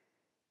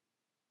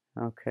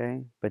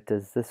 Okay, but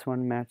does this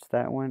one match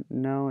that one?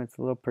 No, it's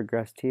a little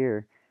progressed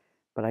here,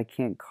 but I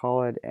can't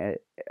call it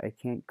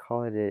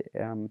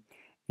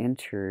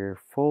anterior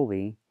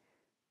fully.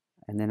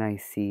 And then I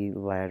see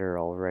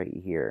lateral right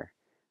here.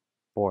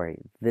 Boy,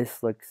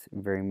 this looks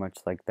very much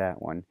like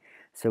that one.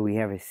 So we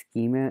have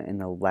ischemia in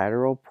the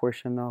lateral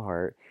portion of the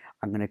heart.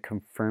 I'm going to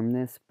confirm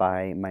this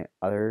by my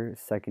other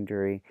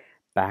secondary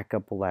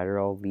backup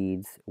lateral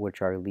leads,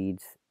 which are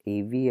leads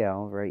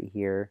AVL right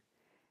here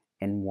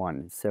and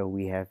 1. So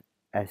we have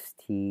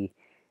ST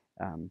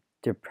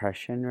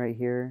depression right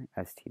here,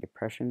 ST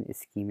depression,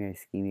 ischemia,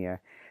 ischemia.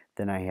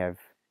 Then I have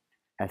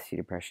ST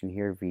depression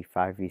here,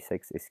 V5,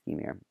 V6,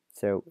 ischemia.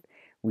 So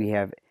we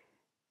have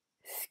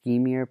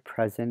ischemia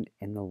present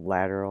in the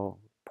lateral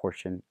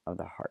portion of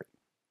the heart.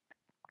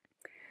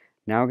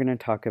 Now we're going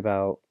to talk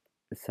about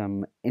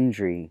some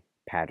injury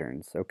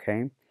patterns,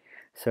 okay?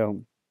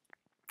 So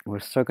we're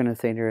still going to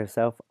say to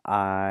ourselves,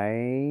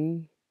 I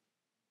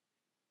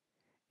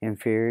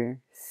inferior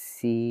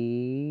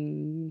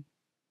see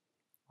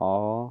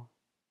all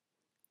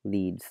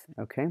leads,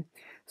 okay?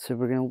 So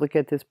we're going to look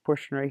at this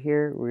portion right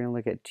here. We're going to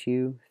look at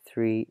 2,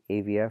 3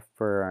 AVF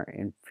for our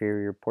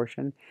inferior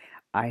portion.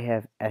 I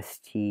have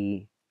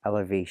ST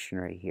elevation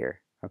right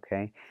here,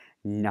 okay?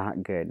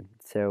 Not good.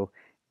 So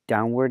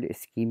downward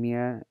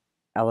ischemia,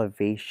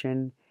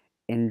 elevation,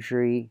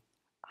 injury,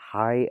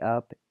 high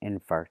up,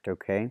 infarct,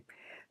 okay?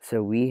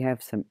 So we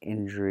have some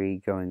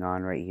injury going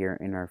on right here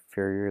in our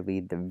inferior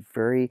lead, the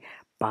very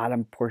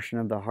bottom portion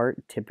of the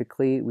heart.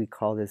 Typically, we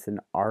call this an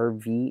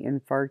RV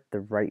infarct, the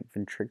right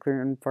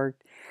ventricular infarct.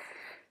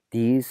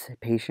 These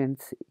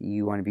patients,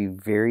 you want to be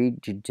very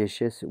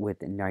judicious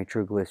with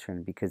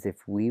nitroglycerin, because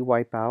if we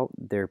wipe out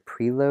their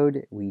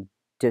preload, we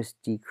just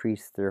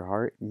decrease their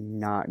heart.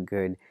 Not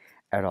good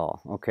at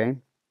all, okay?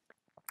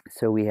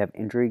 So we have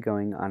injury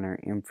going on our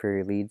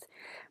inferior leads,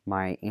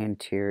 my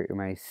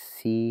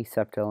C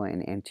septal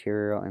and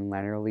anterior and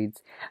lateral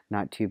leads,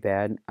 not too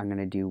bad. I'm going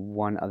to do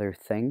one other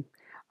thing.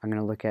 I'm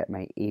going to look at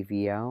my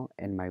AVL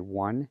and my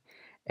 1,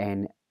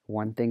 and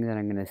one thing that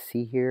I'm going to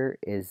see here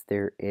is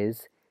there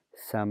is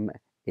some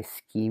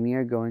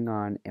ischemia going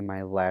on in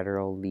my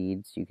lateral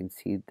leads. You can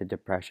see the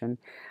depression.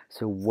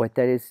 So what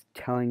that is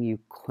telling you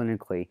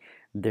clinically,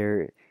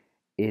 there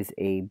is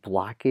a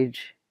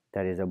blockage,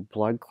 that is a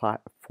blood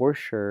clot for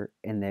sure,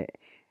 in the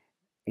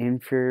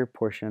inferior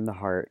portion of the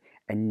heart,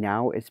 and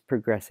now it's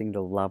progressing.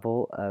 The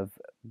level of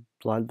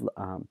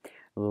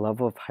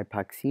level of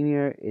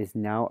hypoxemia is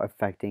now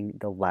affecting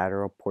the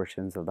lateral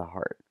portions of the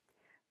heart.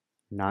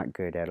 Not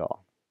good at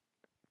all.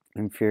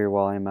 Inferior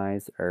wall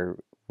MIs are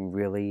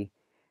really,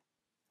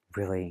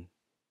 really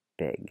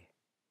big.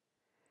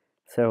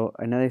 So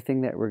another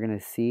thing that we're going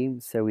to see,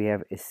 so we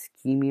have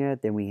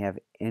ischemia, then we have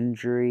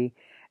injury,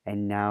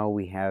 and now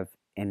we have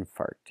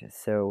infarct.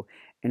 So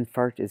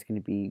infarct is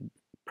going to be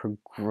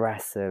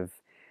progressive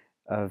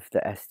of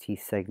the ST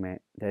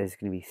segment, that is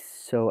going to be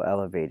so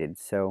elevated.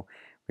 So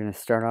we're going to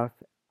start off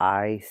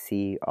I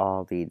see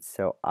all leads.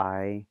 So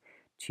I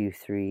 2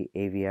 3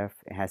 AVF,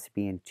 it has to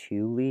be in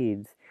 2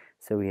 leads.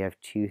 So we have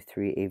 2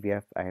 3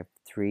 AVF. I have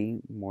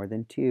 3 more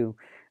than 2.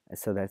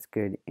 So that's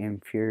good.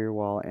 Inferior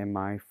wall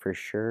MI for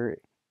sure.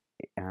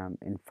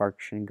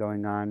 Infarction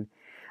going on.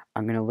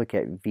 I'm going to look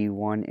at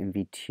V1 and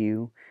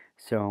V2.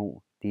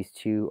 So these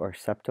two are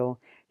septal.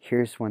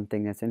 Here's one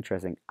thing that's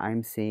interesting.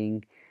 I'm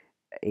seeing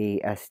a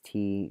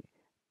ST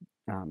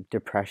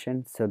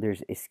depression. So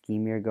there's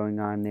ischemia going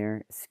on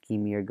there,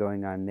 ischemia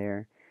going on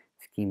there,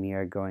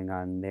 ischemia going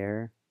on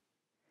there.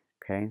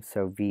 Okay,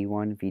 so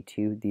V1,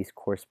 V2, these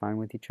correspond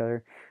with each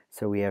other.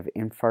 So we have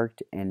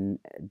infarct in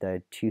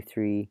the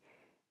 2-3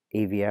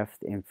 AVF,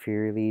 the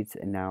inferior leads,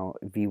 and now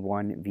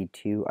V1,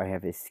 V2, I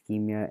have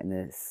ischemia in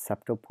the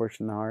septal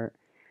portion of the heart.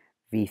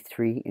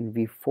 V3 and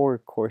V4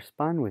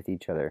 correspond with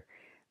each other.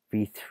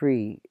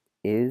 V3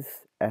 is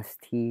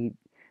ST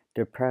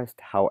depressed,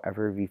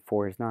 however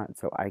V4 is not.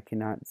 So I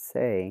cannot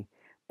say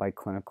by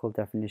clinical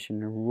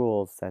definition and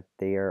rules that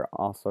they are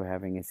also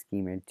having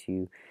ischemia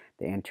to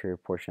the anterior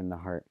portion of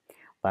the heart.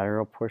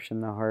 Lateral portion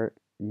of the heart,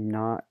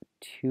 not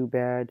too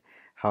bad.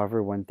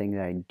 However, one thing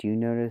that I do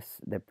notice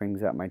that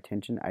brings out my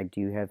attention, I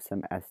do have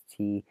some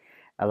ST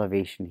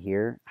elevation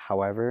here.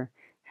 However,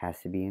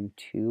 has to be in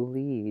 2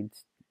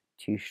 leads,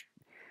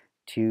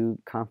 two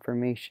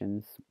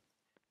confirmations.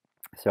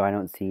 So I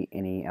don't see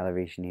any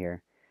elevation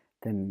here.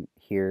 Then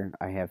here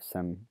I have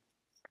some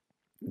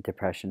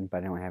depression, but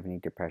I don't have any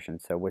depression.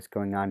 So what's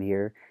going on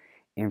here?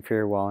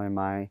 Inferior wall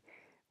MI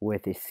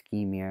with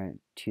ischemia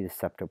to the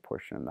septal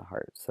portion of the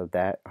heart. So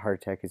that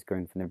heart attack is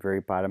going from the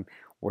very bottom,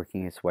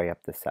 working its way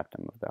up the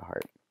septum of the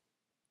heart.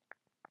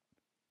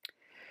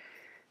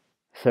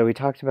 So we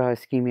talked about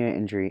ischemia,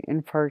 injury,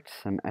 infarct,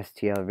 some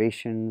ST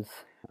elevations,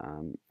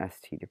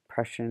 ST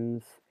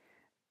depressions.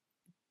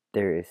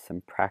 There is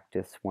some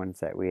practice ones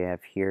that we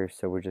have here,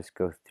 so we'll just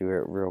go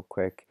through it real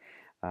quick.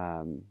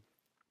 Tell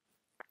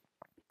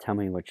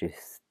me what you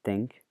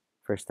think.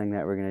 First thing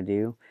that we're going to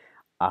do,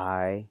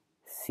 I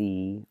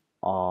see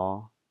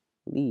all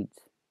leads.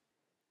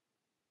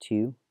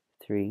 2,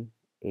 3,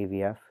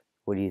 AVF,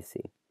 what do you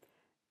see?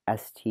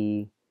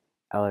 ST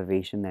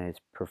elevation that is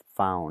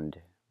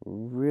profound,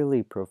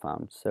 really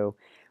profound. So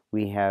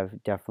we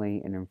have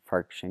definitely an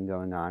infarction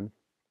going on.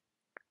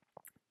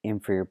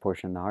 Inferior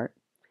portion of the heart.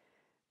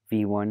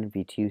 V1,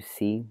 V2,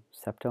 C,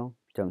 septal,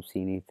 don't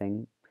see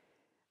anything.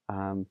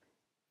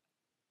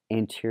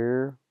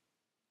 Anterior,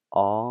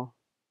 all,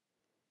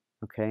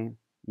 okay.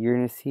 You're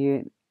going to see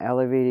an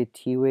elevated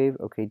T wave.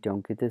 Okay,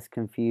 don't get this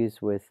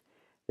confused with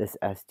this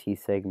ST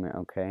segment,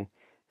 okay.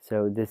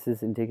 So this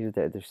is indicative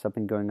that there's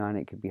something going on.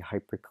 It could be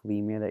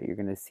hyperkalemia that you're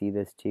going to see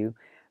this too,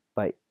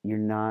 but you're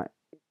not,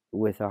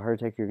 with a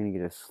heart attack, you're going to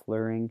get a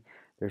slurring.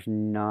 There's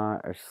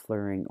not a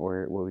slurring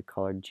or what we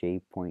call a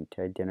J point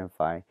to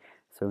identify.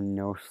 So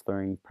no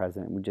slurring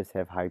present. We just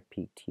have high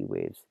peak T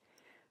waves.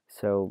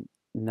 So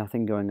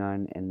nothing going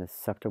on in the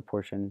septal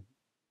portion,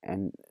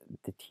 and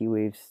the T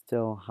wave's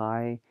still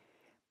high,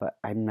 but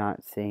I'm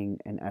not seeing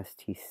an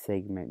ST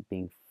segment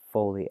being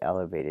fully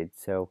elevated.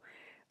 So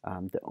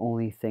the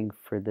only thing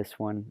for this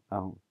one,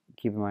 oh,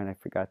 keep in mind I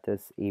forgot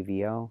this,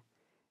 AVL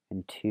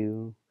and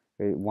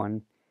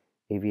 1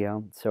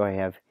 AVL. So I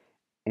have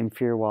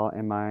inferior wall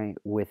MI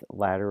with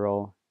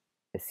lateral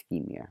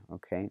ischemia,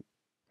 okay?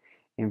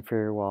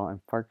 Inferior wall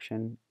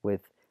infarction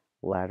with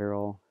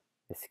lateral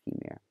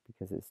ischemia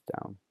because it's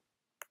down.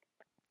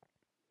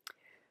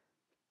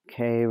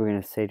 Okay, we're going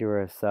to say to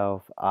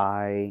ourselves,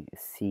 I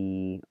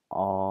see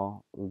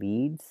all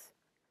leads.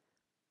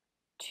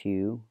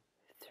 2,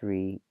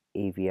 3,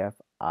 AVF,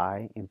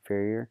 I,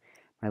 inferior.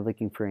 Am I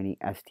looking for any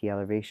ST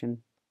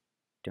elevation?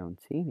 Don't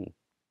see any.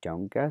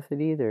 Don't guess it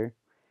either.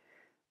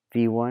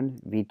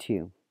 V1,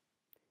 V2.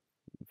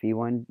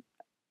 V1,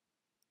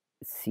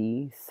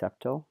 C,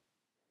 septal.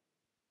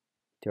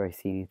 Do I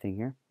see anything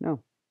here?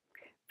 No.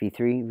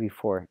 V3,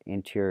 V4,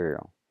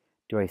 anterior.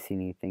 Do I see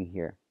anything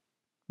here?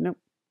 Nope.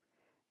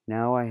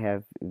 Now I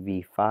have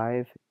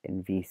V5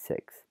 and V6.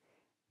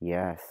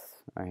 Yes,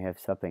 I have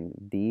something.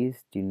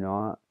 These do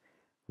not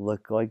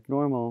look like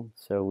normal.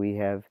 So we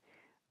have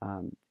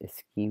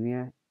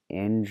ischemia,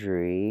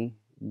 injury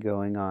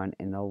going on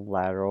in the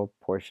lateral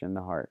portion of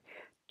the heart.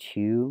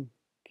 2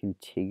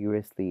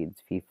 contiguous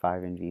leads,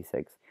 V5 and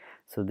V6.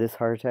 So this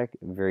heart attack,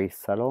 very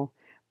subtle,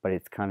 but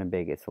it's kind of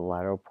big. It's the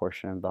lateral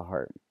portion of the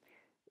heart.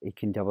 You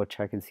can double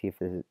check and see if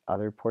there's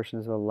other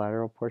portions of the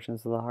lateral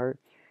portions of the heart.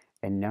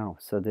 And no,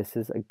 so this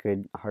is a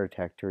good heart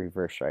attack to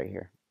reverse right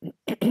here.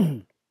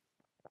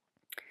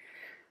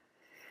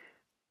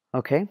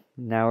 Okay,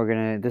 now we're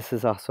gonna, this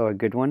is also a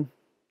good one.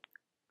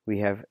 We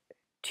have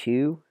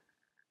 2,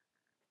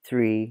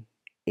 3,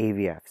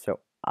 AVF. So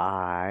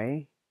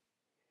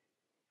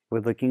we're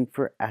looking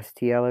for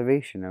ST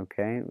elevation,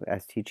 okay?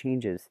 ST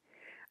changes.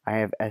 I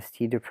have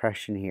ST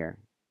depression here.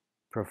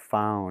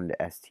 Profound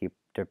ST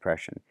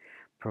depression.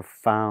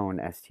 Profound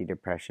ST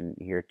depression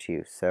here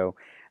too. So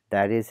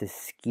that is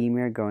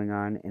ischemia going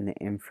on in the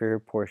inferior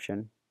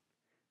portion.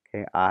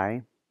 Okay,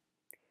 I,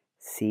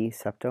 C,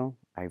 septal.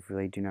 I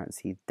really do not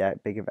see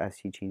that big of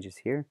ST changes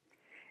here.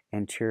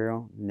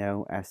 Anterior,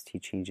 no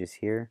ST changes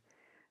here.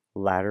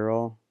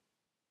 Lateral,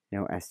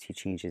 no ST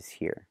changes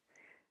here.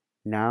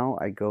 Now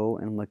I go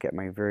and look at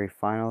my very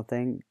final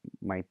thing,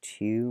 my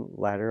 2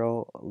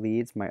 lateral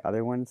leads, my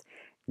other ones.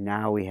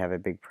 Now we have a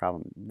big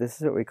problem. This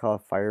is what we call a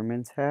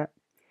fireman's hat,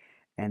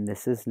 and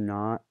this is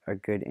not a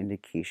good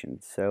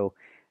indication. So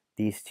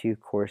these two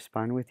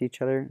correspond with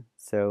each other.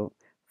 So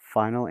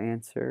final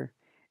answer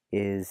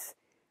is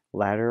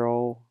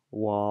lateral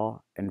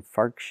wall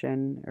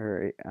infarction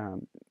or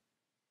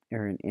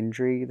an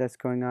injury that's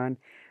going on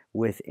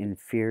with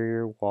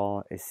inferior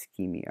wall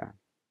ischemia.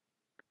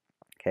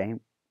 Okay,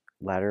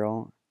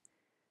 lateral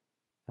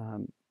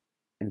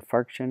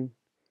infarction,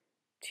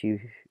 2,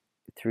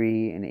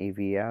 3 in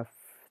AVF,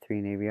 3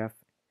 in AVF,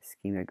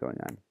 ischemia going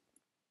on.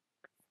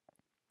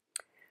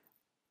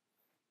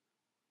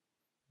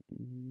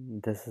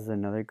 This is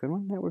another good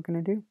one that we're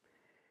going to do.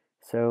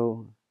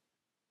 So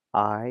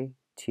I,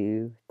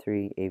 2,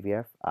 3,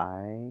 AVF,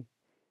 I,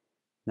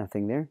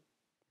 nothing there,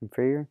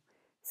 inferior.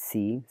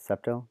 C,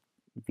 septal,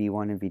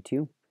 V1 and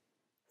V2,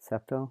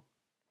 septal,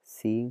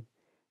 C,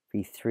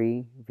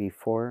 V3,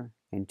 V4,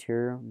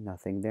 anterior,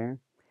 nothing there.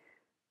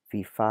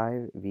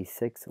 V5,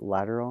 V6,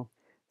 lateral.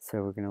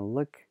 So we're going to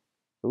look,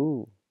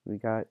 ooh, we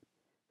got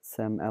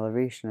some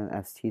elevation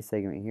on ST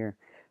segment here.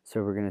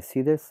 So we're going to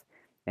see this,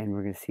 and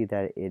we're going to see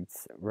that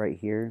it's right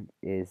here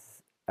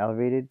is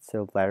elevated,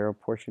 so lateral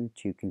portion,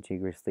 2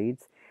 contiguous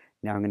leads.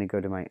 Now I'm going to go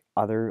to my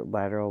other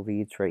lateral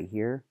leads right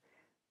here,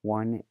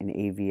 1 in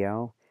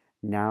AVL.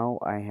 Now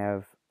I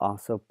have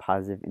also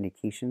positive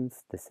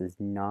indications. This is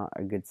not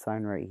a good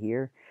sign right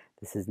here.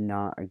 This is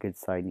not a good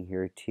sign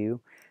here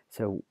too.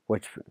 So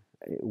what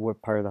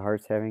part of the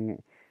heart's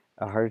having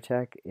a heart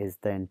attack is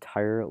the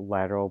entire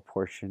lateral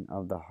portion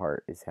of the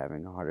heart is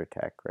having a heart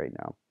attack right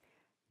now.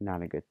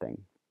 Not a good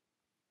thing.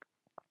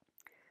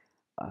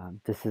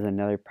 This is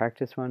another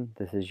practice one.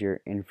 This is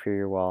your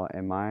inferior wall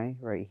MI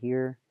right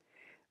here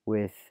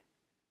with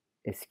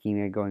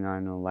ischemia going on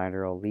in the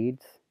lateral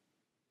leads.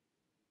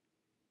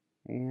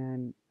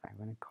 And I'm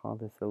going to call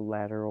this a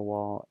lateral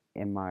wall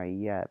MI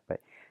yet,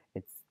 but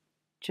it's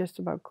just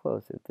about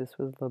close. If this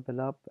was a little bit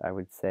up, I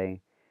would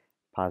say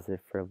positive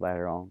for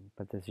lateral,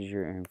 but this is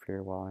your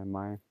inferior wall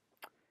MI.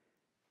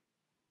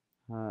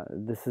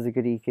 This is a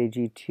good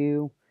EKG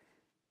too.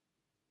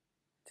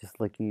 Just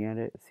looking at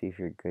it, see if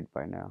you're good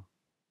by now.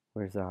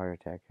 Where's the heart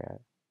attack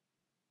at?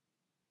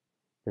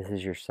 This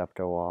is your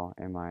septal wall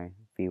MI,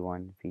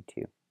 V1, V2.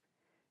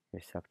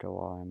 Your septal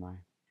wall MI.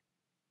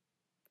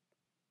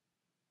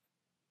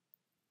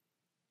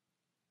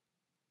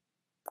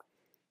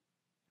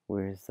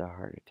 Where's the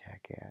heart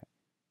attack at?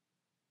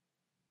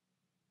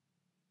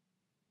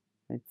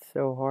 It's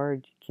so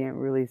hard, you can't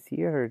really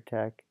see a heart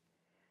attack.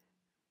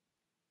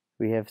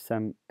 We have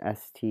some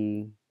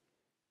ST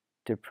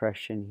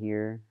depression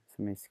here,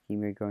 some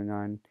ischemia going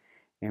on,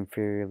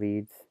 inferior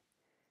leads.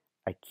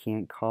 I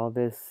can't call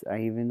this,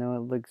 even though it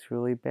looks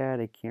really bad,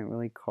 I can't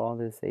really call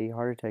this a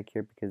heart attack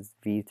here because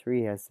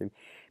V3 has to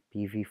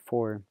be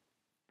V4.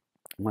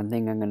 One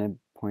thing I'm going to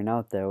point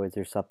out though is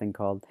there's something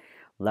called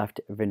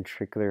left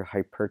ventricular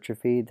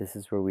hypertrophy. This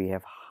is where we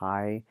have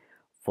high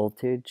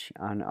voltage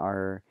on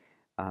our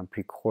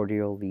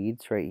precordial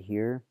leads right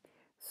here.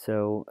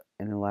 So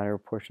in the lateral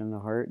portion of the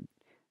heart,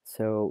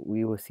 so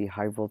we will see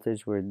high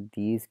voltage where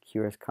these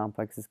QRS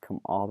complexes come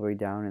all the way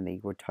down and they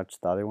will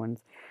touch the other ones.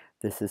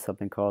 This is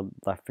something called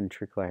left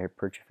ventricular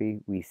hypertrophy.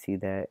 We see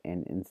that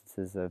in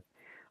instances of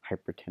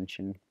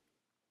hypertension.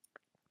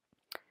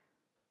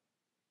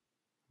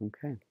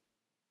 Okay,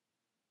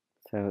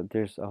 so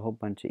there's a whole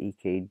bunch of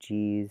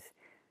EKGs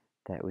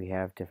that we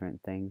have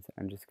different things.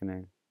 I'm just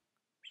going to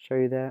show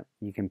you that.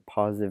 You can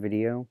pause the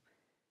video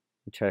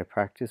and try to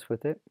practice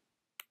with it.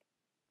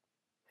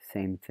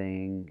 Same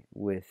thing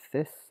with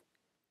this.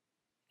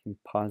 You can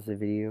pause the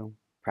video,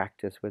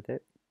 practice with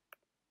it.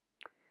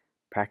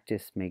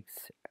 Practice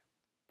makes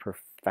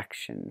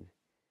perfection.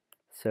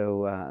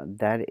 So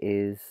that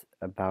is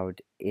about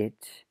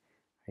it.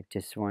 I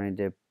just wanted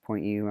to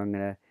point you, I'm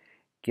going to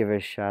give a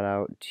shout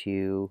out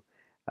to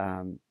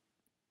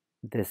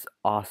this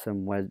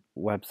awesome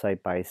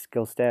website by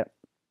Skillstat.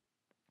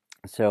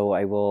 So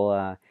I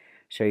will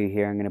show you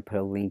here. I'm going to put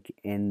a link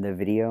in the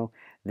video.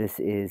 This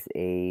is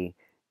a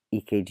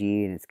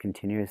EKG and it's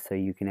continuous, so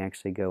you can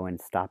actually go and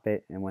stop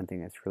it. And one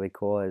thing that's really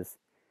cool is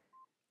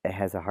it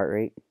has a heart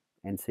rate,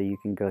 and so you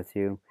can go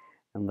through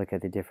and look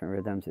at the different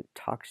rhythms. It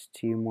talks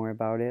to you more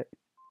about it,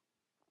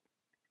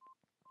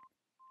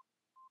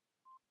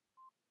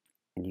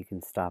 and you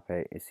can stop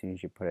it as soon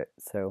as you put it.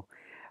 So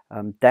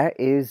that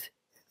is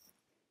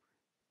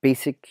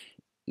basic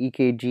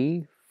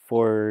EKG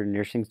for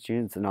nursing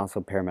students and also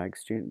paramedic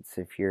students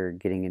if you're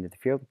getting into the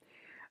field.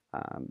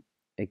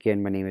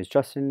 Again, my name is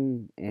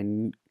Justin,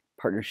 in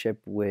partnership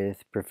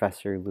with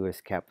Professor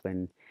Lewis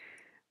Kaplan,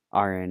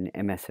 RN,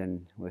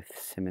 MSN with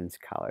Simmons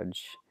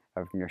College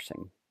of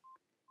Nursing.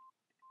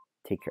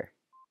 Take care.